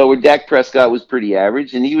years ago where Dak Prescott was pretty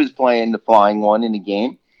average and he was playing the flying one in the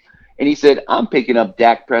game. And he said, I'm picking up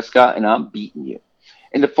Dak Prescott and I'm beating you.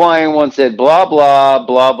 And the flying one said, blah, blah,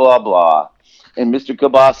 blah, blah, blah. And Mr.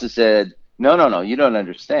 Kielbasa said, no, you don't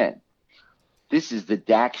understand. This is the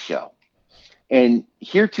Dak Show. And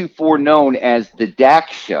heretofore known as the Dak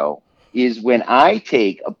Show is when I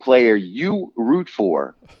take a player you root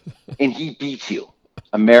for and he beats you.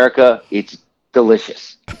 America, it's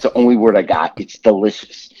delicious. It's the only word I got. It's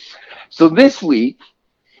delicious. So this week,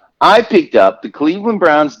 I picked up the Cleveland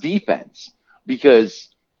Browns defense because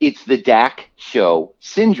it's the Dak Show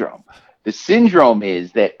syndrome. The syndrome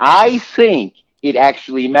is that I think it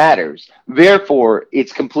actually matters. Therefore,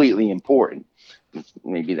 it's completely important.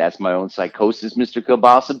 Maybe that's my own psychosis, Mr.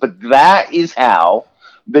 Kielbasa, but that is how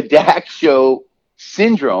the Dak Show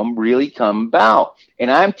syndrome really come about.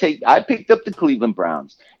 And I picked up the Cleveland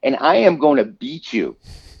Browns, and I am going to beat you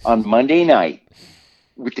on Monday night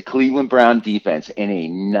with the Cleveland Brown defense, and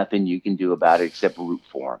ain't nothing you can do about it except root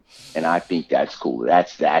for them. And I think that's cool.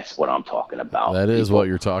 That's what I'm talking about. That is what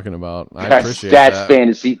you're talking about. I appreciate that. That's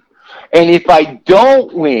fantasy. And if I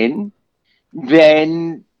don't win,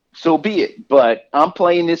 then so be it. But I'm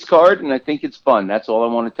playing this card, and I think it's fun. That's all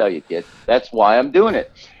I want to tell you, kid. That's why I'm doing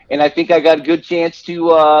it. And I think I got a good chance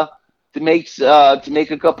to make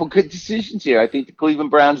a couple good decisions here. I think the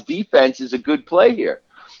Cleveland Browns defense is a good play here.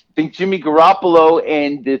 I think Jimmy Garoppolo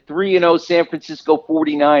and the 3-0 San Francisco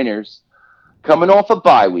 49ers coming off a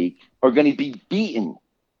bye week are going to be beaten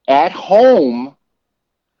at home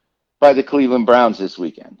by the Cleveland Browns this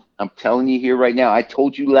weekend. I'm telling you here right now. I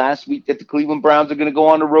told you last week that the Cleveland Browns are going to go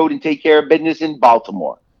on the road and take care of business in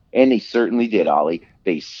Baltimore. And they certainly did, Ollie.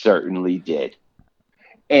 They certainly did.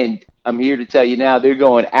 And I'm here to tell you now, they're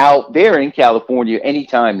going out. They're in California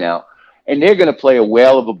anytime now. And they're going to play a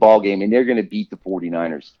whale of a ball game, and they're going to beat the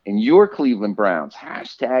 49ers. And your Cleveland Browns,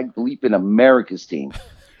 hashtag bleeping America's team,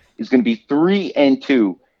 is going to be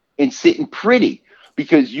 3-2 and sitting pretty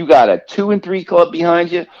because you got a 2-3 club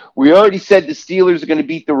behind you. We already said the Steelers are going to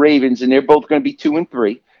beat the Ravens, and they're both going to be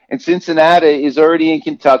 2-3. And Cincinnati is already in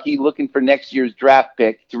Kentucky looking for next year's draft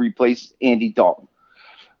pick to replace Andy Dalton.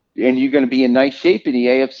 And you're going to be in nice shape in the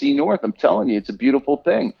AFC North. I'm telling you, it's a beautiful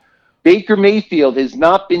thing. Baker Mayfield has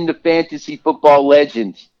not been the fantasy football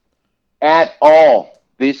legend at all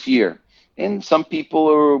this year. And some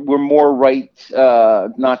people were more right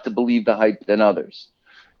not to believe the hype than others.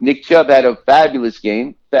 Nick Chubb had a fabulous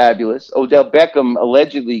game, fabulous. Odell Beckham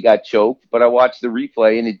allegedly got choked, but I watched the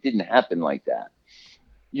replay, and it didn't happen like that.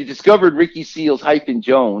 You discovered Ricky Seals hyphen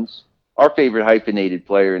Jones, our favorite hyphenated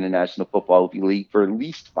player in the National Football League for at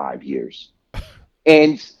least 5 years.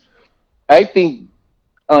 And I think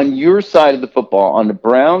on your side of the football, on the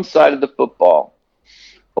Browns side of the football,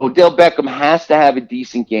 Odell Beckham has to have a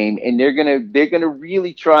decent game, and they're gonna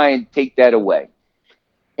really try and take that away.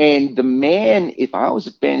 And the man, if I was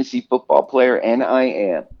a fantasy football player, and I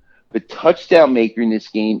am, the touchdown maker in this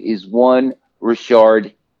game is one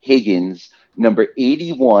Rashard Higgins, number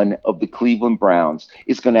 81 of the Cleveland Browns,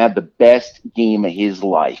 is going to have the best game of his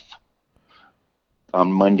life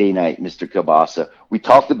on Monday night, Mr. Cabasa. We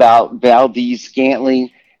talked about Valdez-Scantling,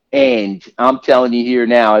 and I'm telling you here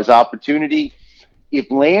now, as opportunity, if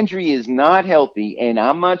Landry is not healthy, and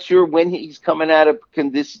I'm not sure when he's coming out of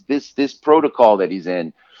this protocol that he's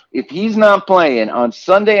in, if he's not playing on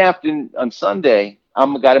Sunday,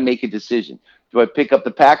 I'm got to make a decision. Do I pick up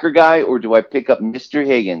the Packer guy or do I pick up Mr.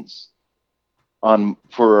 Higgins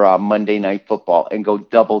for Monday Night Football and go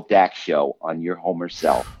double Dak show on your Homer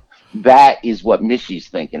self? That is what Mishy's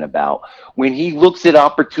thinking about when he looks at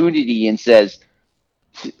opportunity and says,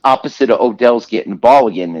 opposite of Odell's getting the ball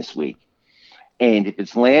again this week. And if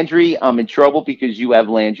it's Landry, I'm in trouble because you have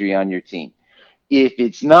Landry on your team. If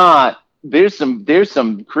it's not, there's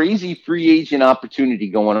some crazy free agent opportunity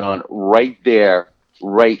going on right there,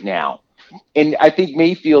 right now. And I think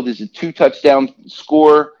Mayfield is a 2-touchdown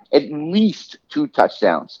scorer, at least 2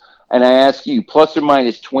 touchdowns. And I ask you, plus or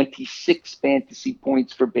minus 26 fantasy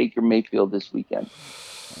points for Baker Mayfield this weekend.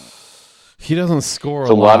 He doesn't score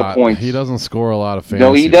a lot of points. He doesn't score a lot of fantasy.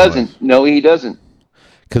 No, he doesn't. Points. No, he doesn't.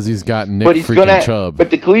 Because he's got Nick Chubb.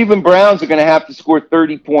 But the Cleveland Browns are going to have to score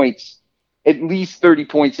 30 points, at least 30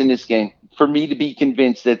 points in this game, for me to be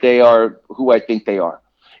convinced that they are who I think they are.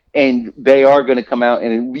 And they are going to come out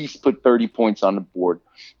and at least put 30 points on the board.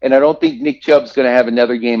 And I don't think Nick Chubb's going to have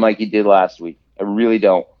another game like he did last week. I really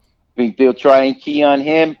don't. I think they'll try and key on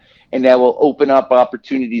him, and that will open up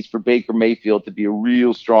opportunities for Baker Mayfield to be a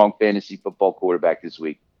real strong fantasy football quarterback this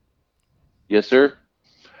week. Yes, sir.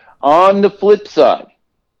 On the flip side,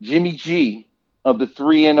 Jimmy G of the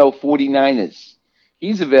 3-0 49ers.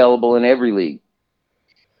 He's available in every league.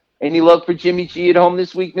 Any love for Jimmy G at home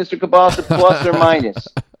this week, Mr. Cabasa? Plus or minus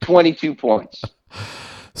 22 points.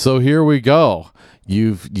 So here we go.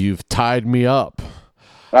 You've tied me up.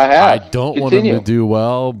 I have. I don't want him to do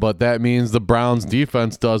well, but that means the Browns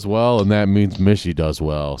defense does well, and that means Mishy does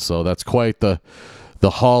well. So that's quite the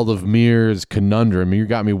Hall of Mirrors conundrum. You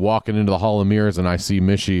got me walking into the Hall of Mirrors, and I see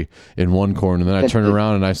Mishy in one corner, and then I turn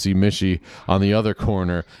around and I see Mishy on the other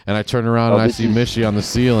corner, and I turn around and I see Mishy on the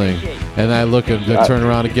ceiling, and I turn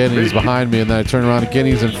around again, and he's behind me, and then I turn around again,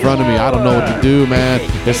 he's in front of me. I don't know what to do, man.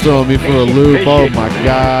 It's throwing me for a loop. Oh my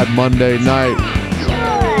God, Monday night.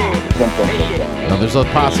 Now, there's a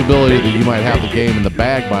possibility that you might have the game in the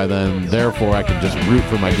bag by then. Therefore, I can just root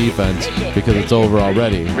for my defense because it's over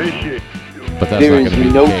already. But that's there not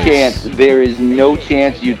is no chance. There is no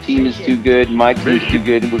chance your team is too good. My team is too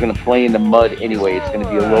good. We're going to play in the mud anyway. It's going to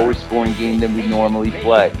be a lower scoring game than we normally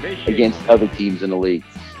play against other teams in the league.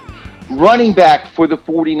 Running back for the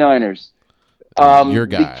 49ers. Your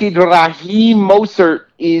guy. The kid Raheem Mostert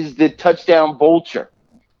is the touchdown vulture.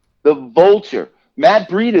 The vulture. Matt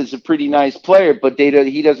Breida is a pretty nice player, but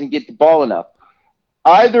he doesn't get the ball enough.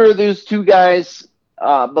 Either of those two guys,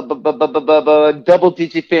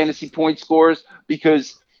 double-digit fantasy point scores,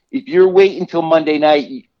 because if you're waiting until Monday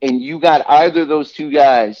night and you got either of those two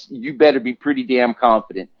guys, you better be pretty damn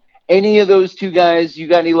confident. Any of those two guys you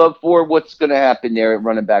got any love for? What's going to happen there at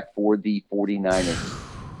running back for the 49ers?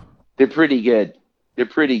 They're pretty good. They're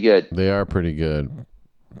pretty good. They are pretty good,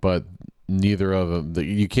 but neither of them.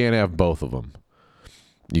 You can't have both of them.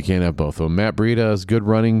 You can't have both of them. Matt Breida is good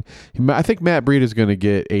running. I think Matt Breida is going to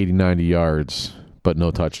get 80, 90 yards, but no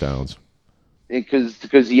touchdowns. because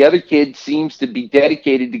the other kid seems to be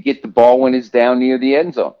dedicated to get the ball when it's down near the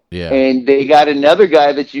end zone. Yeah. And they got another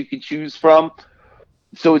guy that you could choose from,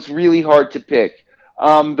 so it's really hard to pick.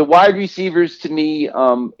 The wide receivers, to me,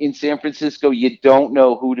 in San Francisco, you don't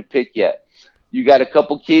know who to pick yet. You got a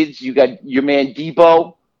couple kids. You got your man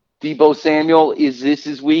Debo Samuel. Is this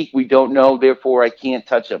his week? We don't know. Therefore, I can't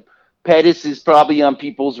touch him. Pettis is probably on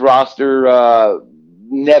people's roster.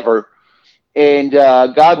 Never. And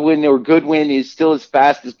Goodwin is still as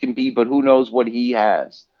fast as can be, but who knows what he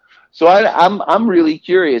has. So I'm really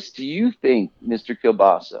curious. Do you think, Mr.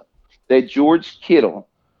 Kilbasa, that George Kittle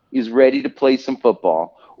is ready to play some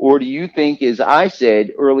football? Or do you think, as I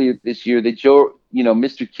said earlier this year, that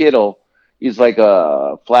Mr. Kittle is like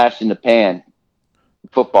a flash in the pan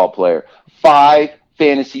football player? 5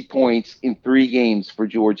 fantasy points in 3 games for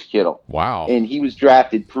George Kittle. Wow. And he was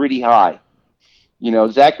drafted pretty high.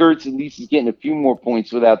 Zach Ertz at least is getting a few more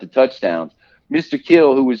points without the touchdowns. Mr.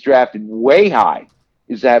 Kittle, who was drafted way high,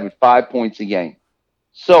 is having 5 points a game.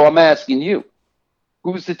 So I'm asking you,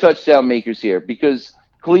 who's the touchdown makers here? Because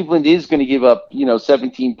Cleveland is going to give up,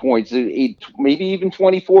 17 points, maybe even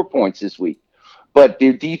 24 points this week. But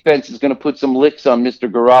their defense is going to put some licks on Mr.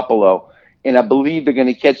 Garoppolo, and I believe they're going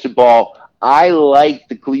to catch the ball. I like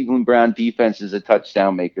the Cleveland Brown defense as a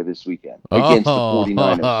touchdown maker this weekend against the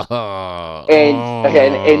 49ers.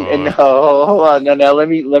 And no, hold on. No, let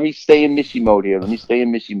me stay in Mishy mode here. Let me stay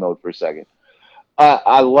in Mishy mode for a second.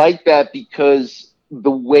 I like that because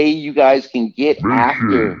the way you guys can get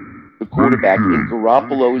after the quarterback, and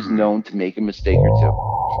Garoppolo is known to make a mistake or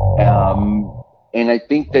two. And I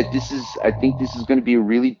think this is going to be a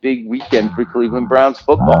really big weekend for Cleveland Browns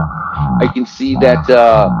football. I can see that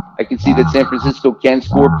San Francisco can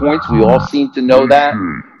score points. We all seem to know that.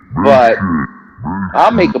 But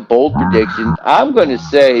I'll make a bold prediction. I'm going to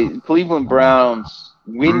say Cleveland Browns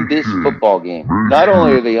win this football game. Not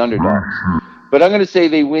only are they underdogs, but I'm going to say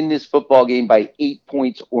they win this football game by 8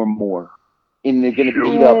 points or more. And they're going to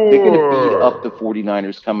beat up the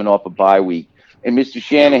 49ers coming off a bye week. And Mr.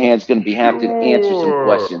 Shanahan's going to have to answer some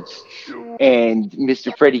questions. And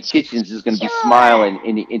Mr. Freddie Kitchens is going to be smiling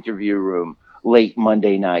in the interview room late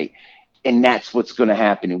Monday night. And that's what's going to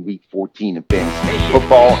happen in Week 14 of fantasy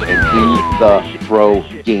football and in the pro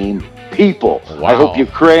game, people. Wow. I hope your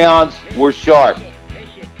crayons were sharp.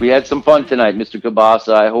 We had some fun tonight, Mr.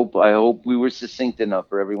 Kabasa. I hope we were succinct enough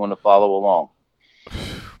for everyone to follow along.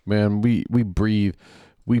 Man, we breathe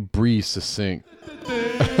succinct.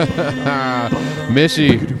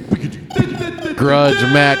 Mishy, grudge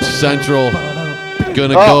match central.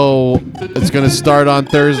 It's gonna start on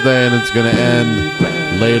Thursday and it's gonna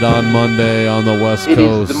end late on Monday on the West Coast. It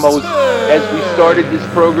is the most, as we started this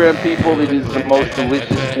program, people, it is the most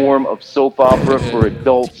delicious form of soap opera for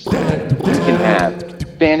adults you can have.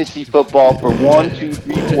 Fantasy football for 1, 2,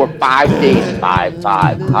 3, 4, 5 days. 5.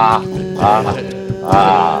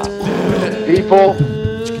 People,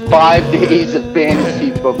 5 days of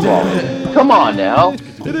fantasy football. Come on now.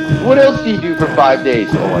 What else do you do for 5 days?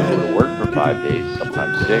 Oh, I go to work for 5 days,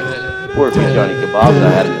 sometimes 6. Or if you're Johnny Kabasa,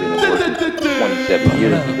 I haven't been at work for 27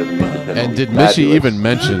 years because I'm independent. And did Mishy even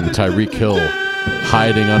mention Tyreek Hill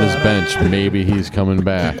hiding on his bench? Maybe he's coming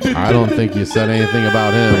back. I don't think you said anything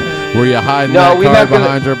about him. Were you hiding that card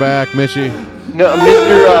behind your back, Mishy? No,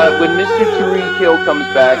 when Mr. Tyreek Hill comes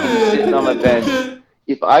back and he's sitting on my bench,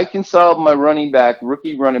 if I can solve my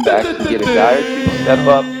rookie running backs, and get a guy or two to step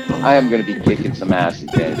up, I am going to be kicking some ass in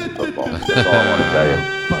fantasy football. That's all I want to tell you.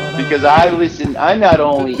 Because I not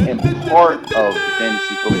only am part of the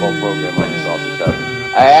fantasy football program on the Sausage Hut,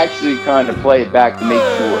 I actually kind of play it back to make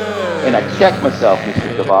sure. And I check myself,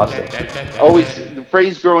 Mr. Cavasa. Always, the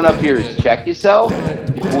phrase growing up here is check yourself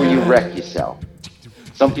before you wreck yourself.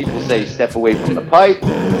 Some people say step away from the pipe.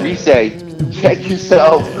 We say check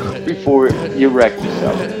yourself before you wreck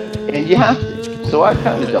yourself. And you have to. So I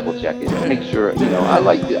kind of double check it to make sure, I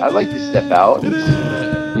like to step out and,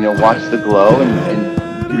 watch the glow and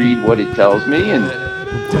read what it tells me and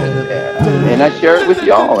I share it with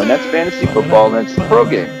y'all. And that's fantasy football and that's the pro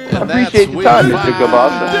game. I appreciate the time, Mr.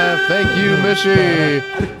 Kabasa. Thank you, Mishy,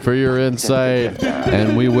 for your insight.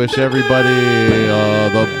 And we wish everybody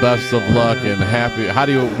the best of luck and happy.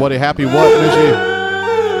 Happy what, Mishy?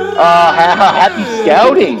 Happy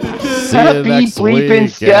scouting. See happy you next bleeping week,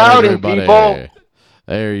 scouting, everybody. people.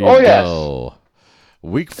 There you go.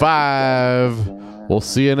 Week 5. We'll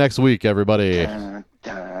see you next week, everybody. Dun,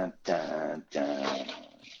 dun, dun, dun.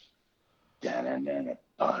 Dun, dun, dun,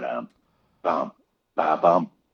 dun, bum, bum, bum.